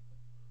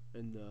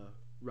and the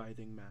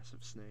writhing mass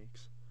of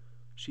snakes.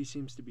 She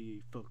seems to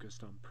be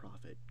focused on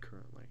profit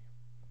currently,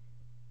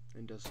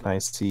 and does Can not. I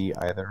see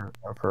either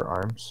of her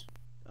arms?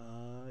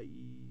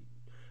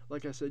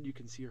 Like I said, you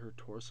can see her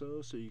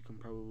torso, so you can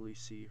probably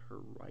see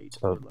her right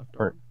So or left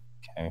arm.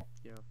 okay.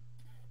 Yeah.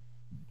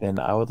 Then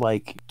I would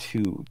like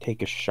to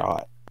take a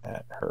shot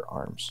at her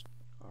arms.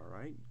 All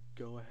right.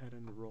 Go ahead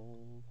and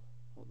roll.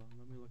 Hold on.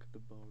 Let me look at the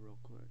bow real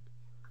quick.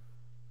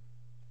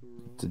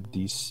 It's a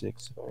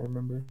D6 if I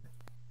remember.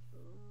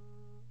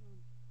 Oh my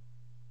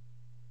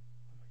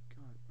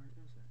god, where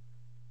is it?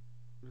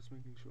 I'm just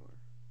making sure.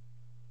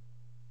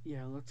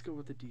 Yeah, let's go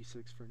with the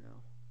D6 for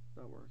now.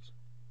 That works.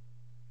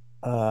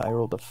 I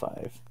rolled a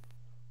 5.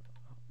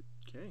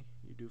 Okay,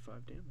 you do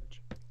 5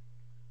 damage.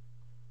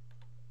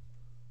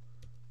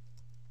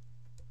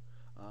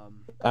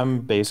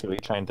 I'm basically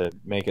trying to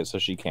make it so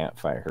she can't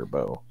fire her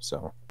bow,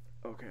 so.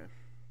 Okay.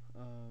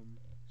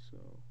 So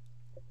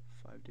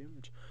 5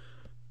 damage.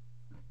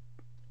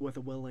 With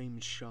a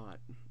well-aimed shot.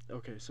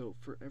 Okay, so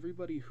for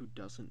everybody who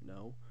doesn't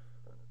know,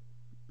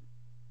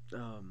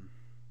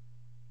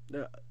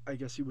 I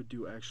guess you would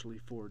do actually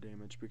 4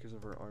 damage because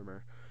of her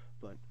armor,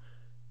 but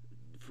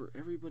for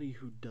everybody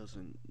who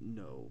doesn't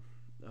know,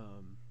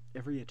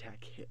 every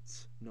attack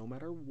hits. No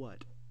matter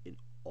what, it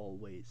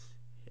always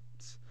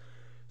hits.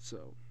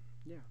 So,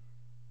 yeah.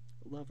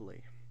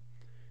 Lovely.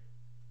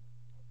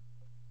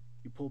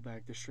 You pull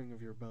back the string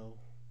of your bow,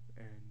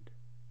 and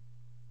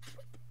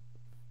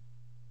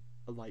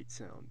a light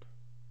sound.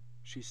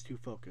 She's too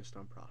focused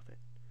on profit.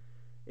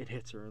 It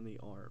hits her in the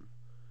arm,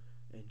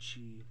 and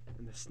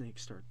the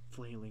snakes start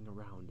flailing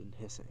around and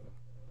hissing.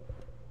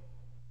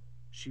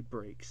 She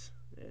breaks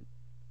it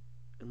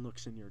and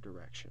looks in your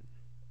direction.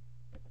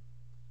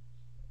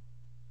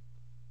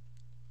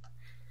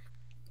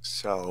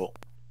 So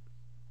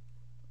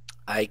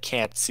I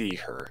can't see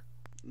her.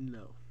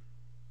 No.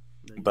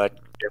 But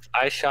if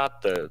I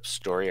shot the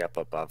story up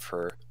above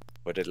her,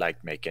 would it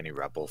like make any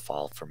rubble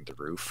fall from the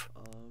roof?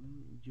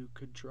 You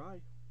could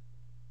try.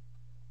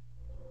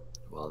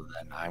 Well,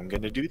 then I'm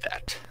gonna do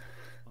that.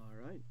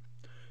 Alright.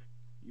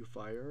 You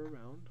fire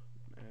around,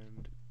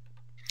 and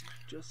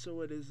just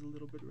so it is a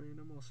little bit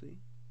random, I'll see.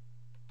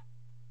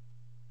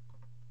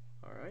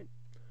 Alright.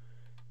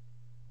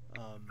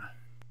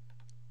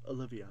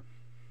 Olivia,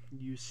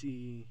 you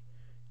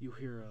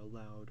hear a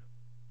loud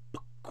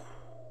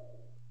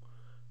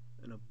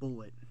and a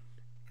bullet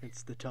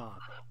hits the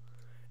top.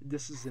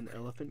 This is an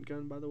elephant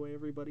gun, by the way,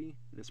 everybody.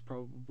 It's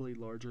probably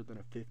larger than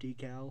a 50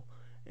 cal,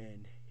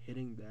 and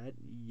hitting that,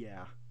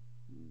 yeah.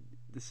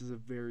 This is a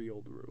very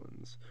old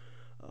ruins.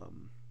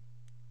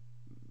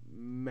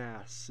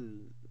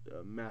 Massive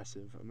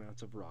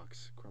amounts of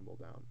rocks crumble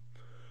down.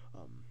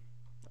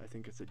 I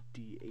think it's a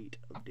D8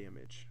 of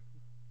damage.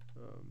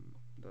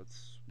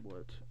 That's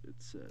what it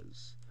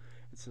says.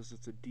 It says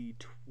it's a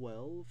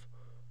D12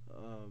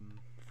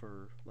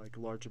 for like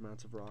large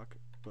amounts of rock,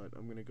 but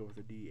I'm gonna go with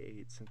a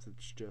D8 since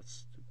it's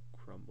just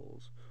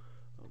crumbles.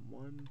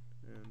 1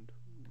 and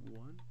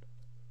 1.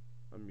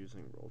 I'm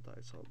using roll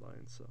dice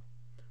online, so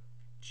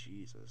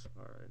Jesus.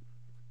 All right,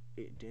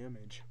 8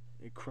 damage.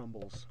 It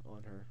crumbles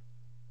on her.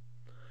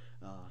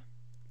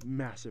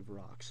 Massive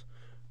rocks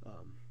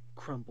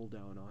crumble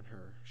down on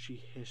her.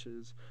 She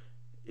hisses.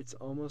 It's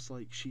almost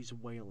like she's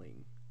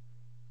wailing,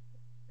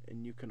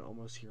 and you can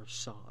almost hear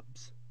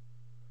sobs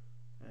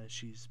as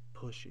she's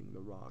pushing the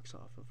rocks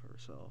off of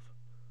herself.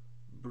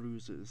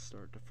 Bruises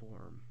start to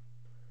form,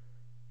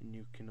 and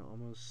you can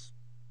almost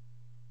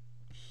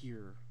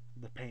hear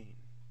the pain.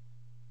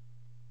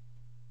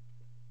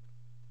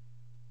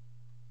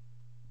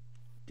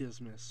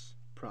 Dismiss,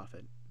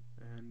 Prophet,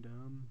 and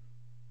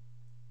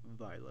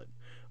Violet.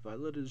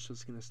 Violet is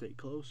just going to stay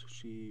close.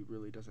 She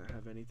really doesn't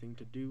have anything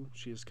to do.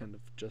 She is kind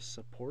of just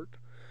support.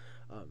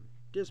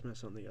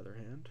 Dismas, on the other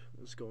hand,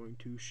 is going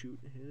to shoot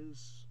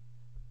his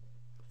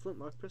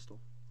flintlock pistol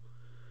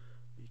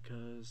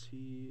because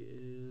he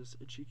is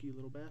a cheeky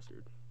little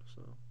bastard.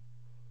 So,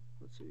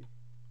 let's see.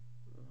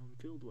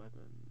 Field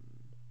weapon.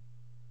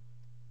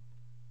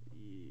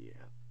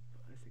 Yeah,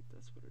 I think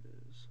that's what it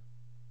is.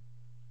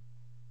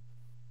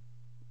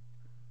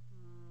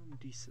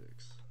 D6.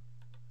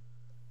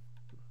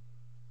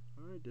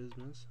 Alright,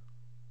 Dismas.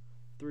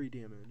 3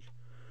 damage.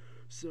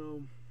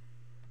 So,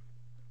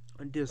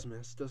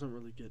 Dismas doesn't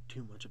really get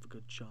too much of a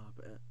good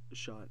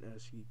shot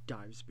as he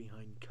dives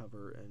behind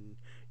cover and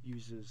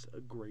uses a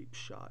grape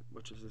shot,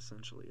 which is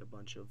essentially a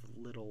bunch of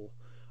little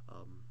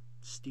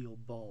steel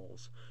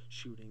balls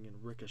shooting and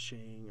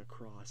ricocheting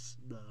across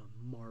the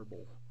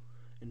marble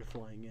and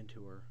flying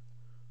into her.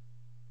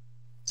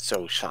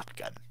 So,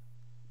 shotgun.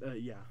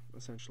 Yeah,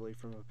 essentially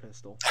from a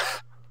pistol.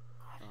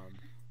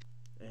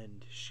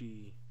 And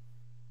she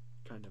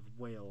kind of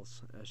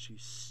wails as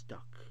she's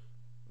stuck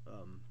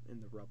in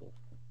the rubble.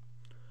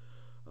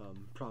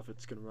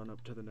 Prophet's gonna run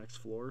up to the next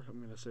floor. I'm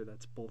gonna say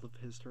that's both of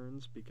his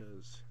turns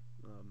because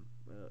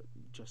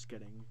just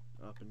getting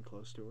up and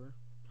close to her.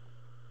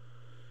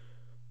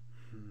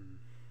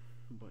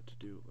 What to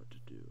do?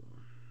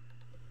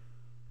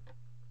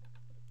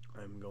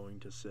 I'm going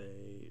to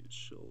say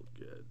she'll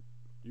get.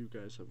 You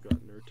guys have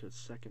gotten her to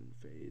second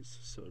phase,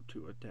 so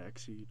 2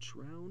 attacks each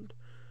round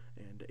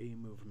and a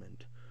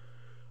movement.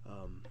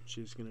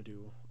 She's gonna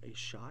do a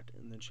shot,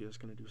 and then she is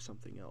gonna do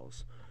something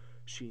else.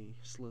 She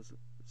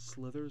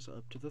slithers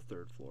up to the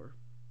 3rd floor.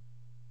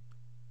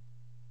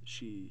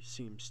 She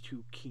seems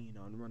too keen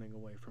on running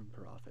away from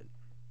Prophet.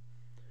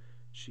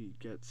 She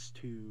gets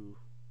to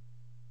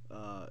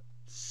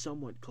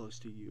somewhat close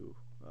to you,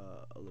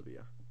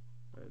 Olivia,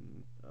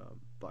 and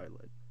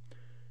Violet.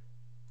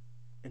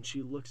 And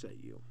she looks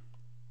at you.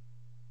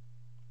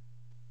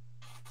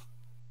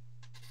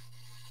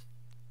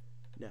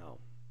 Now,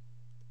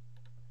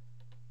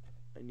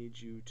 I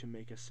need you to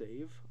make a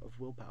save of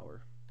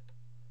willpower.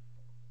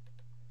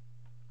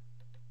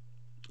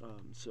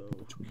 So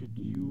could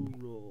you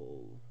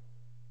roll?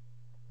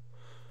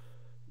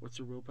 What's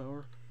your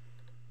willpower?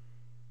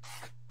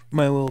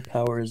 My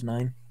willpower is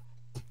 9.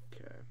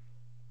 Okay.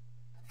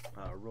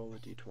 Roll a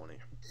d20.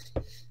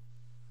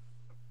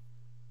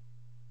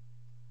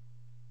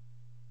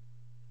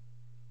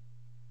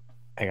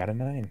 I got a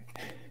 9.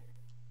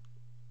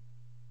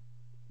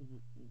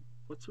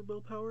 What's your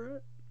willpower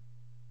at?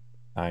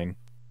 9.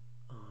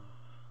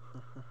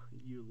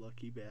 You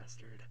lucky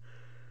bastard.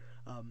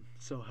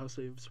 So how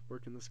saves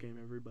work in this game,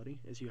 everybody,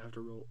 is you have to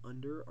roll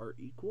under or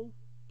equal.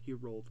 He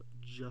rolled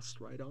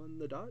just right on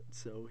the dot,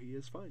 so he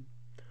is fine.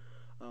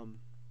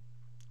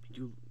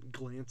 You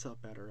glance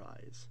up at her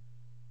eyes.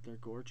 They're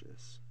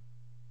gorgeous.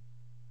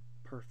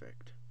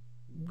 Perfect.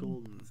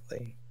 Golden.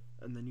 Lovely.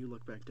 And then you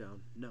look back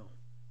down. No.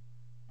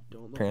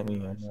 Don't look Apparently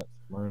in her I'm eyes. not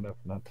smart enough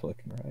not to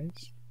look in her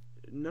eyes.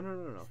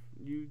 No.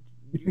 You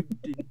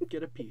did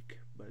get a peek,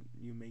 but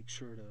you make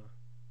sure to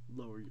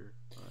lower your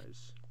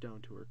eyes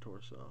down to her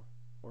torso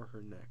or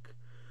her neck.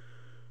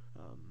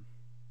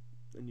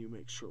 And you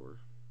make sure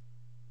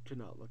to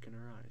not look in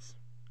her eyes.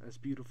 As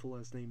beautiful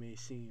as they may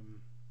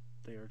seem,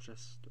 they are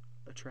just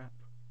a trap.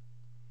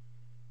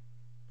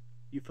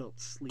 You felt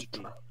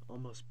sleepy,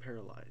 almost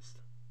paralyzed,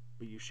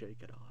 but you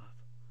shake it off.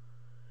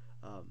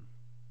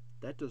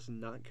 That does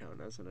not count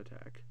as an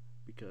attack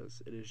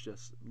because it is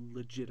just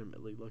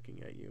legitimately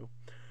looking at you.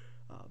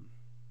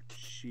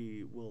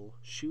 She will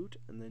shoot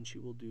and then she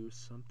will do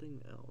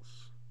something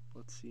else.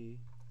 Let's see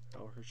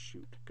how her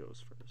shoot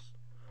goes first.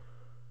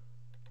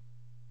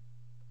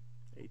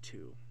 A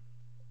 2.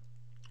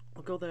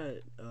 I'll go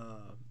that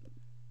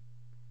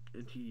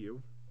into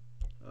you,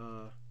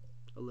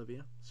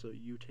 Olivia. So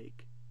you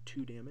take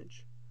 2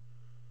 damage.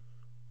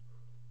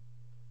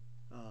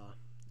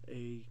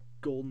 A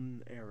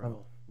golden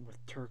arrow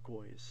with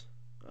turquoise,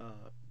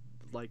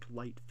 like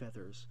light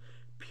feathers,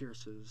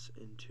 pierces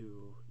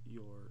into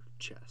your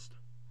chest.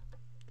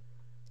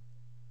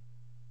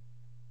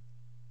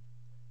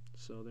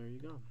 So there you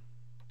go.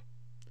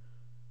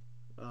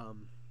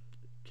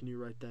 Can you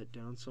write that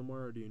down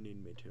somewhere, or do you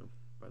need me to,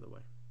 by the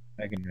way?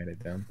 I can write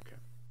it down. Okay.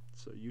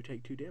 So you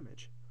take 2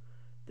 damage.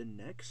 The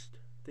next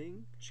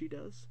thing she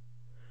does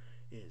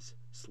is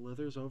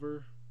slithers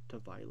over to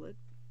Violet.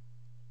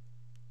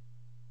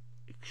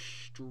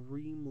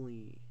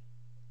 Extremely.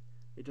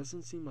 It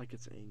doesn't seem like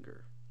it's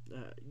anger.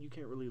 You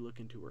can't really look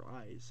into her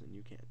eyes and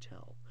you can't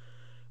tell.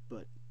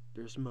 But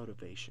there's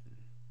motivation.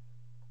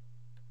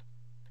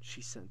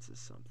 She senses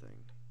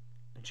something.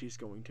 And she's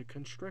going to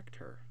constrict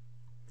her,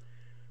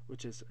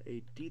 which is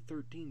a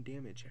D13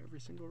 damage every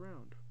single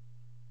round.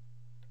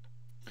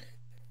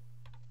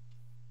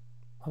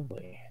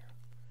 Lovely.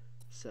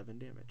 7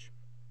 damage.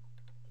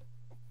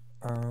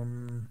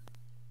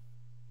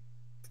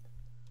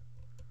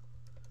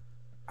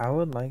 I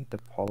would like to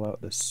pull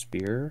out the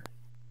spear.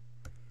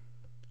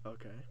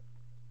 Okay.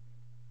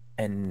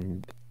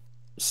 And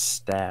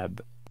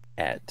stab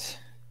at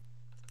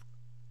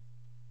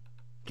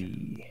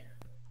the...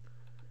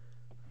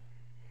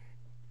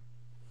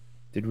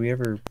 Did we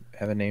ever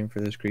have a name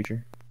for this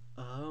creature?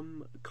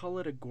 Call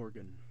it a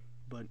Gorgon,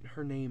 but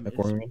her name A is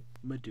Gorgon?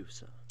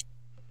 Medusa.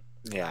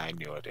 Yeah, I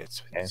knew it.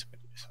 It's Okay.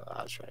 Medusa.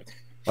 That's right.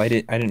 Well, I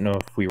didn't know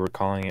if we were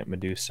calling it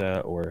Medusa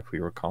or if we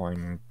were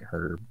calling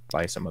her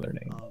by some other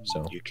name.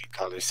 So you can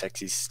call her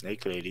Sexy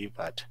Snake Lady,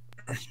 but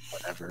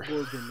whatever.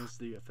 Gorgon is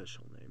the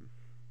official name.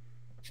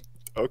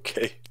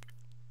 Okay.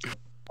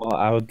 Well,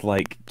 I would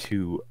like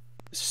to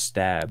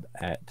stab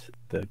at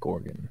the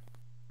Gorgon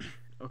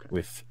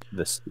with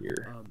the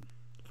spear.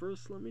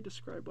 First, let me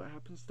describe what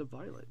happens to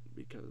Violet,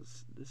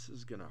 because this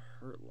is gonna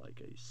hurt like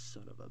a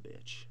son of a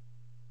bitch.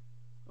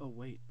 Oh,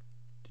 wait.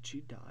 Did she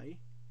die?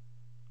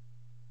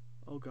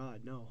 Oh,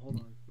 God, no.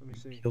 Hold on. Let me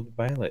see. Killed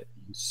Violet,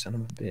 you son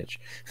of a bitch.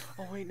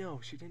 Oh, wait, no.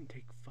 She didn't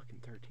take fucking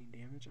 13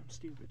 damage. I'm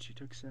stupid. She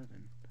took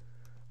 7.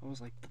 I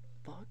was like, the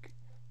fuck?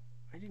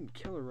 I didn't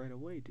kill her right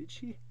away, did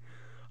she?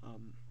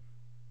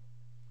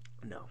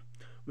 No.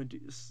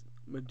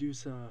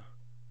 Medusa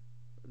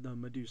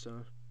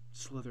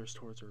slithers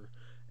towards her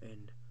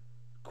and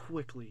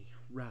quickly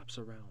wraps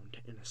around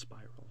in a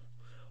spiral,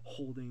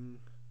 holding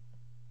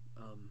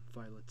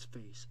Violet's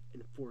face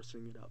and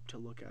forcing it up to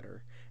look at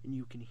her, and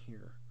you can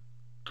hear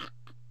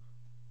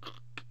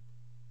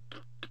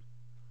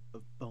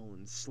of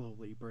bones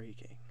slowly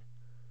breaking,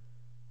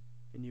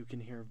 and you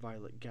can hear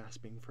Violet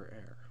gasping for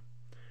air.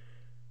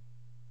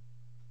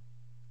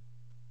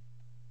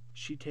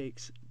 She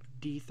takes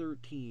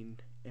D13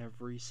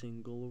 every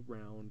single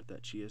round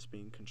that she is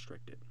being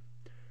constricted.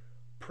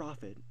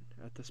 Prophet,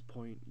 at this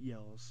point,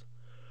 yells,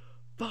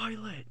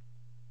 "Violet!"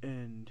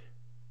 And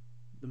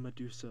the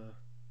Medusa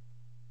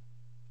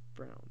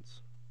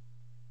frowns,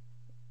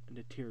 and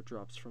a tear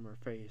drops from her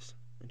face,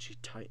 and she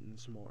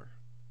tightens more.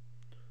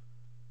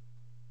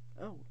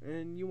 Oh,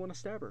 and you want to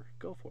stab her.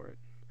 Go for it.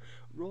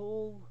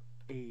 Roll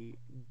a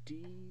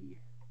D...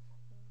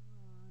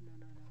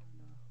 No.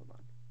 Hold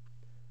on.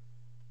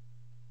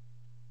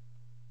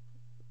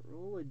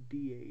 Roll a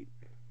D8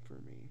 for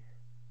me.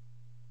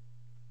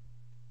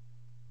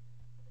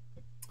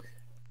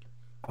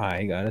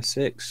 I got a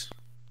 6.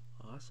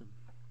 Awesome.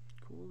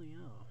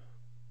 Coolio.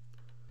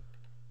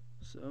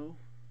 So,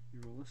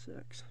 you roll a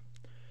 6.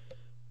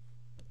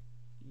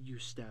 You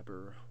stab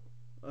her.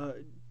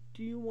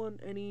 Do you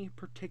want any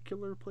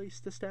particular place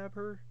to stab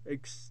her?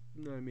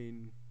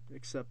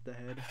 Except the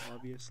head,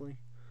 obviously.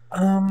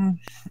 I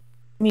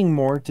mean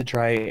more to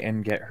try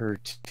and get her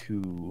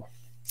to,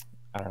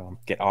 I don't know,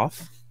 get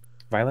off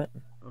Violet.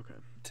 Okay.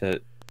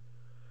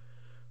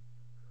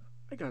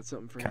 I got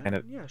something for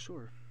that. Yeah,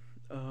 sure.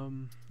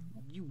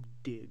 You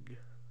dig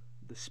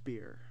the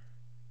spear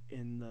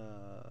in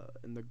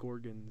the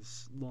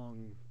Gorgon's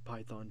long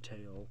python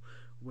tail,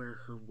 where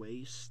her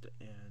waist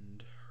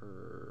and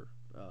her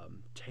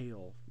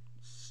tail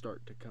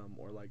start to come,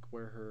 or like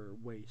where her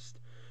waist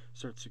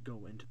starts to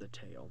go into the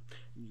tail,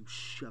 and you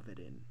shove it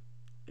in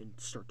and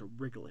start to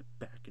wriggle it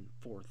back and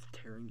forth,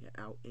 tearing it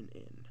out and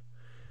in.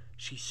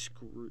 She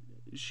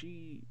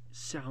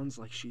sounds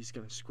like she's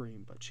gonna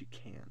scream, but she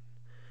can't.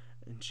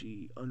 And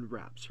she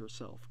unwraps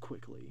herself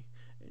quickly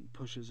and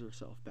pushes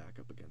herself back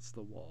up against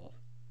the wall.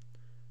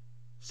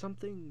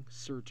 Something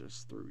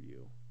surges through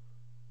you.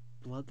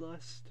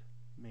 Bloodlust?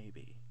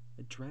 Maybe.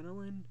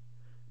 Adrenaline?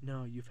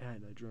 No, you've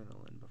had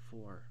adrenaline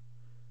before.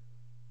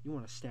 You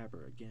want to stab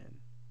her again.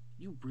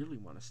 You really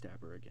want to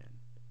stab her again.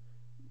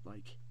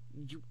 Like,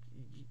 you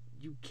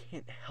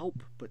can't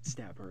help but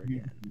stab her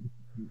again.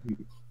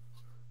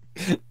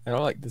 I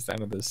don't like the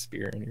sound of this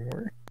spear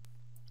anymore.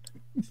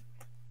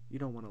 You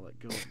don't want to let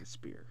go of the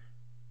spear.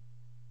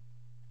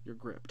 Your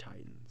grip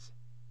tightens.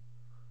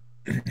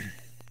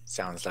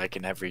 Sounds like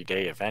an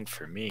everyday event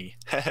for me.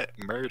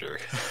 Murder.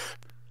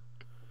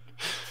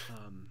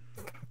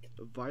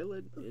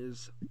 Violet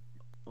is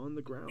on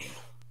the ground.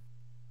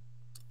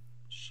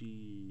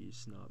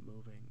 She's not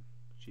moving.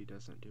 She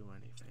doesn't do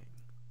anything.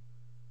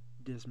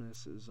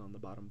 Dismas is on the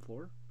bottom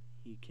floor.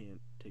 He can't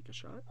take a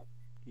shot.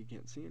 He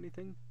can't see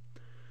anything.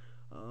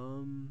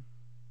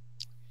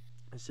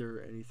 Is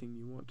there anything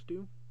you want to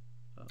do?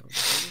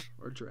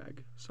 Or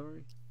drag,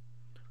 sorry.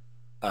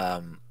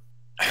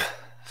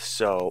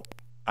 So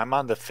I'm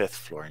on the 5th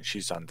floor and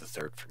she's on the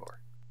 3rd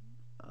floor.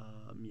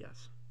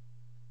 Yes.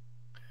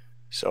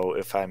 So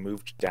if I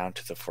moved down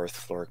to the 4th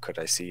floor, could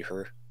I see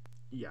her?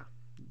 Yeah,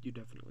 you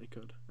definitely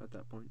could at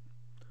that point.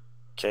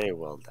 Okay,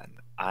 well then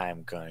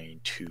I'm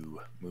going to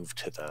move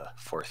to the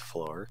 4th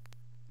floor.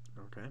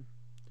 Okay.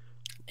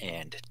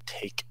 And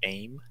take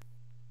aim.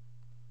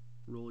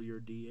 Roll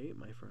your D8,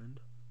 my friend.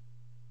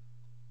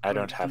 I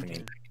don't have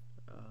any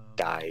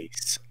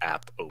dice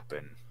app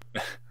open.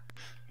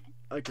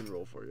 I can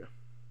roll for you.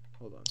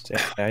 Hold on.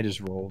 I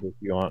just rolled if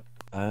you want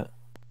that.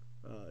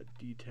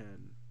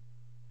 D10.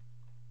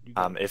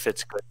 If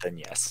it's good, then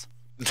yes.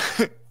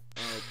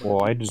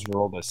 Well, I just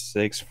rolled a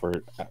 6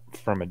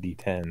 from a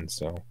D10,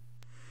 so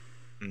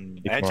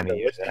if you want to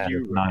use that,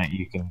 if not,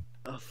 you can.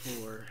 A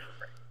 4.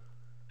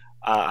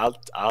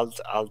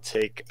 I'll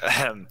take.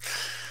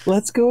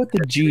 Let's go with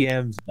the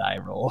GM's die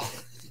roll.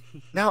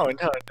 No.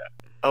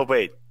 Oh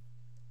wait.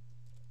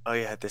 Oh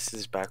yeah, this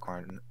is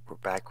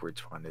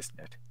backwards one, isn't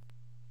it?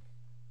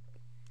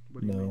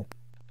 What do you mean?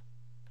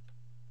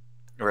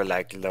 Or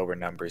like lower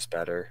numbers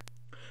better.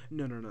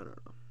 No.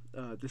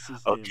 This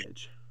is Okay.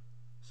 damage.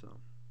 So.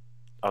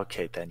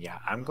 Okay, then yeah,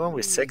 I'm going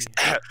with 6.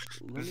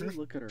 Let me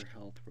look at her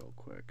health real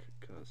quick,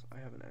 because I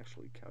haven't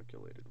actually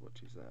calculated what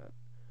she's at.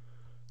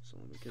 So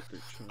let me get the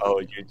chart. Oh,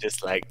 you're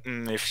just like,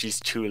 if she's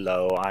too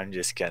low, I'm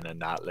just gonna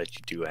not let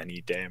you do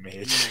any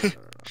damage. No.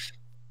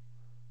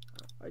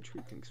 I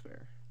treat things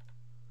fair.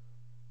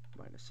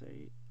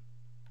 -8,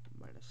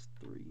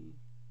 -3,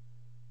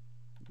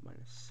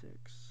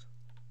 -6,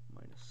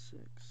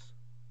 -6.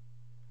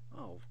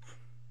 Oh,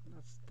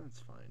 that's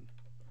fine.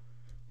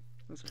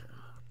 That's alright.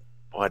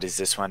 What is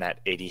this one at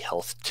 80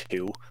 health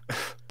too?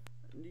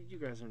 You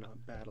guys are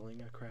not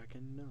battling a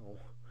kraken,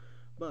 no.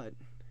 But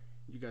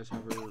you guys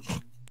have her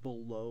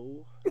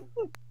below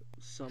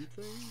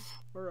something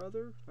or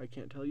other. I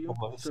can't tell you.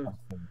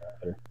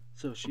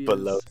 So she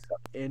Below is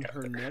in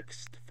her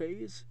next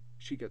phase.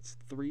 She gets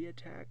 3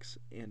 attacks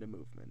and a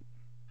movement.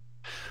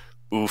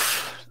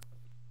 Oof.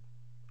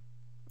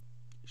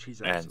 She's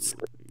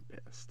absolutely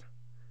pissed.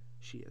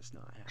 She is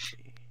not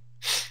happy.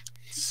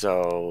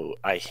 So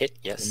I hit,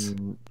 yes.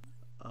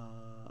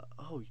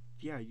 Oh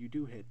yeah, you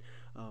do hit.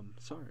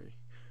 Sorry.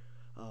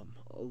 A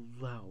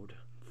loud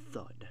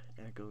thud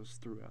echoes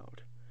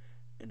throughout,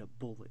 and a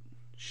bullet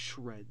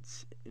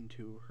shreds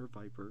into her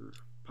viper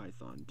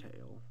python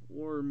tail,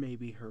 or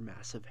maybe her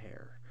massive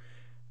hair,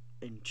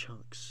 and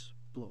chunks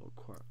blow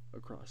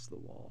across the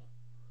wall.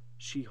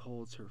 She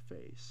holds her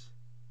face,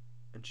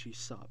 and she's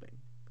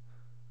sobbing.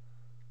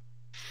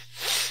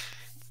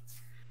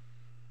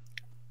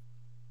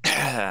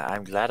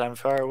 I'm glad I'm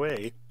far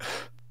away.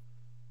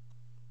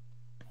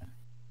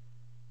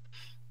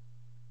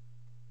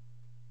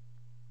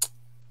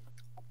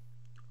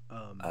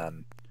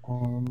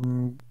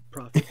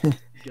 Prophet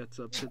gets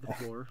up to the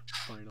floor,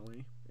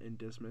 finally, and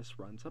Dismas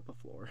runs up a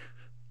floor.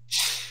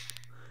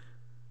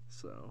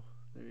 So,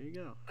 there you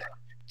go.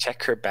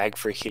 Check her bag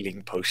for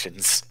healing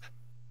potions.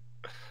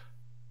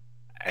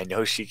 I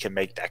know she can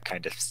make that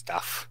kind of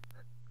stuff.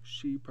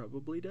 She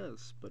probably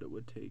does, but it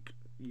would take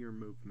your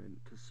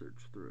movement to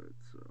search through it,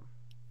 so...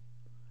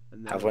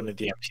 And Have one of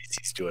the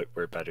NPCs do it.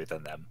 We're better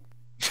than them.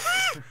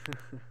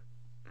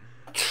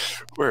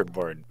 We're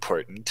more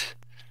important.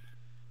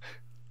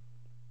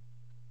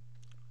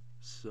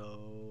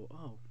 So,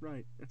 oh,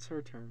 right, it's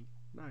her turn.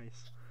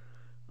 Nice.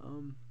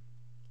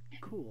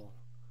 Cool.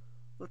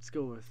 Let's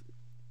go with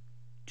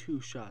 2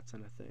 shots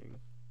and a thing.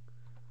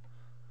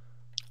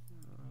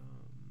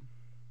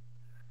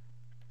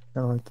 I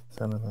like the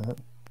sound of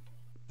that.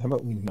 How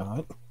about we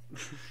not?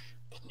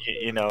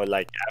 You know,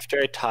 like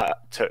after I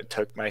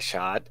took my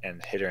shot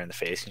and hit her in the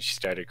face and she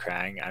started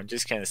crying, I'm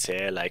just gonna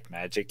say I like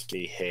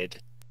magically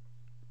hid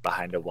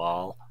behind a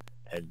wall,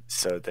 and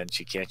so then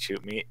she can't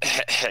shoot me.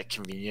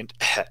 Convenient.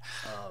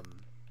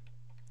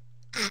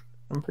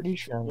 I'm pretty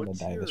sure I'm gonna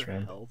die this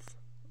round. What's your health,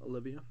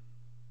 Olivia?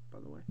 By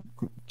the way.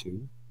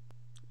 2.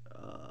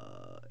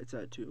 It's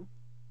at 2.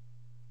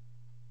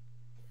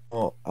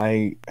 Well,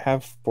 I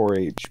have 4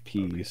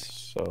 HP, okay.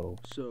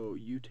 So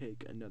you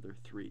take another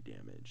 3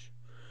 damage.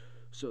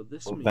 So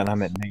this means... Then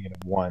I'm at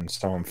 -1,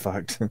 so I'm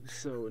fucked.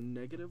 So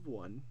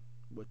 -1,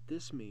 what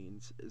this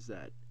means is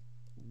that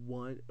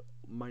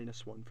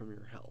 -1 from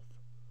your health.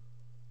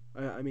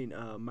 I mean,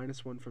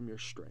 -1 from your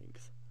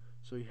strength.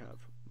 So you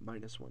have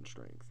 -1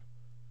 strength.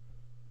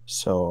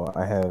 So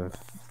I have...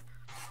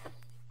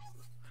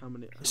 How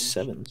many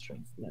 7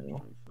 strength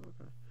now.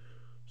 Okay.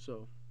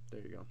 So,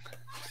 there you go.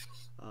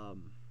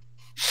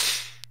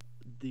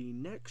 The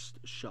next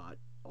shot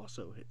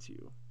also hits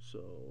you.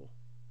 So,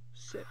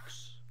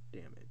 6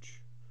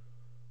 damage.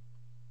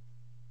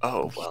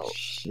 Oh, well.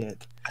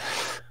 Shit.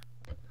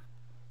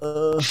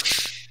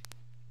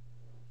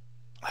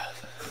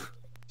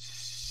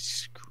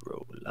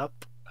 Scroll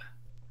up.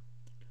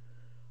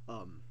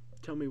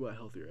 Tell me what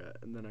health you're at,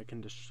 and then I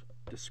can just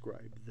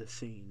describe the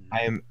scene.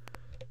 I am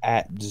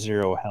at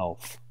 0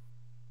 health.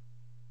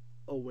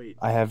 Oh, wait.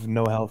 I have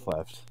no health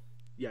left.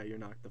 Yeah, you're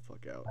knocked the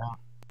fuck out.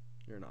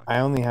 You're knocked. I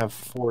only have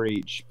 4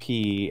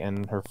 HP,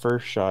 and her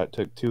first shot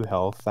took 2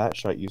 health. That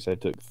shot you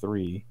said took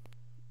 3.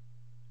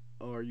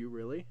 Oh, are you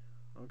really?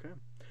 Okay.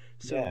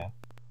 So, yeah.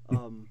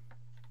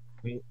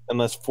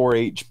 Unless 4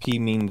 HP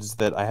means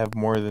that I have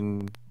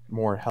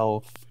more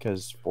health,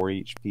 because 4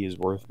 HP is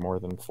worth more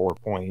than 4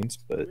 points,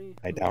 but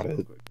I doubt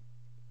it.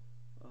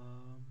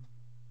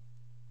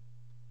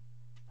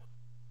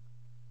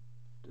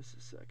 Just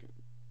a second.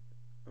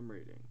 I'm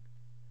reading.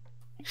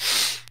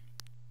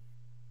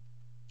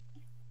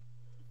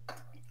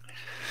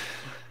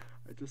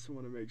 I just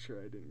want to make sure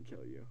I didn't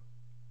kill you.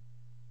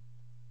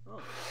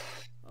 Oh.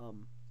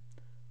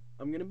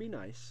 I'm gonna be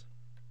nice.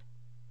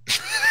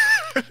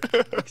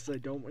 Because I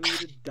don't want you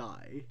to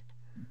die.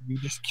 You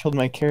just killed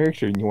my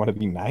character and you want to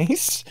be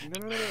nice?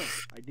 No.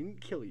 I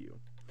didn't kill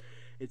you.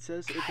 It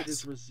says if it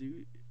is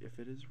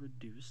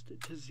reduced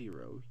to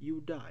 0,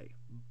 you die.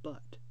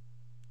 But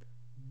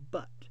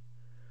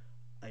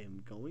I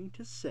am going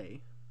to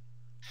say,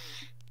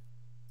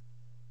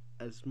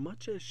 as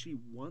much as she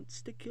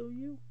wants to kill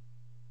you,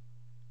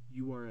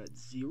 you are at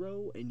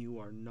 0 and you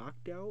are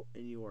knocked out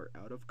and you are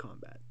out of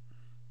combat.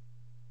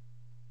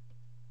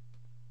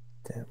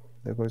 Damn,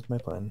 there goes my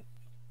plan.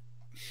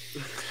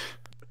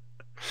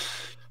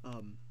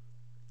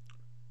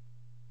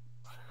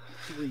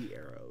 3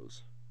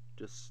 arrows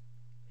just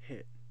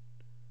hit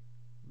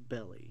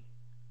belly,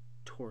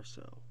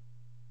 torso,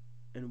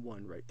 and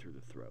 1 right through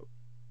the throat.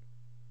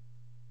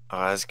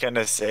 I was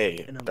gonna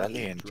say And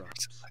belly Olivia and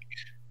drops.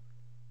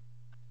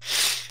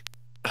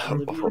 torso.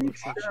 Olivia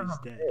looks like she's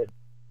dead.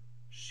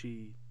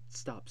 She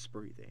stops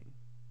breathing.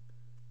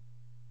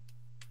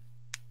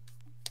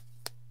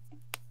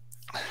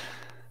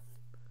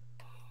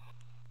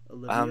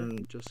 Olivia,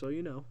 just so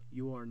you know,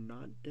 you are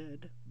not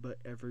dead, but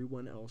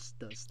everyone else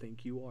does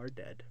think you are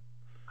dead.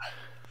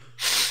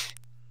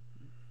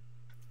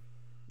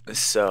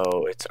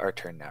 So it's our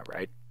turn now,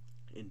 right?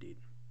 Indeed.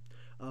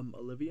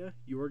 Olivia,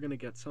 you are going to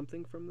get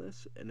something from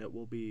this, and it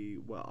will be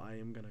what I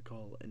am going to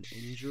call an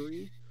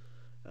injury.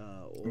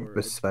 Or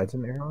besides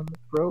an arrow in the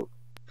throat?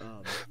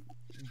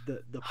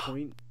 The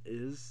point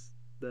is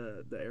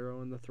the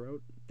arrow in the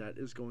throat, that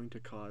is going to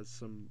cause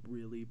some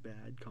really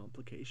bad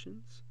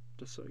complications,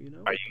 just so you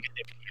know. Are you going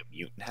to be a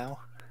mute now?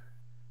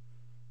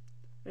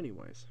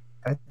 Anyways.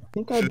 I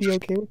think I'd be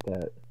okay with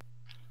that.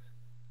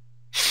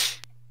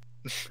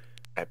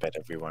 I bet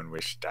everyone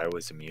wished I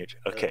was a mute.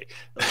 Okay.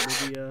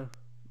 Olivia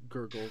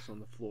gurgles on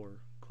the floor,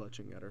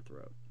 clutching at her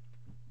throat.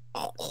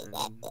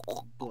 And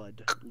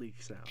blood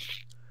leaks out.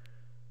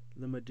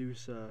 The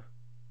Medusa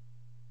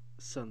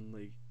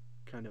suddenly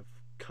kind of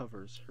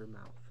covers her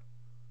mouth.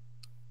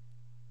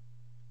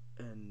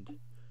 And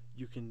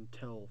you can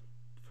tell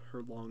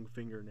her long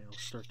fingernails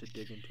start to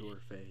dig into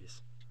her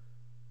face.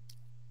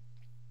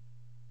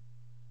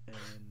 And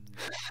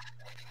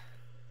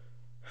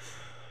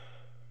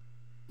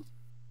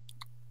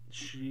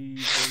she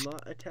will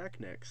not attack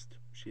next.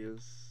 She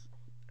is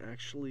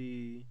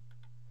actually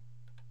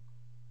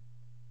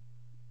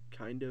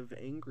kind of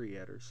angry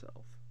at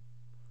herself.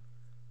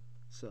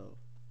 So,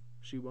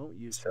 she won't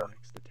use her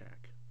next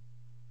attack.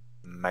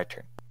 My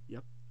turn.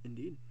 Yep,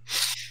 indeed.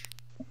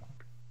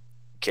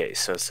 Okay,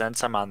 so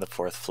since I'm on the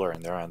 4th floor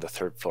and they're on the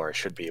 3rd floor, I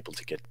should be able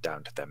to get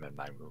down to them in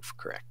my move,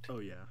 correct? Oh,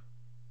 yeah.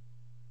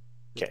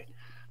 Okay.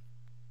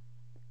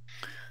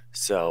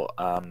 So,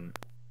 I'm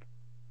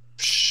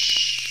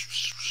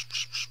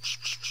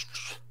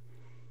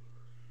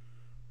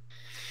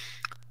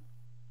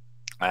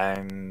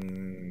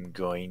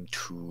going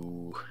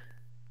to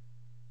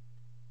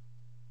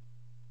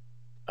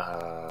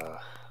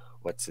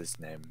what's his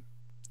name?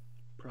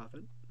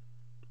 Prophet?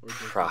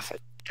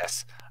 Prophet,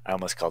 yes. I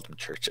almost called him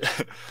Church.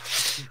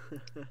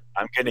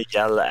 I'm gonna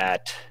yell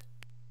at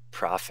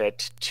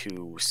Prophet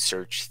to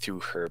search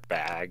through her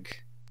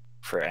bag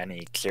for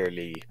any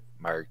clearly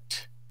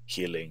marked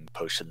healing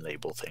potion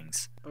label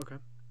things. Okay.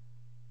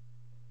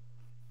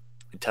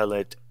 Tell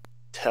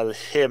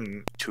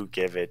him to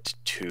give it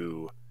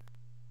to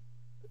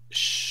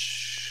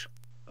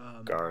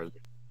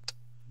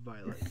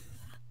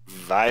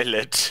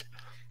Violet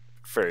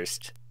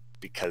first,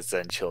 because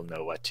then she'll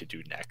know what to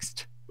do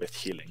next with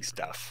healing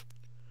stuff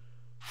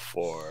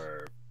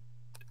for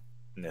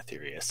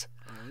Netherius.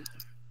 Alright.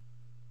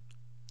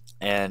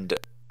 And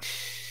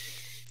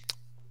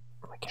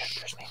my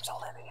character's name's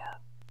Olivia.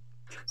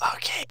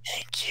 Okay,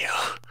 thank you.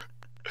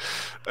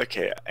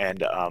 Okay,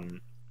 and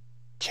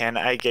can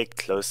I get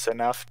close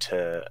enough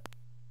to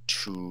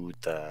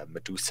the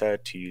Medusa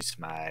to use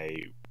my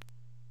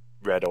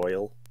red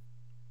oil?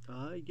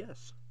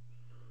 Yes.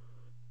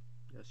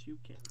 Yes, you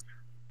can.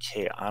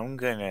 Okay, I'm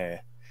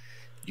gonna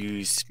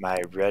use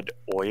my red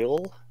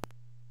oil,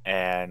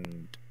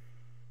 and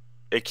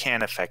it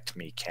can't affect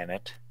me, can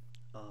it?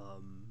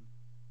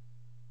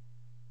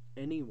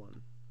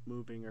 Anyone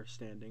moving or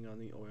standing on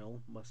the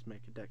oil must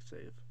make a dex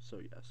save, so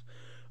yes.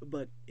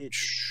 But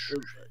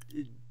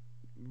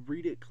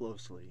read it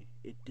closely.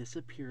 It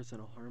disappears in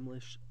a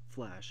harmless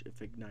flash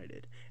if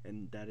ignited,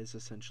 and that is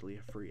essentially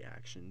a free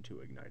action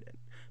to ignite it.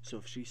 So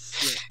if she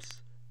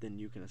slips, then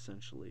you can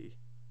essentially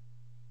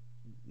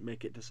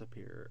make it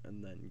disappear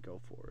and then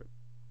go for it.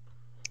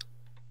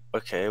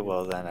 Okay,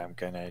 well then I'm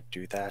gonna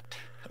do that.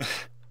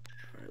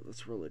 Alright,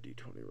 let's roll a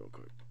d20 real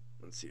quick.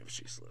 Let's see if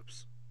she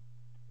slips.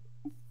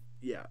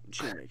 Yeah,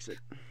 she makes it.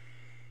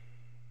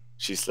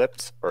 She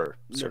slips or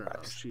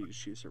survives? No,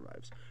 she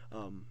survives.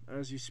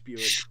 As you spew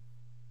it,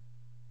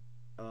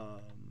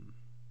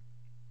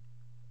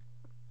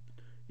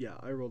 yeah,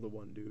 I rolled a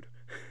 1, dude.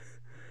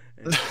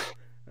 And,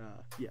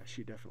 yeah,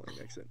 she definitely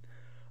makes it.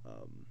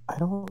 I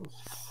don't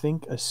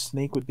think a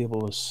snake would be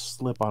able to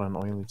slip on an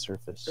oily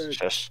surface.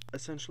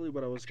 Essentially,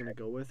 what I was gonna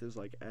go with is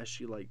like as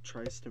she like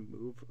tries to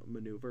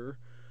maneuver,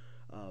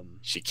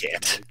 she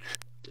can't.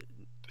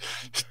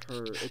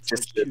 It's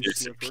like too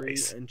slippery,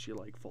 and she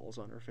like falls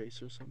on her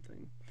face or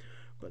something.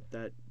 but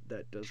that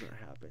doesn't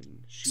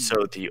happen.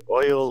 So the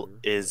oil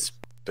is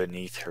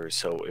beneath her,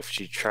 so if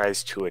she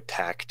tries to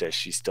attack, does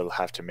she still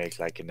have to make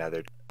like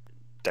another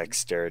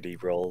dexterity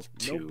roll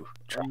to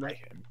try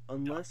him?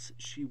 Unless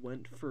she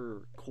went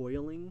for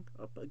coiling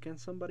up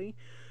against somebody,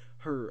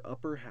 her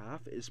upper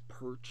half is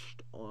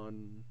perched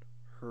on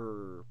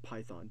her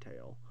python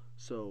tail.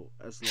 So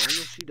as long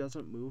as she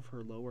doesn't move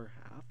her lower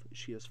half,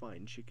 she is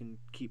fine. She can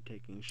keep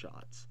taking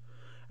shots.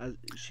 As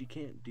she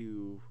can't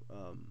do,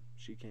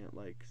 she can't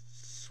like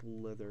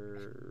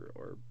slither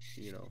or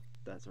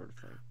that sort of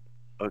thing.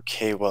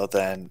 Okay, well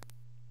then,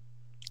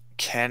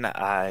 can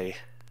I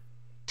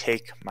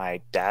take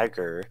my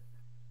dagger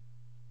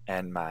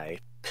and my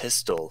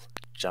pistol,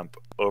 jump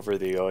over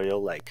the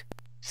oil, like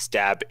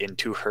stab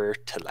into her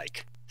to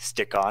like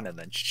stick on, and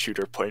then shoot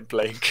her point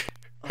blank?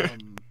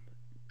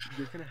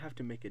 You're gonna have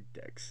to make a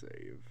dex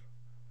save.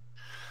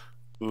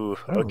 Ooh,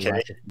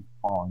 okay.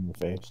 Fall in your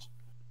face.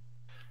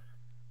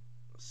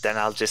 Then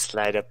I'll just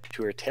slide up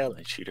to her tail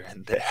and shoot her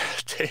in the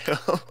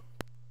tail.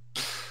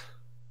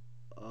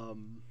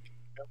 Come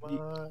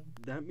on.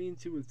 That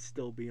means you would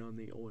still be on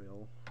the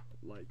oil.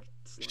 Like,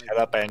 shut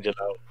up,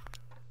 Angelo.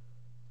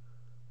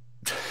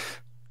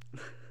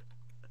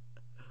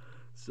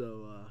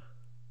 So,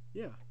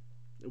 yeah.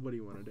 What do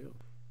you want to do?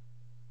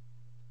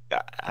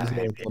 He's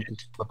gonna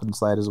slip and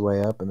slide his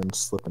way up, and then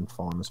slip and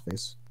fall on his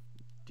face.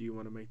 Do you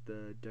want to make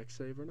the dex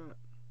save or not?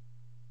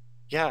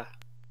 Yeah,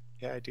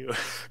 I do.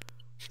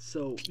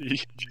 So,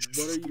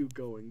 what are you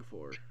going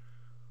for?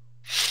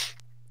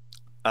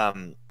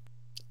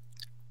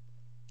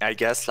 I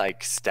guess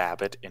like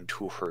stab it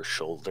into her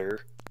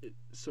shoulder.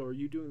 So, are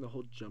you doing the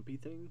whole jumpy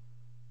thing?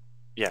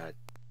 Yeah,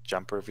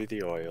 jump over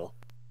the oil,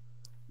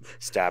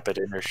 stab it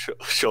in her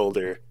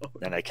shoulder,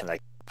 then I can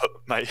like put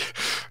my.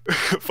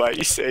 Why are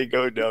you saying,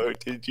 "Oh no"?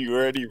 Did you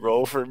already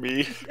roll for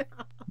me? Yeah.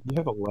 You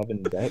have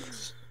 11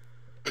 dex.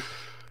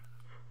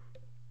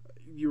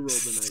 You rolled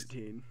a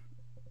 19.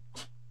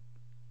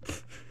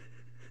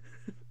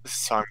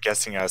 So I'm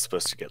guessing I was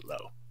supposed to get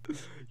low.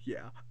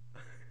 Yeah.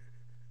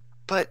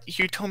 But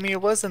you told me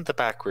it wasn't the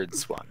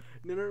backwards one.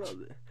 No.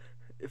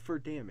 For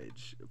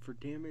damage,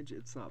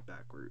 it's not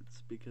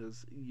backwards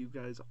because you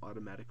guys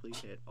automatically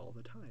hit all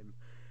the time.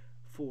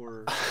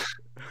 For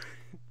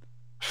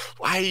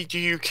why do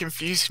you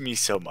confuse me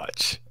so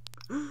much?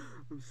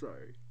 I'm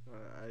sorry.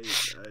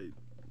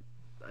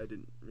 I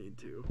didn't mean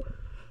to.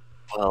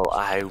 Well,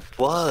 I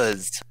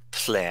was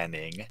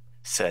planning,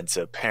 since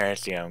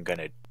apparently I'm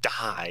gonna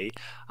die,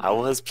 I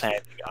was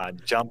planning on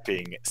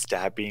jumping,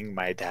 stabbing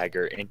my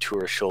dagger into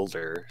her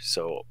shoulder,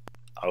 so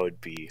I would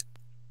be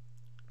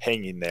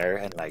hanging there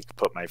and like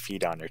put my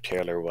feet on her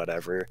tail or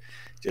whatever,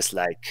 just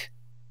like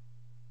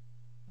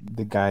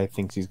the guy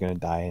thinks he's gonna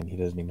die and he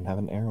doesn't even have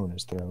an arrow in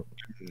his throat.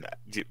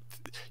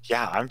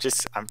 Yeah, I'm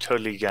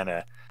totally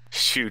gonna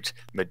shoot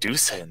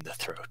Medusa in the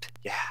throat.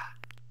 Yeah.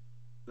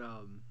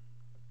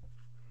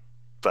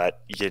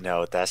 But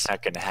that's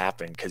not gonna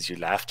happen because you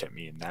laughed at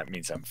me, and that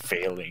means I'm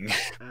failing.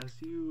 As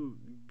you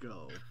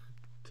go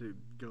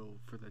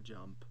for the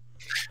jump,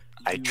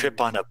 I trip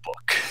on a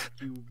book.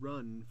 You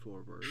run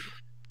forward,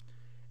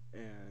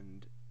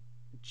 and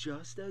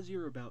just as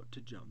you're about to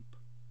jump,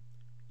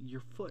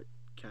 your foot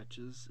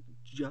catches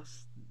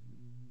just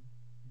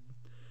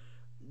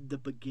the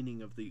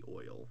beginning of the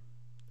oil.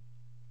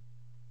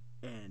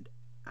 And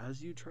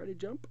as you try to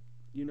jump,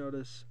 you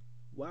notice,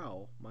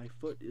 wow, my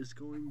foot is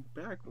going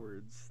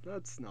backwards.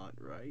 That's not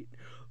right.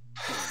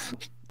 Boom.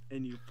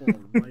 And you fall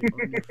right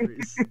on your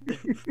face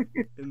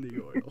in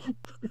the oil.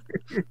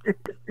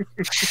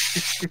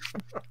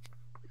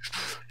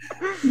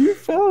 You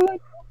fell on your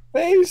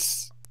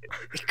face.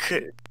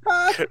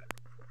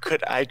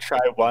 Could I try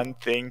one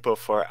thing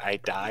before I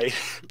die?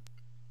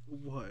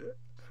 What?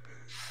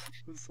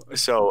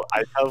 So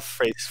I fell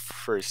face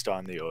first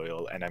on the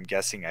oil, and I'm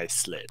guessing I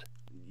slid.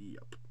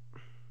 Yep.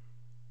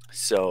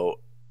 So,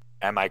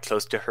 am I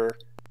close to her?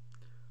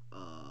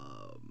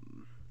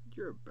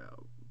 You're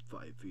about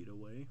 5 feet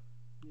away.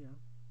 Yeah.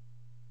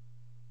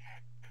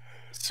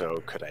 So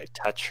could I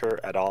touch her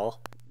at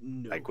all?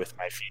 No. Like with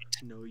my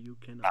feet? No, you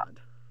cannot.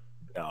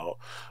 No.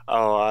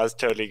 Oh, I was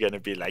totally gonna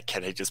be like,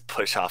 can I just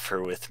push off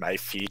her with my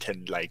feet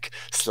and like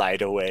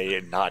slide away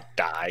and not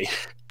die?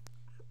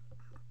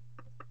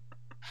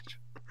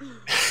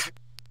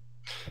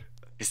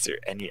 Is there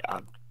any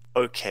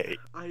okay.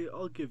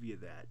 I'll give you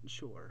that,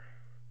 sure.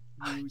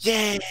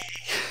 Yay!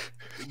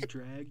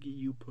 Drag,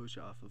 you push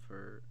off of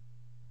her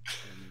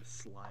and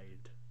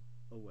slide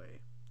away.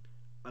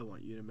 I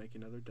want you to make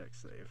another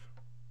dex save.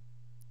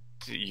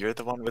 You're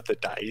the one with the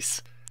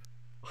dice.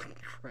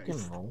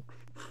 Christ.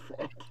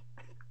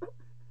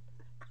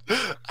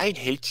 I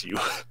hate you.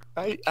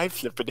 I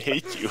flippin'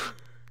 hate you.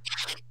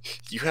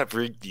 You have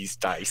rigged these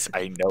dice.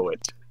 I know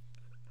it.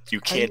 You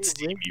can't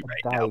see me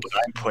right now, but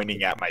I'm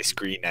pointing at my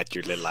screen at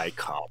your little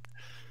icon.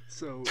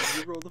 So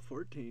you roll the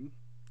 14,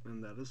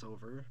 and that is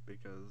over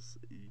because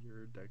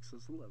your dex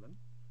is 11.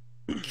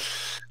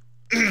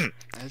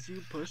 As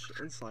you push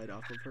and slide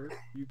off of her,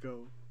 you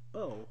go,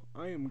 oh,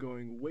 I am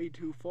going way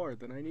too far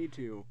than I need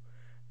to.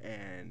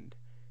 And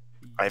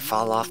I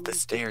fall off the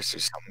stairs or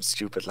something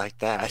stupid like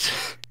that.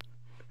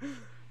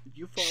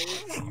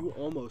 You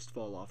almost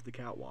fall off the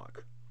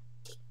catwalk,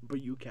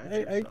 but you catch I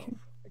yourself. can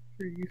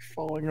picture you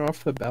falling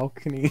off the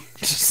balcony,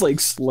 just like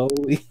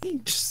slowly,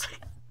 just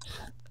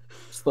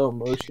slow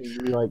motion. You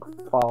like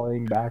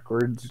falling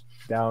backwards,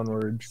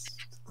 downwards,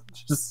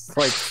 just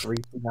like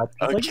freaking out.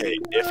 Okay, like,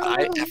 no! if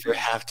I ever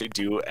have to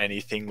do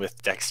anything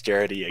with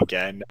dexterity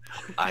again,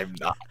 I'm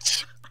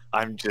not.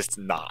 I'm just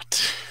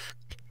not.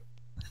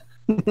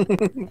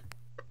 It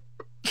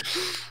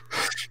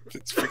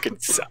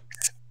freaking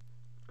sucks.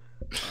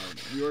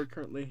 You are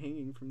currently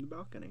hanging from the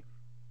balcony,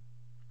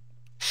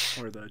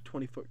 or the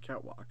 20-foot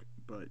catwalk,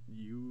 but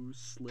you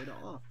slid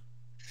off.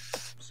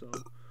 So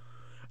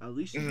at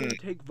least you didn't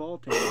take fall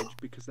damage,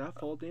 because that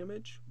fall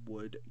damage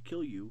would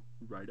kill you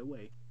right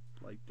away.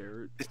 Like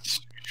they're.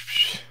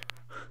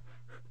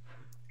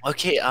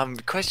 Okay,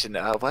 question.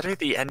 What are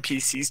the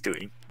NPCs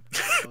doing?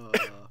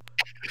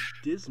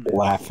 Dismas.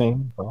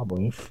 Laughing,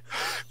 probably.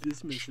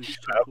 Dismas is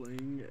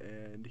chuckling,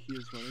 and he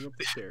is running up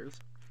the stairs,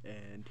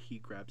 and he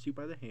grabs you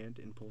by the hand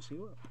and pulls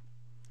you up.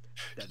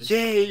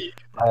 Yay!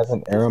 I have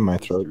an arrow in my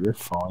throat. You're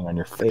falling on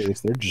your face.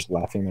 They're just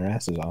laughing their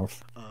asses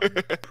off.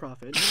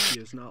 Prophet,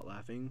 he is not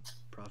laughing.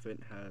 Prophet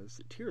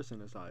has tears in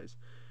his eyes.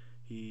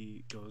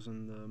 He goes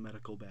in the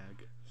medical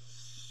bag,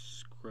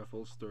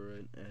 scruffles through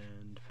it,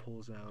 and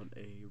pulls out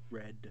a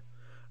red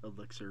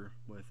elixir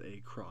with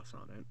a cross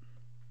on it.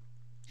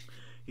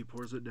 He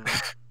pours it down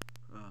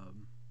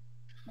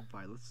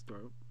Violet's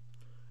throat.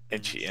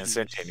 And she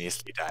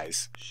instantaneously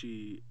dies.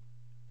 She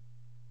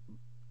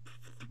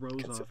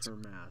throws off her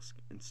mask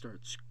and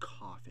starts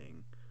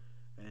coughing,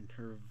 and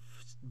her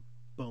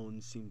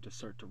bones seem to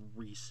start to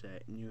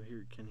reset, and you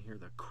can hear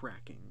the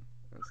cracking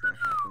as that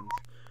happens.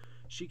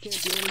 She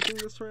can't do anything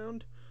this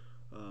round,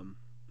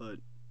 but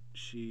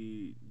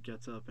she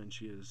gets up and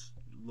she is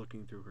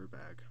looking through her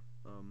bag,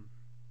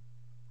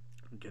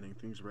 getting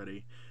things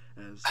ready,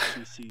 as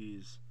she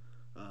sees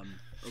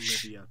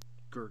Olivia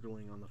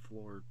gurgling on the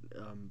floor,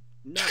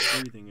 not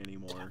breathing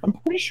anymore. I'm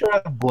pretty sure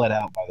I've bled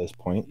out by this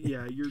point.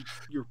 Yeah,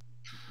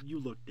 you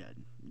look dead.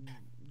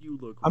 You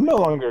look. I'm no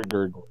longer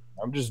gurgling.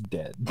 I'm just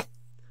dead.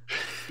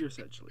 You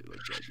essentially look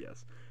dead.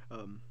 Yes.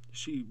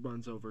 She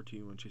runs over to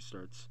you and she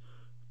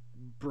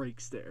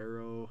breaks the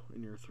arrow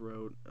in your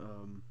throat.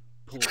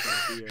 Pulls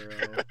out the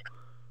arrow,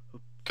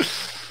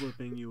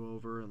 flipping you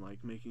over and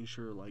like making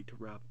sure to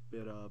wrap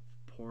it up,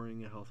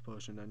 pouring a health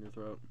potion down your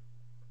throat.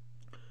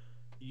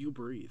 You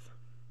breathe.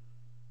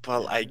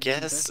 Well, I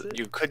guess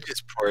you could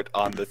just pour it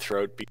on the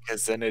throat,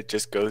 because then it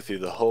just go through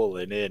the hole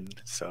and in.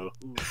 So.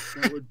 Ooh,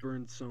 that would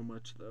burn so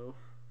much, though.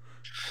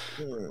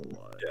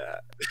 Yeah.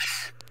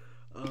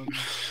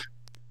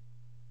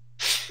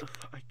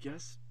 I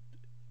guess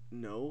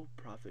no.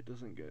 Prophet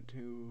doesn't get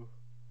to.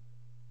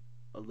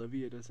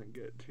 Olivia doesn't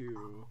get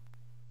to.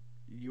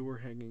 You were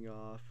hanging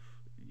off.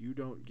 You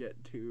don't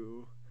get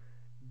to.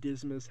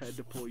 Dismas had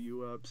to pull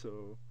you up,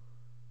 so.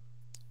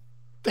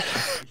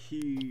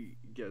 He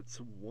gets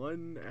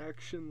one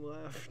action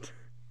left.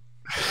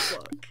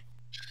 Fuck.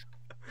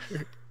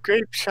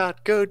 Grape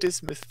shot, go,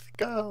 Dismas,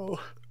 go.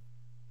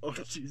 Oh,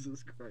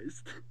 Jesus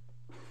Christ.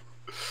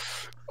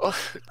 Oh,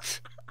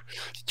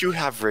 you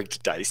have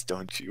rigged dice,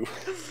 don't you?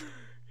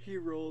 He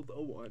rolled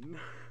a 1.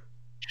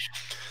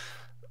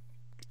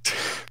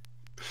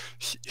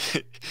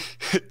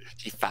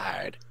 He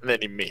fired, and then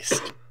he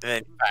missed, and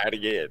then he fired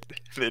again,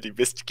 and then he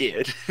missed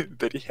again,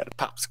 then he had a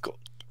popsicle.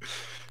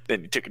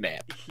 Then he took a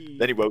nap.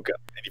 Then he woke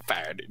up and he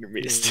fired and he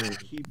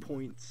missed. He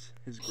points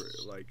his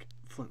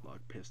flintlock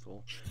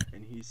pistol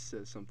and he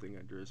says something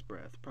under his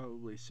breath,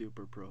 probably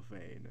super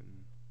profane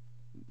and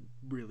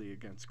really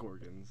against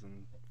Gorgons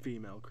and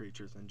female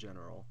creatures in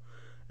general.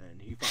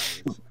 And he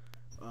fires.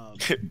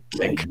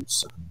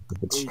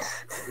 It's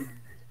a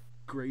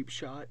grape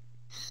shot.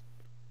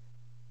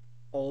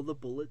 All the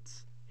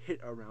bullets hit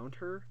around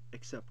her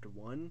except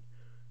one,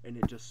 and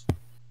it just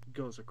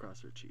goes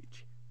across her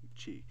cheek.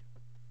 Cheech.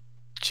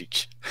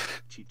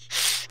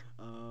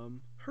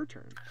 Her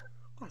turn.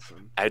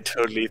 Awesome. I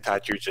totally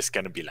thought you were just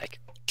gonna be like,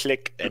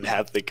 click, and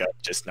have the gun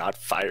just not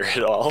fire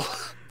at all.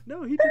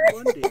 No, he did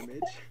 1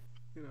 damage.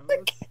 You know,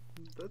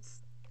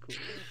 that's cool.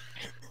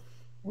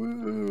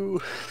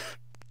 Woo.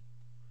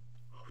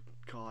 Oh,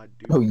 God,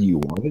 dude. Oh, you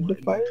wanted to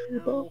fire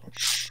your bow?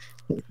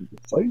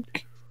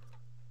 Psych.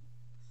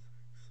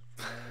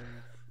 5,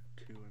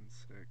 2, and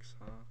 6,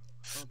 huh?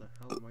 How the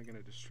hell am I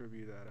gonna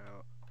distribute that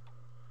out?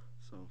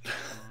 So 5,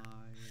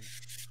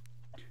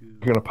 2.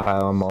 You're gonna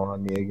pile them all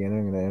on me again.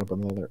 I'm gonna end up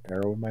with another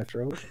arrow in my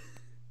throat.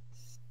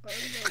 I'm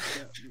not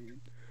that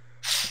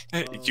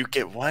mean. You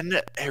get 1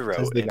 arrow.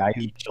 Says the guy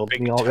who killed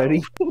me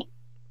already.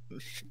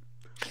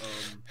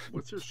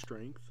 What's your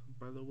strength,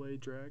 by the way,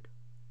 Drag?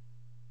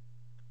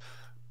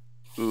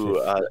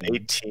 Ooh,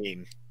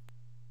 18.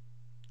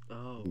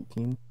 Oh.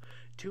 18?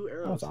 2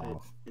 arrows hit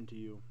into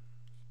you.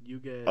 You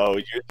get. Oh,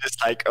 you're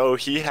just like, oh,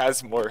 he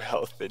has more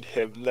health than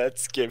him.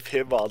 Let's give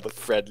him all the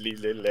friendly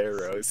little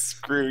arrows.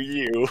 Screw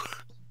you.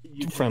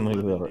 You Friendly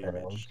little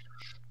damage.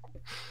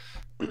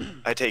 arrows.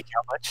 I take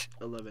how much?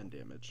 11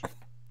 damage.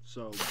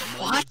 So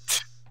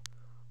What?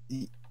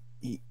 He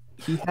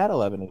had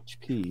 11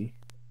 HP.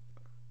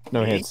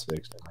 No, he had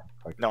 6.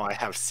 No, I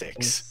have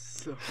 6.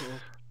 So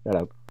Shut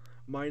up.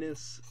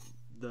 minus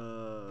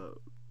the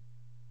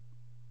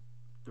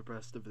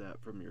rest of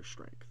that from your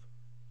strength,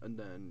 and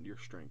then your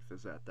strength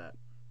is at that.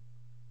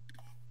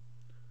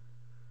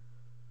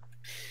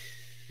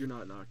 You're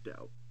not knocked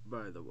out,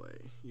 by the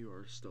way. You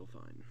are still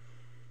fine.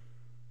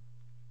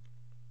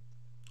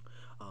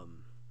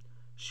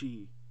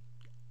 She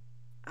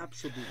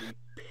absolutely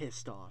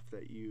pissed off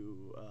that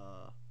you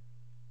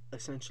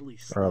essentially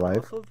slid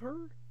off of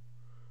her,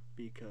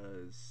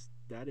 because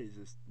that is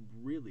just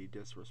really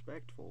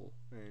disrespectful.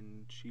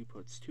 And she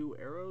puts 2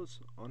 arrows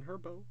on her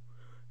bow,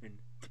 and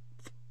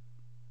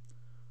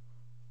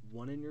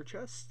one in your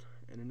chest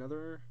and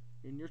another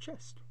in your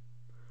chest.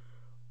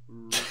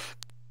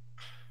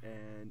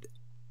 And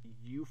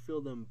you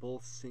feel them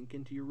both sink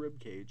into your rib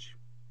cage.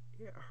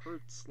 It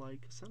hurts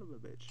like a son of a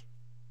bitch.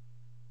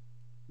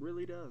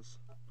 Really does.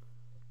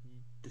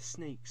 The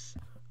snakes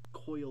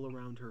coil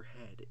around her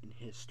head and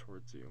hiss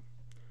towards you.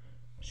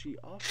 She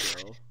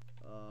also,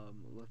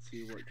 let's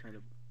see what kind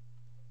of.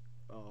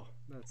 Oh,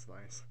 that's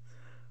nice.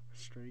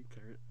 Strength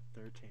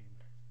 13.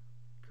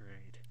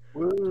 Great.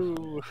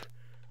 Woo!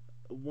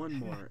 One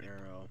more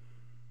arrow.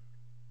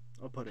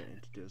 I'll put it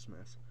into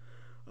Dismiss.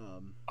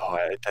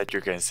 I thought you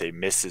were gonna say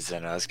misses,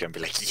 and I was gonna be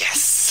like,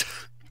 yes.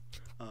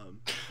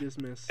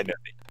 Dismiss.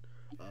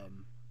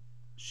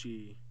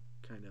 She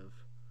kind of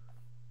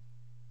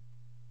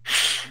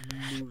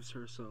moves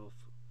herself,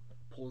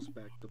 pulls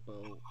back the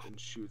bow, and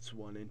shoots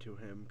one into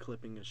him,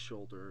 clipping his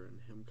shoulder and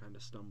him kind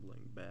of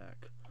stumbling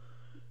back.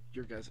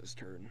 Your guys'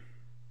 turn.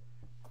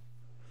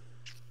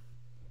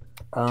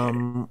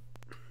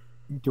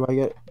 Do I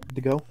get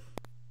to go?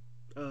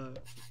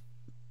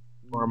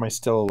 Or am I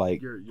still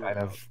like you're kind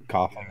out. of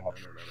coughing up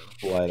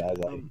blood as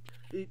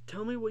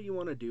Tell me what you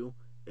want to do.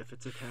 If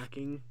it's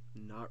attacking,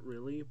 not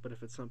really, but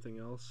if it's something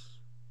else,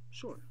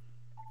 sure.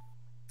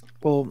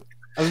 Well,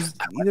 I was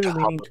either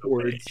leaning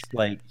towards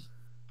like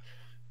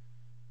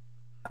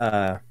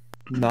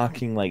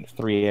knocking like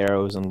 3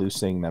 arrows and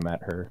loosing them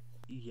at her.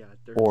 Yeah,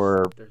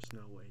 or there's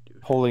no way,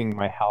 dude. Pulling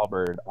my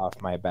halberd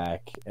off my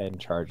back and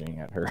charging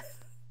at her.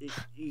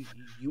 You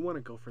want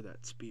to go for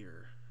that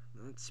spear.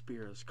 That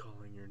spear is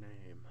calling your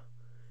name.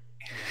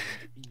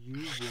 And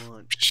you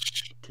want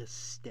to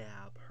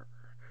stab her.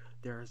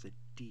 There is a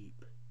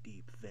deep,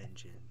 deep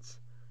vengeance.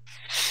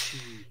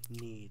 She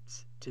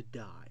needs to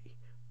die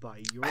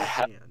by your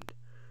hand.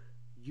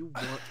 You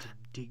want to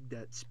dig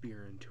that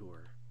spear into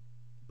her,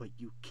 but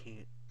you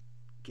can't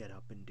get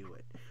up and do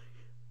it.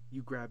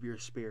 You grab your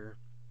spear,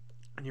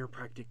 and you're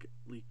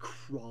practically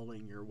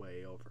crawling your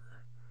way over.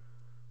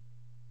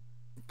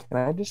 Can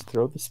I just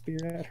throw the spear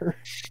at her?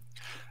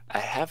 I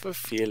have a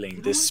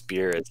feeling this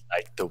spear is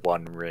like the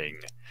One Ring,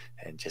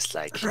 and just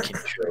like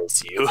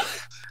controls you.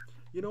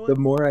 You know what? The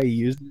more I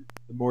use it,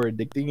 the more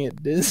addicting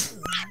it is.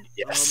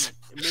 Yes.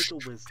 Make a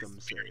wisdom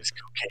save. It's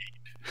cocaine.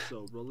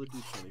 So roll a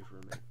d20 for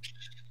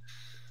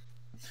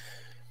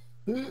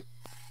me.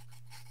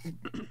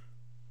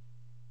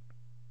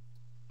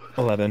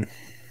 11.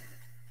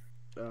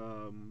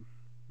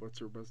 What's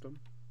your wisdom?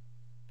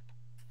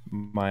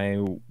 My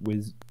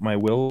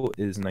will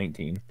is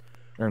 19,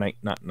 or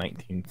not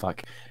 19.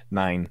 Fuck,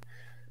 9.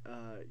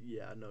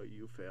 Yeah, no,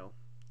 you fail.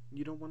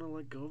 You don't want to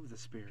let go of the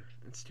spear.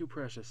 It's too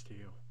precious to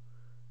you.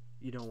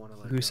 You don't want to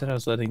let go. Who said I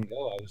was letting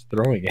go? I was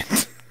throwing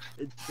it.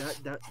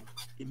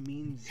 It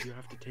means you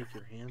have to take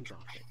your hands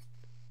off it,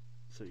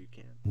 so you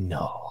can't.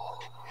 No.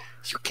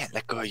 You can't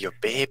let go of your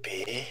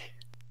baby.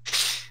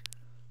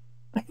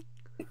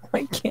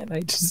 Why can't I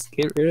just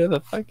get rid of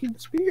the fucking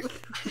spear?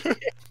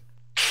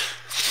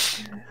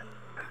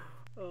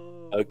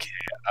 Okay,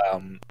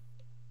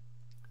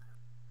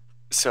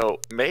 so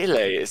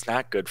melee is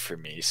not good for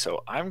me,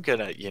 so I'm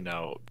gonna,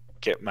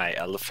 get my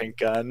elephant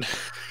gun.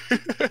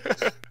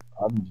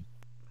 I'm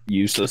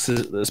useless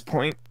at this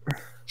point.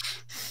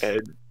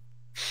 And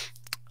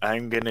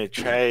I'm gonna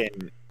try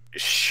and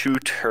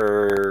shoot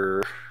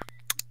her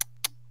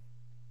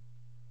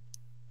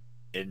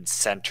in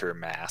center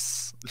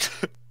mass.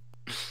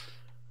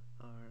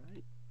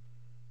 Alright.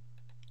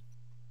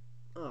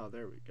 Oh,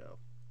 there we go.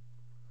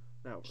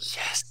 That works.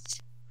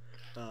 Yes.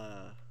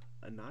 A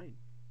 9.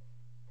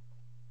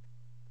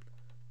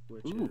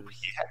 Which Ooh,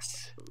 is...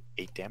 yes.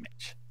 8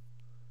 damage.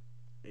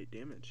 8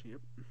 damage,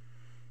 yep.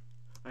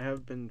 I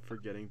have been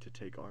forgetting to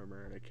take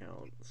armor into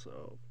account,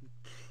 so...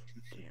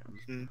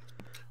 Damn.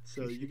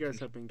 So you guys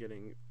have been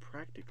getting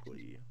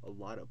practically a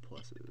lot of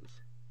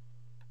pluses.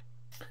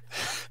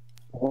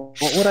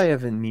 What would I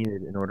have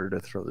needed in order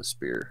to throw the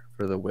spear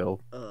for the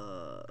will?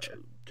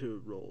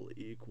 To roll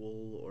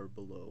equal or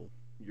below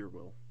your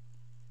will.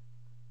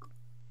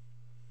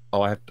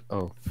 Oh, I have to...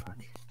 Oh, fuck.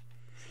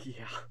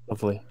 Yeah.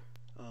 Lovely.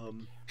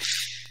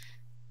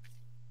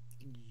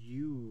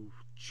 You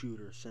shoot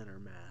her center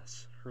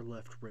mass. Her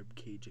left rib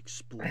cage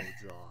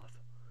explodes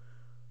off.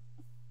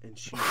 And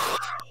she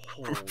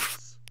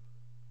holds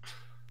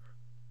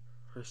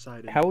her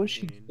side. How is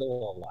she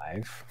still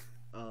alive?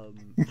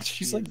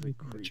 She's like a the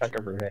chunk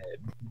of her head.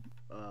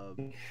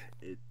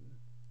 It,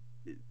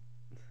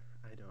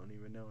 I don't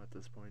even know at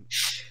this point.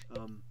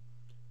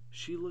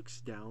 She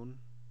looks down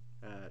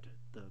at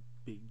the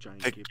big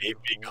giant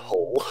gaping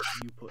hole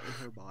you put in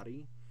her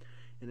body,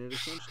 and it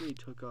essentially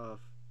took off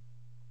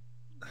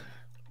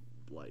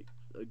like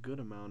a good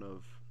amount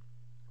of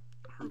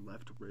her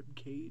left rib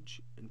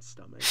cage and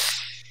stomach,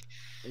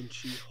 and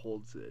she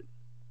holds it,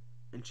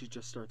 and she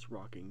just starts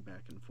rocking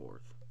back and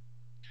forth,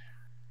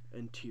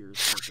 and tears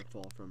start to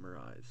fall from her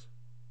eyes.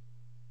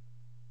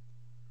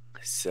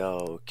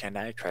 So, can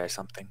I try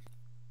something?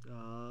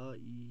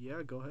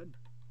 Yeah, go ahead.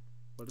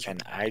 Can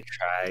I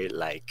try,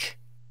 like,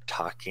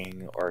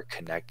 talking or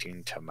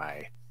connecting to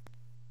my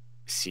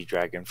sea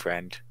dragon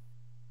friend?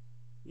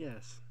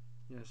 Yes,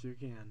 you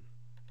can.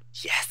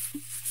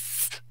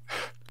 Yes!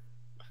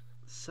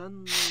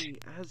 Suddenly,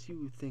 as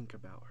you think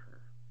about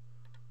her,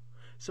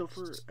 so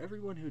for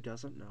everyone who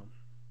doesn't know,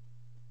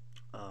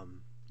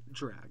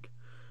 Drag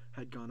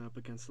had gone up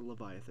against the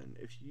Leviathan.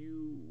 If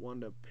you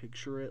want to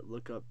picture it,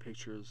 look up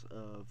pictures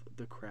of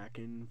the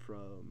Kraken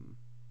from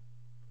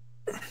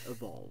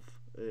Evolve.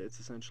 It's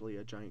essentially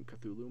a giant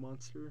Cthulhu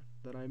monster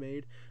that I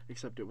made,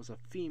 except it was a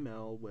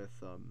female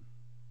with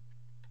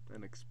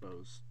an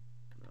exposed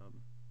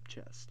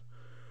chest.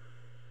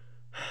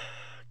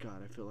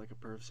 God, I feel like a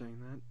perv saying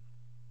that.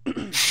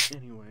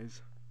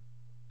 Anyways.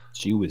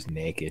 She was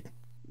naked.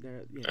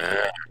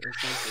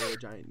 Essentially a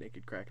giant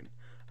naked Kraken.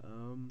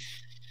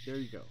 There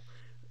you go.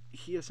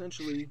 He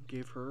essentially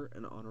gave her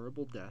an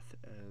honorable death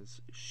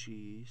as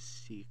she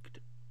seeked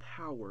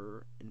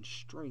power and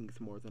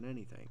strength more than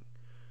anything.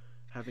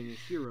 Having a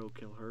hero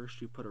kill her,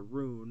 she put a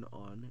rune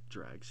on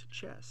Drag's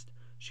chest.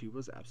 She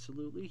was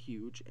absolutely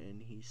huge,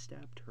 and he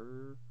stabbed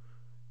her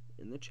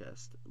in the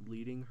chest,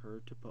 leading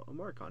her to put a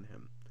mark on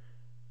him.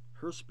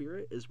 Her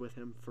spirit is with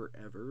him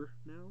forever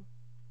now,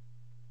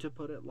 to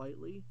put it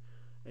lightly,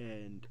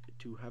 and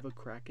to have a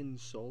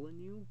Kraken's soul in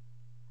you,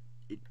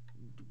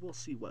 we'll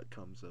see what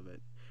comes of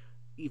it.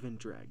 Even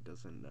Drag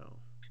doesn't know.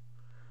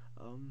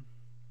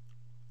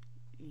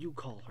 You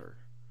call her,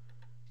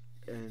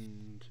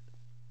 and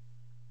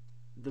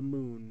the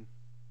moon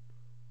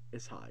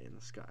is high in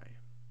the sky.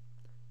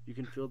 You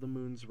can feel the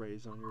moon's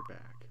rays on your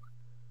back.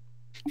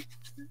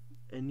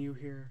 And you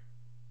hear,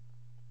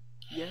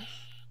 "Yes?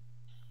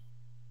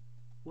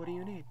 What do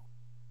you need?"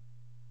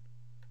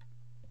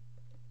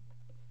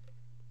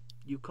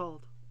 You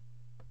called.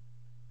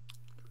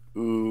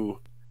 Ooh,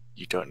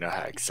 you don't know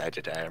how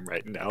excited I am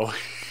right now.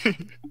 I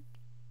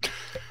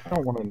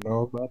don't want to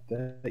know about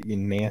that, you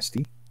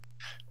nasty.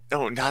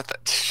 No, not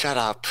that. Shut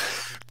up.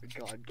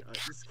 God,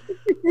 guys.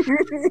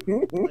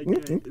 I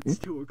get it's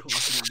 2 o'clock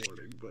in the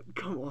morning, but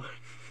come on.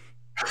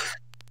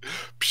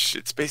 Psh,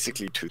 it's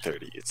basically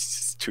 2:30.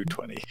 It's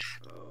 2:20.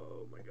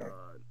 Oh my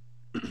god.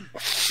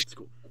 It's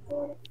cool.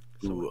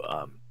 Ooh,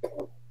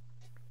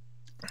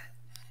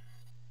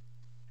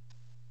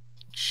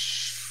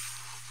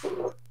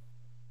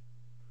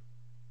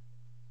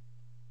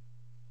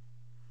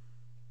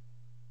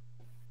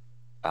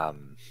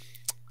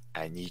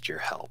 I need your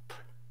help.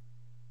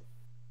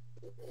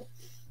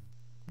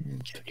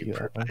 Can you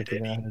provide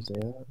any?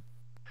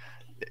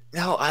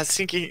 No, I was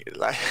thinking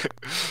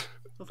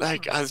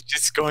like I was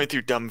just going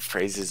through dumb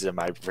phrases in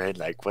my brain,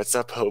 like "What's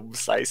up, home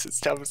slice?" and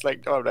stuff. It's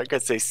like, no, I'm not gonna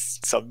say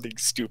something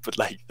stupid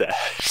like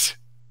that.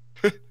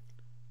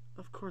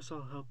 Of course,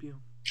 I'll help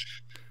you.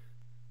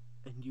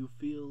 And you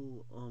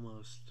feel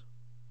almost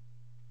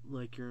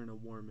like you're in a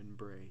warm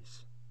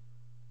embrace.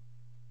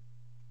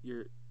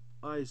 Your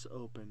eyes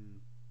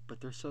open,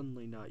 but they're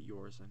suddenly not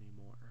yours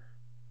anymore.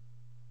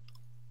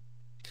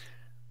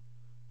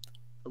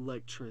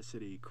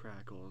 Electricity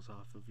crackles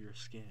off of your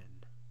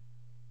skin.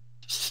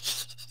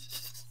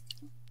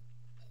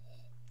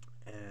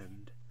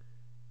 And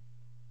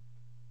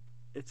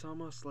it's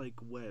almost like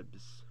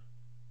webs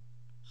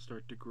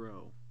start to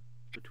grow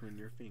between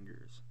your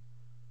fingers.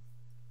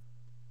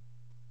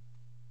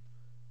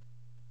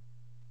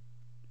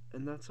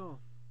 And that's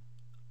all.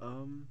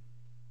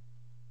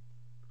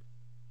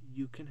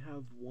 You can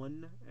have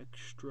one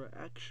extra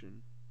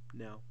action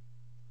now.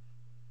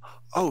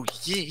 Oh,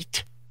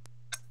 yeet!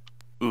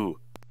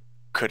 Ooh,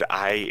 could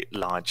I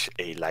launch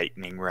a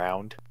lightning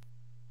round?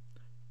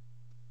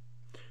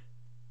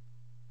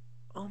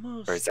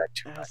 Almost or is that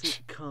too as much?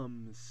 it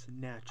comes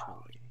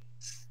naturally.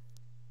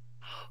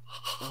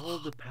 All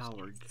the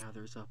power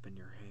gathers up in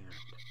your hand.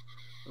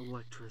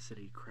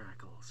 Electricity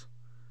crackles.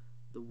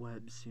 The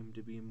webs seem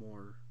to be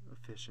more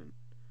efficient.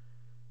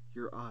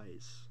 Your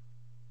eyes,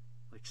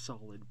 like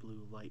solid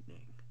blue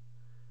lightning.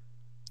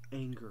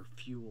 Anger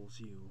fuels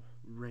you.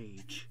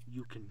 Rage,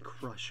 you can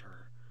crush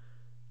her.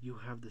 You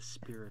have the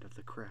spirit of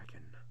the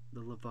Kraken,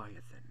 the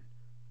Leviathan,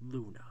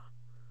 Luna,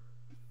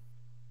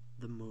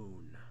 the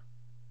moon.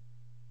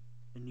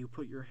 And you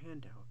put your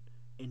hand out,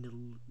 and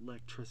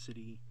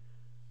electricity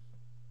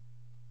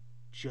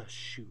just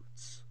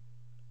shoots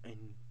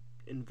and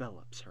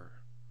envelops her.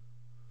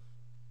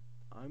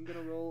 I'm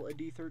gonna roll a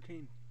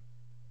d13.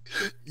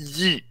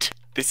 Yeet!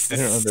 This I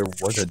didn't know is there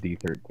was a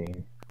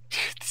D13.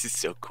 this is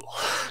so cool.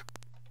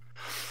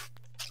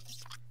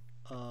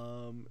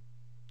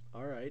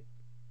 All right.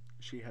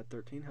 She had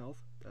 13 health.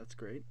 That's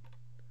great.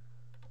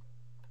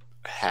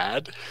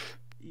 Had?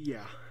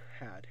 Yeah,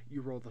 had.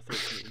 You rolled a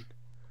 13.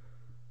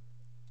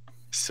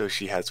 So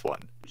she has 1.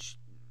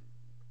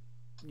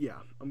 Yeah,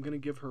 I'm gonna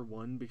give her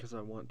 1 because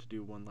I want to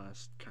do one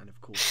last kind of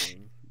cool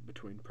thing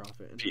between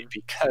Prophet and her.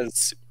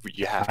 Because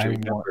you have to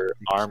remember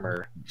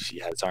armor. She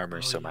has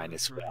armor, so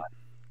minus 1.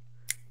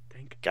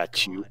 Thank Got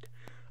God. you.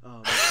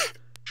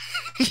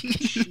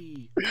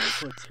 She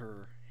puts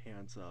her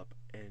hands up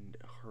and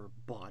her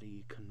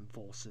body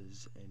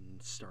convulses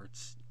and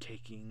starts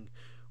taking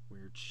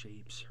weird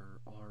shapes.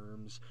 Her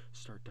arms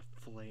start to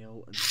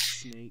flail and the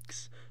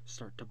snakes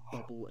start to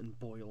bubble and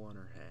boil on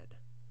her head.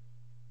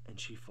 And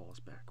she falls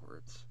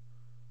backwards.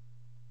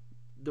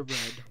 The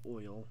red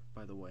oil,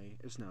 by the way,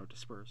 is now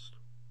dispersed.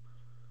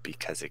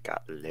 Because it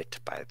got lit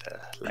by the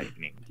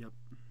lightning. Yep.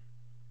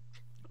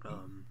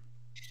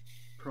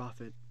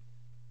 Prophet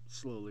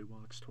slowly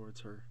walks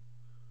towards her,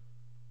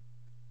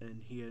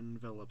 and he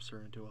envelops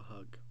her into a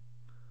hug.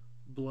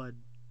 Blood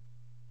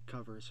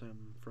covers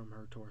him from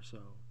her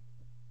torso,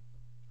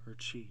 her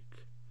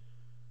cheek,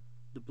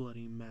 the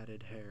bloody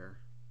matted hair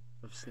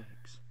of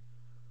snakes,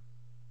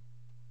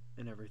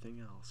 and everything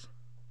else.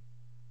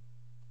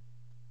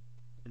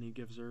 And he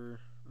gives her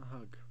a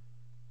hug.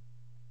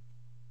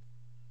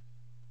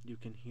 You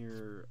can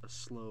hear a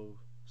slow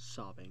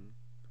sobbing.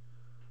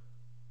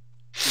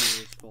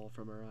 Tears fall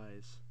from her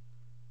eyes.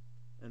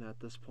 And at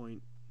this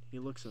point, he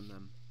looks in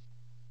them.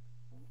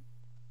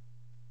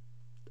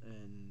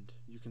 And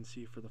you can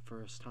see for the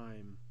first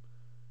time,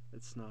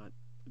 it's not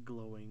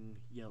glowing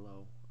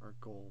yellow or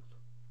gold.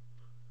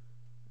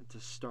 It's a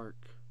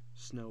stark,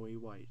 snowy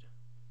white.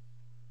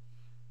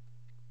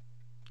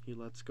 He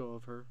lets go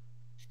of her,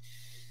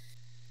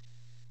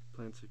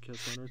 plants a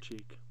kiss on her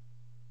cheek,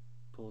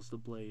 pulls the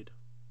blade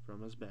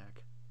from his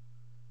back,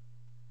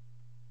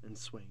 and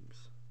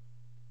swings.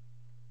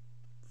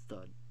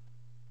 Thud.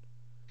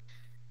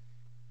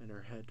 And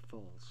her head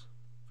falls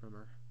from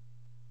her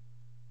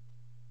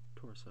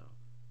torso.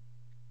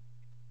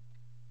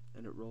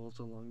 And it rolls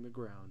along the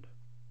ground.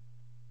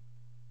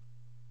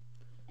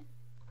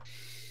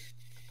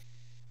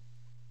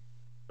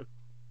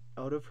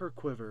 Out of her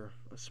quiver,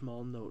 a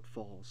small note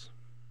falls.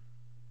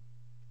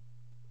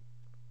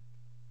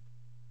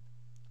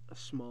 A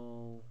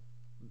small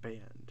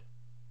band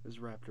is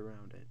wrapped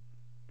around it.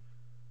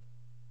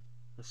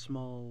 A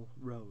small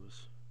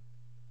rose,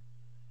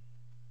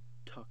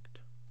 tucked.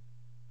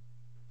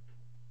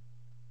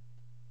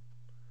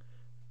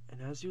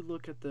 And as you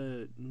look at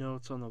the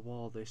notes on the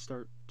wall, they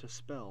start to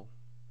spell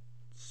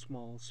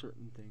small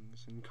certain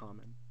things in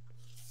common.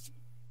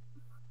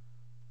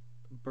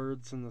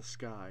 Birds in the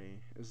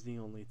sky is the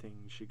only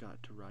thing she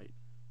got to write.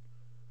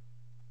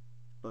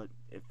 But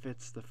it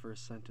fits the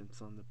first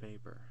sentence on the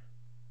paper.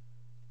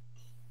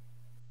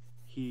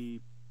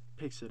 He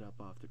picks it up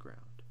off the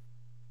ground,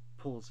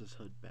 pulls his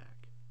hood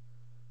back,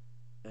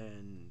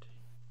 and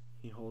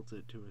he holds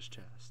it to his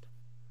chest.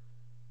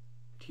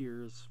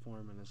 Tears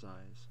form in his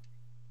eyes,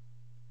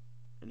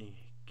 and he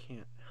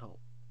can't help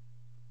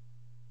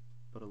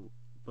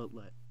but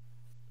let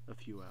a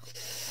few out.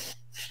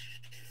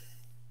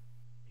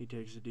 He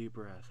takes a deep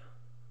breath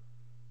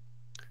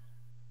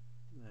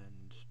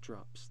and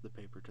drops the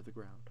paper to the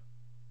ground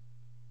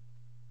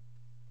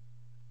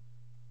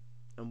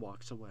and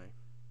walks away.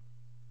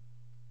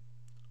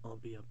 I'll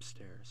be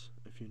upstairs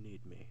if you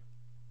need me.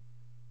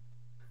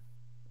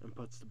 And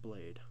puts the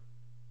blade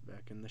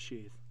back in the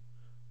sheath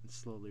and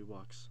slowly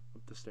walks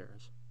up the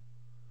stairs.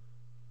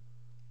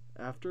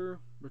 After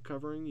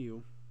recovering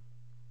you,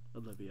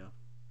 Olivia,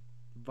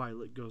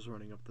 Violet goes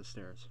running up the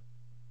stairs.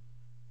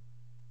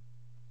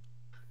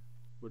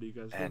 What do you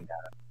guys do? And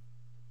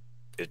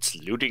it's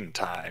looting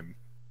time.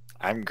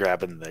 I'm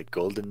grabbing the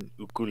golden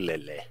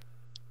ukulele.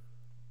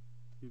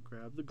 You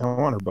grab the I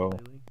want her bow.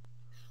 ukulele.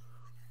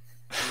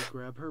 You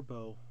grab her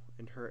bow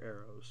and her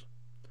arrows.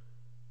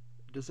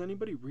 Does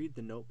anybody read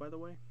the note, by the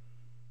way?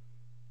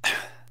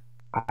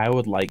 I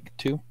would like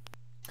to.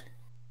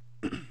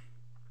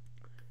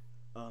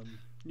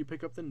 You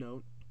pick up the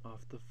note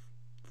off the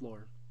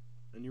floor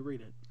and you read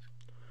it.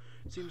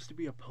 It seems to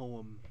be a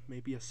poem,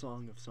 maybe a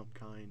song of some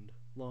kind,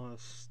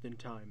 lost in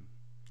time.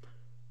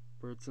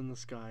 Birds in the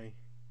sky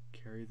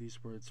carry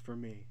these words for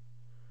me.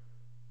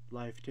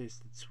 Life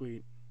tasted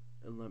sweet,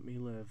 and let me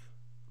live,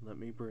 let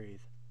me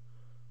breathe.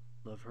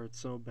 Love hurt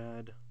so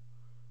bad,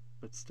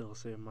 but still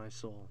saved my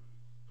soul.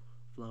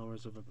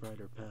 Flowers of a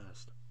brighter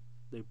past,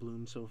 they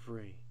bloom so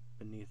free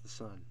beneath the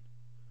sun.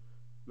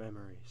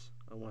 Memories,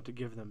 I want to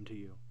give them to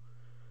you,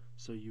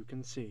 so you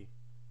can see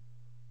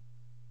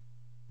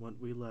what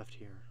we left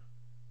here.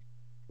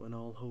 When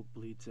all hope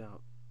bleeds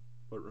out,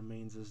 what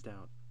remains is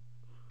doubt.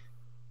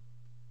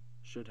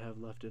 Should have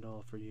left it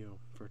all for you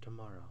for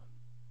tomorrow.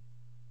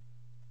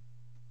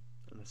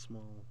 And a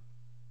small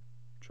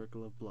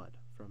trickle of blood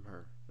from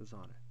her is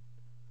on it.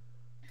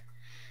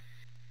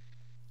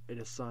 It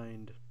is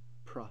signed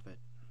Prophet.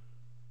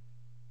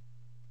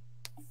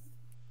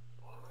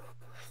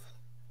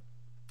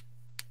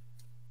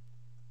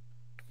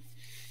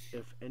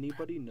 if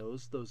anybody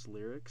knows those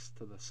lyrics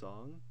to the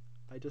song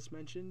I just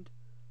mentioned,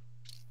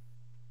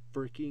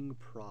 freaking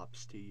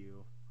props to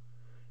you,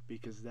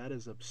 because that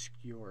is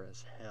obscure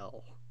as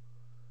hell.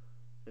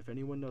 If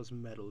anyone knows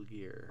Metal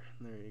Gear,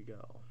 there you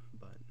go.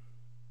 But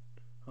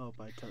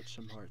hope I touched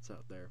some hearts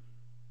out there.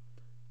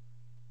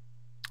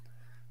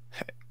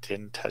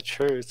 Didn't touch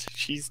hers.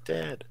 She's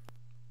dead.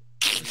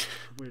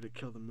 Way to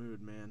kill the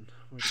mood, man.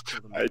 Way to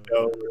kill the mood. I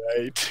know,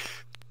 right?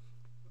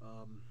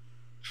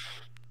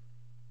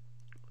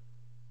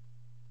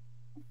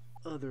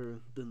 Other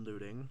than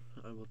looting,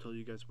 I will tell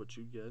you guys what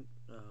you get.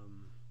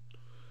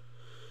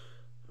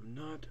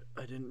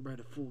 I didn't write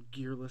a full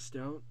gear list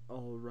out.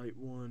 I'll write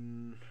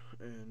one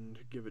and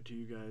give it to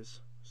you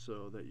guys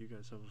so that you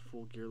guys have a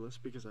full gear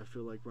list, because I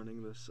feel like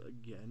running this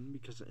again,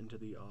 because Into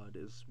the Odd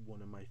is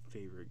one of my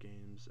favorite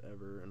games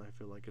ever, and I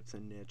feel like it's a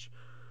niche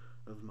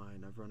of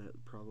mine. I've run it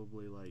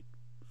probably like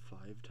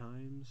 5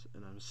 times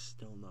and I'm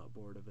still not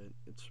bored of it.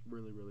 It's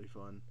really, really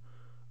fun.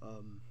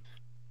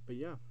 But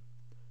yeah,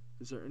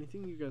 is there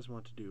anything you guys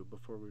want to do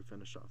before we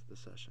finish off the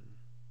session?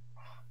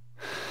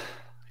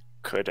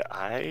 Could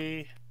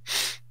I,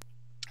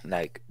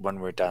 like, when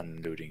we're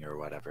done looting or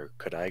whatever,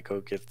 could I go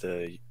give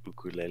the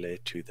ukulele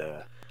to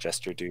the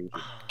jester dude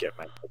and get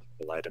my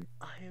magical item?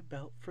 I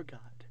about forgot.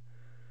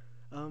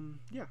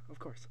 Yeah, of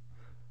course.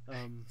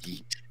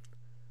 Yeet.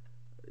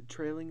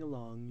 Trailing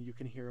along, you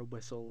can hear a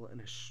whistle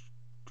and a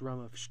drum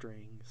of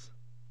strings.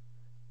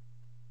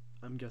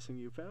 I'm guessing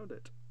you found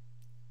it.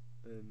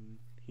 And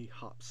he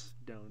hops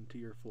down to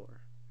your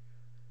floor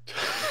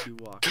as you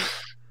walk.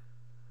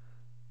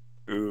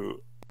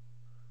 Ooh,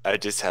 I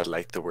just had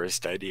like the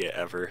worst idea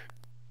ever.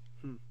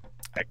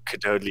 I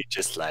could totally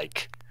just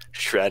like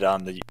shred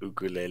on the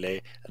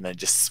ukulele and then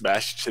just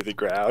smash it to the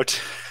ground.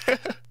 I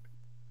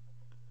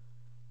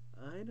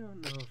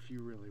don't know if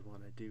you really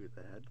want to do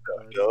that.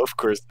 But... No, of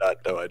course not.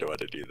 No, I don't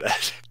want to do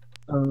that.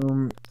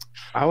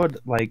 I would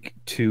like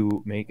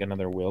to make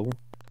another will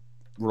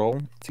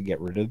roll to get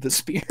rid of the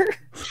spear.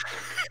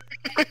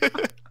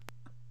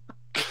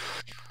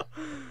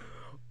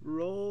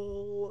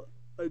 Roll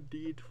a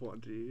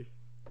d20.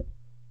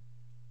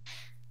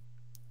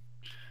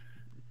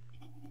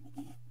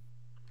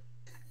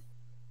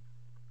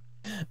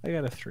 I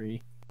got a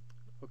 3.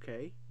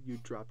 Okay, you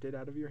dropped it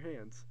out of your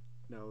hands.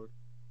 Now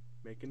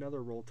make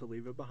another roll to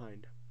leave it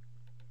behind.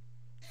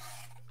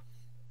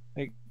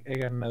 I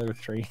got another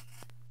 3.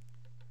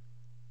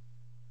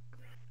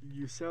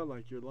 You sound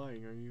like you're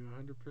lying. Are you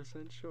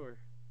 100% sure?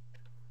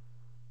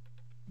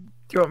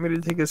 Do you want me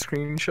to take a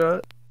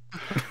screenshot?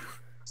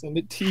 Send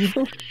it to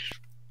you?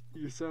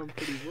 You sound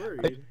pretty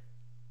worried.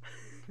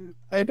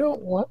 I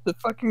don't want the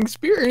fucking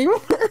spear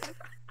anymore.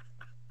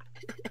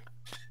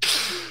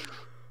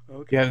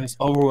 Okay. You have this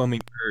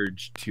overwhelming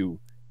urge to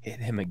hit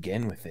him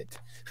again with it.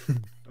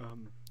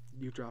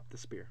 You drop the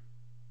spear.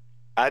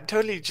 I'd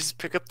totally just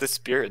pick up the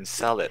spear and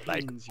sell it,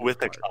 like, Pains your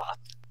with a heart. cloth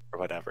or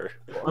whatever.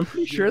 Well, I'm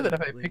pretty sure that if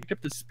I Legitimately. picked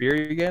up the spear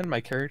again, my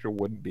character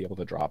wouldn't be able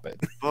to drop it.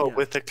 Oh, Yeah.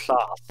 with a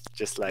cloth.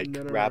 Just like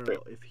No. wrap it.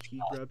 If he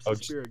grabs Oh, the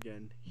just- spear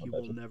again, he Oh,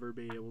 will that's- never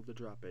be able to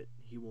drop it.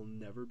 He will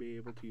never be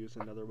able to use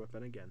another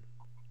weapon again.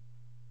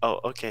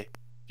 Oh, okay.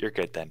 You're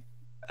good then.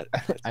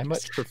 I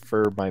much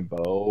prefer my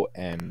bow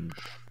and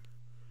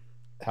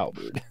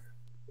halberd.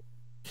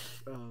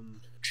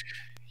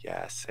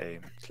 Yeah,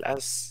 same.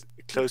 Close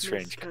Mace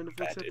range kind of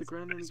combat looks at the is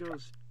ground and he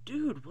goes,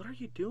 "Dude, what are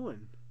you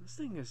doing? This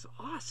thing is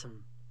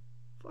awesome.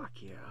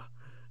 Fuck yeah."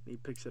 And he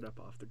picks it up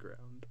off the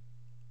ground.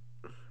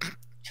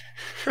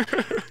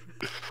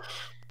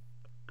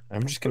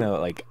 I'm just gonna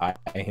like eye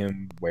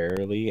him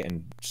warily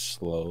and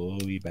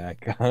slowly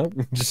back up.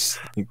 Just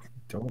like,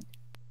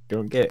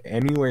 don't get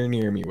anywhere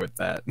near me with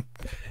that.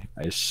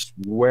 I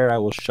swear I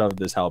will shove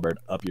this halberd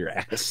up your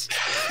ass.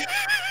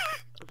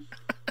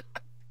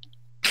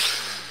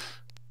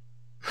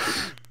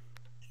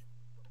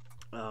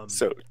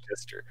 So,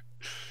 Jester.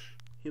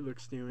 He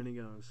looks to you and he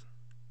goes,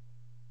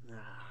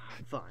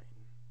 fine.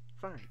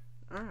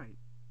 Alright,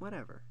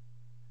 whatever.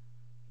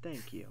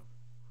 Thank you.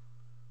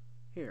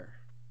 Here,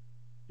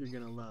 you're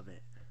gonna love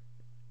it.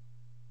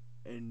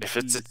 And If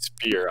it's a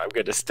spear, I'm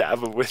gonna stab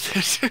him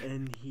with it.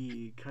 and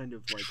he kind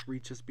of like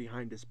reaches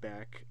behind his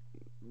back,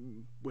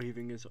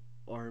 waving his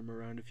arm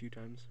around a few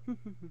times.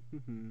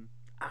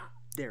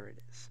 There it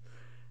is.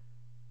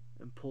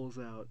 And pulls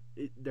out.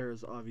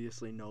 There's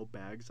obviously no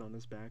bags on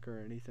his back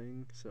or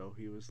anything, so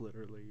he was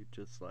literally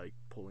just like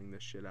pulling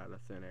this shit out of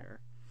thin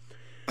air.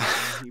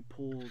 And he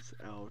pulls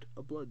out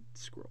a blood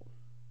scroll.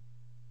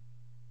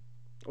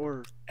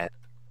 Or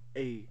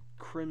a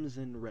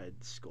crimson red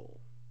skull.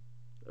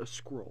 A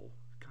scroll.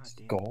 God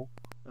damn. Skull?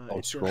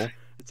 It's Scroll?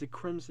 It's a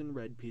crimson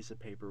red piece of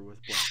paper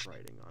with black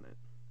writing on it.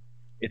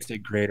 It's a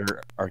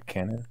greater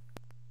arcana.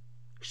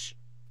 Shh.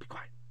 Be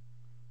quiet.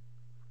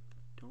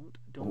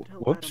 Don't tell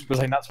Whoops, Adam. was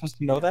I not supposed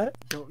to know that?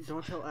 Don't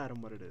tell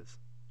Adam what it is.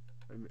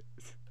 I mean,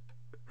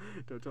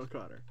 don't tell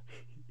Connor.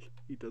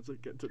 He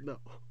doesn't get to know.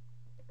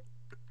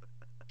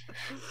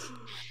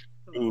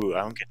 Ooh,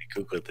 I'm gonna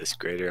Google this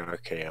greater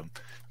arcanum.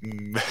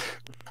 You're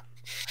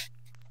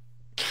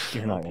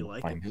I not hope you gonna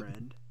like find it, it.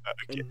 friend.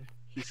 Okay. And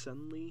he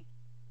suddenly,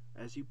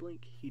 as you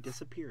blink, he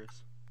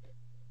disappears.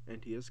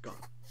 And he is gone.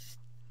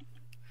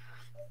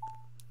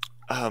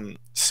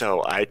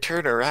 So I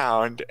turn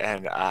around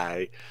and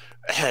I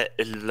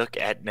look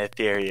at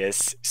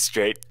Netherius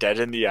straight dead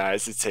in the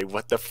eyes and say,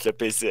 "What the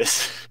flip is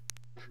this?"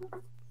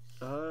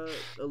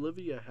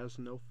 Olivia has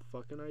no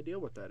fucking idea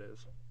what that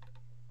is.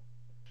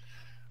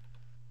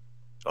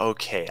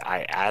 Okay,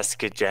 I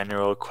ask a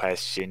general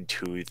question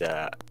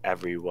to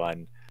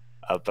everyone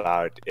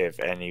about if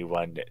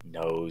anyone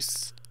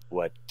knows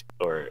what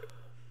or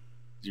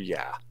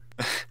yeah.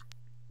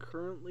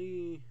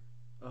 Currently,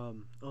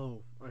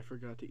 oh, I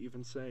forgot to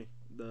even say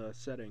the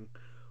setting.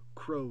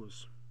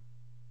 Crows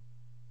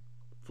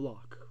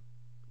flock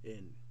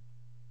in,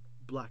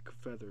 black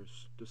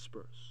feathers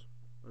disperse,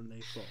 and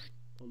they fall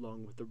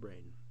along with the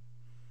rain.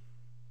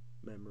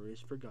 Memories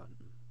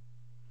forgotten.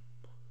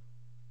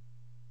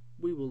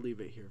 We will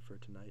leave it here for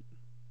tonight.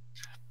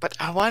 But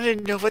I want to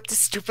know what the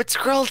stupid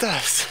scroll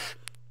does.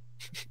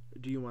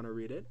 Do you want to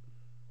read it?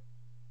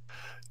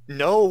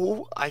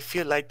 No, I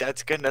feel like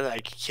that's gonna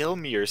like kill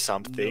me or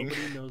something.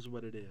 Nobody knows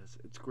what it is.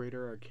 It's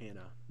Greater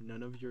Arcana.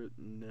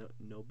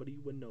 Nobody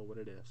would know what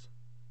it is.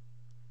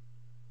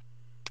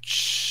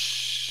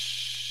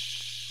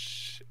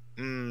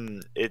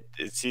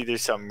 It's either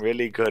something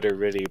really good or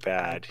really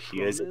bad. I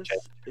promise,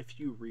 if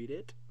you read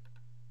it,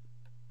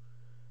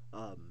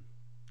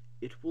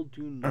 it will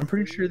do nothing. I'm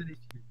pretty sure that if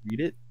you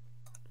read it,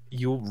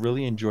 you'll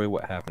really enjoy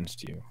what happens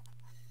to you.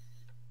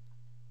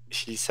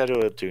 She said it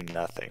will do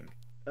nothing.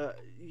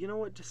 You know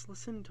what? Just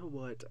listen to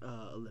what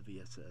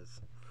Olivia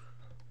says.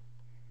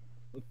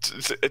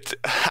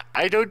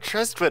 I don't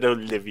trust what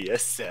Olivia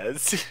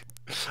says.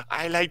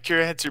 I like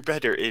your answer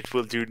better. It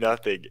will do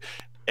nothing.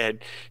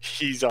 And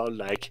she's all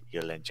like,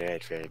 "You'll enjoy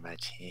it very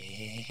much."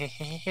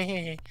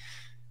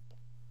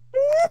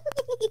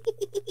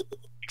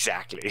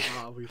 Exactly.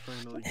 Ah, we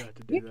finally got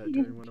to do that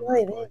during one of our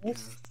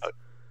podcasts.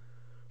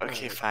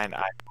 Okay, fine.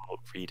 I will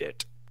read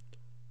it.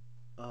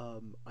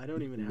 I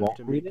don't even have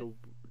to make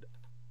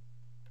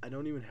I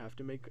don't even have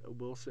to make a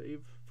will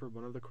save for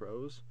one of the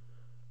crows.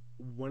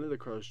 One of the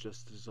crows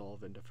just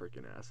dissolve into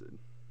freaking acid.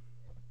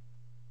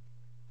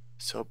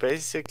 So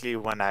basically,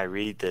 when I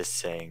read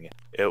this thing,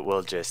 it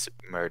will just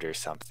murder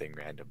something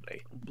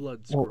randomly.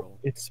 Blood scroll. Well,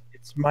 it's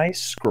my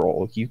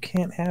scroll. You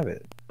can't have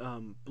it.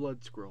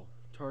 Blood scroll.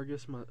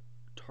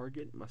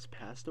 Target must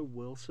pass a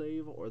will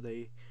save, or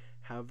they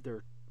have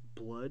their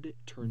blood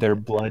turned.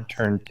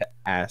 Turned to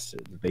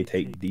acid. They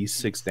take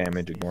D6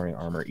 damage, ignoring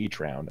armor each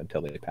round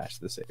until they pass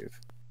the save.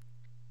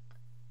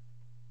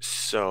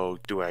 So,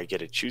 do I get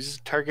to choose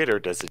a target, or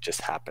does it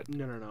just happen?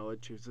 No.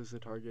 It chooses a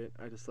target.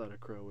 I just thought a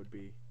crow would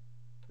be,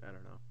 I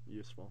don't know,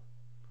 useful.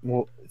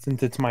 Well,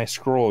 since it's my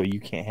scroll, you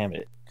can't have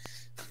it.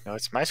 No,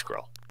 it's my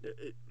scroll.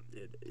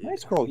 My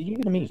scroll. You give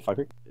it to me,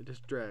 fucker. It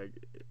is drag.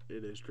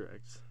 It is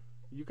drags.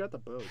 You got the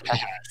bow.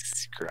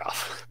 Screw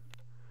off.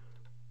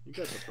 You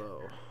got the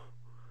bow.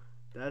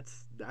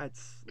 That's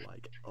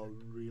like a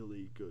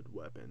really good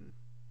weapon.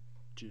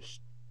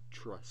 Just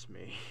trust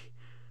me.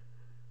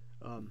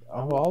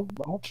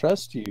 I'll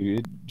trust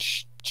you.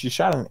 She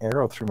shot an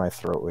arrow through my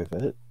throat with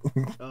it.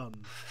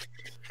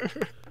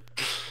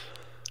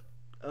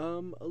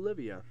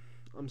 Olivia,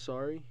 I'm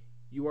sorry.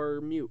 You are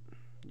mute.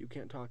 You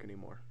can't talk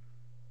anymore.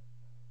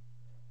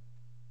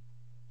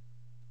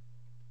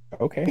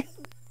 Okay.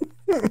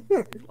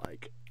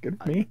 Like, good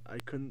for me. I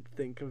couldn't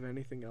think of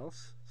anything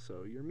else,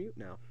 so you're mute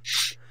now.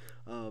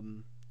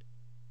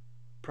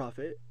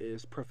 Prophet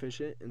is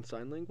proficient in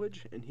sign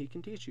language, and he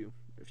can teach you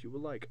if you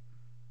would like.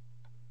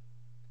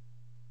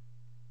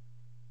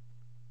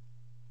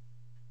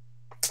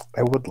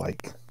 I would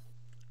like.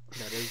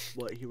 That is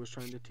what he was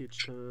trying to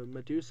teach to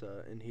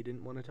Medusa, and he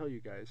didn't want to tell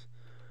you guys.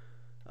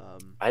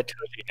 I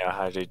totally know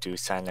how to do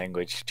sign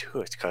language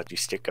too. It's called you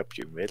stick up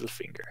your middle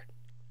finger.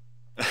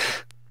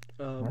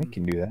 I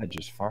can do that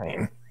just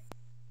fine.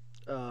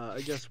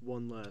 I guess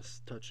one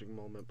last touching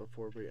moment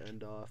before we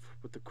end off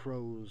with the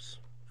crows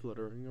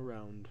fluttering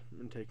around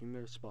and taking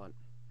their spot.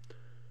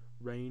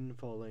 Rain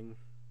falling,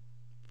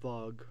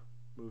 fog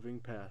moving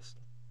past,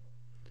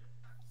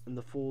 and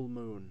the full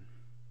moon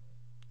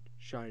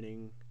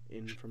shining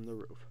in from the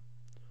roof.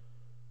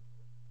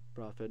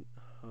 Prophet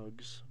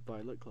hugs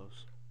Violet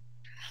close,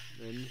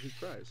 and he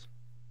cries.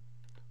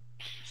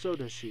 So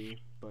does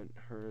she, but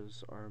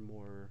hers are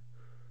more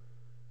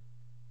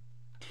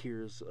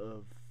tears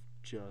of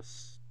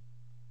just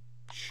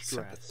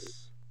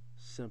stress,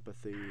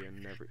 sympathy,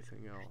 and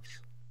everything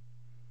else.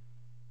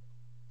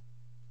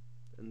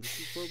 And this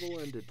is where we'll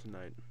end it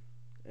tonight.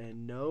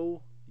 And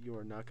no, you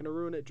are not going to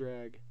ruin it,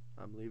 Drag.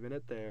 I'm leaving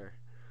it there.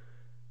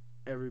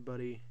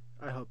 Everybody,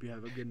 I hope you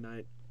have a good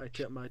night. I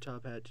tip my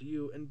top hat to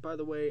you. And by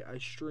the way, I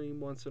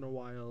stream once in a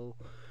while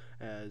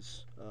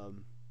as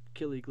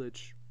Killy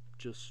Glitch.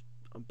 Just,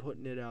 I'm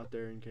putting it out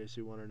there in case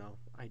you want to know.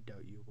 I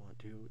doubt you want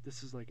to.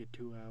 This is like a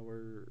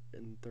 2-hour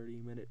and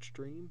 30-minute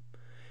stream.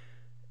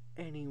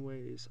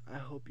 Anyways, I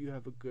hope you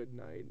have a good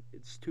night.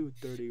 It's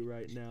 2:30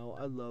 right now.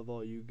 I love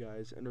all you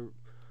guys.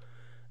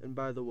 And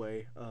by the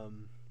way,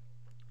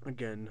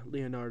 Again,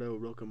 Leonardo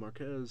Roca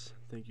Marquez,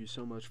 thank you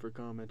so much for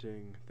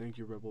commenting. Thank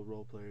you, Rebel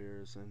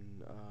Roleplayers,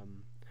 and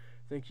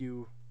thank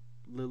you,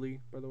 Lily,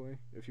 by the way,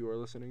 if you are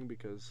listening,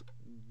 because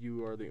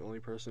you are the only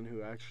person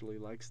who actually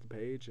likes the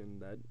page,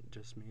 and that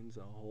just means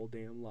a whole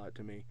damn lot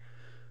to me.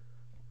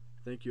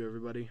 Thank you,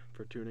 everybody,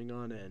 for tuning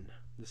on in.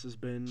 This has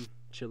been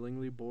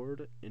Chillingly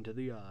Bored Into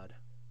the Odd.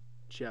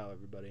 Ciao,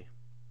 everybody.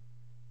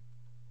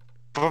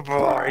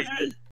 Bye-bye.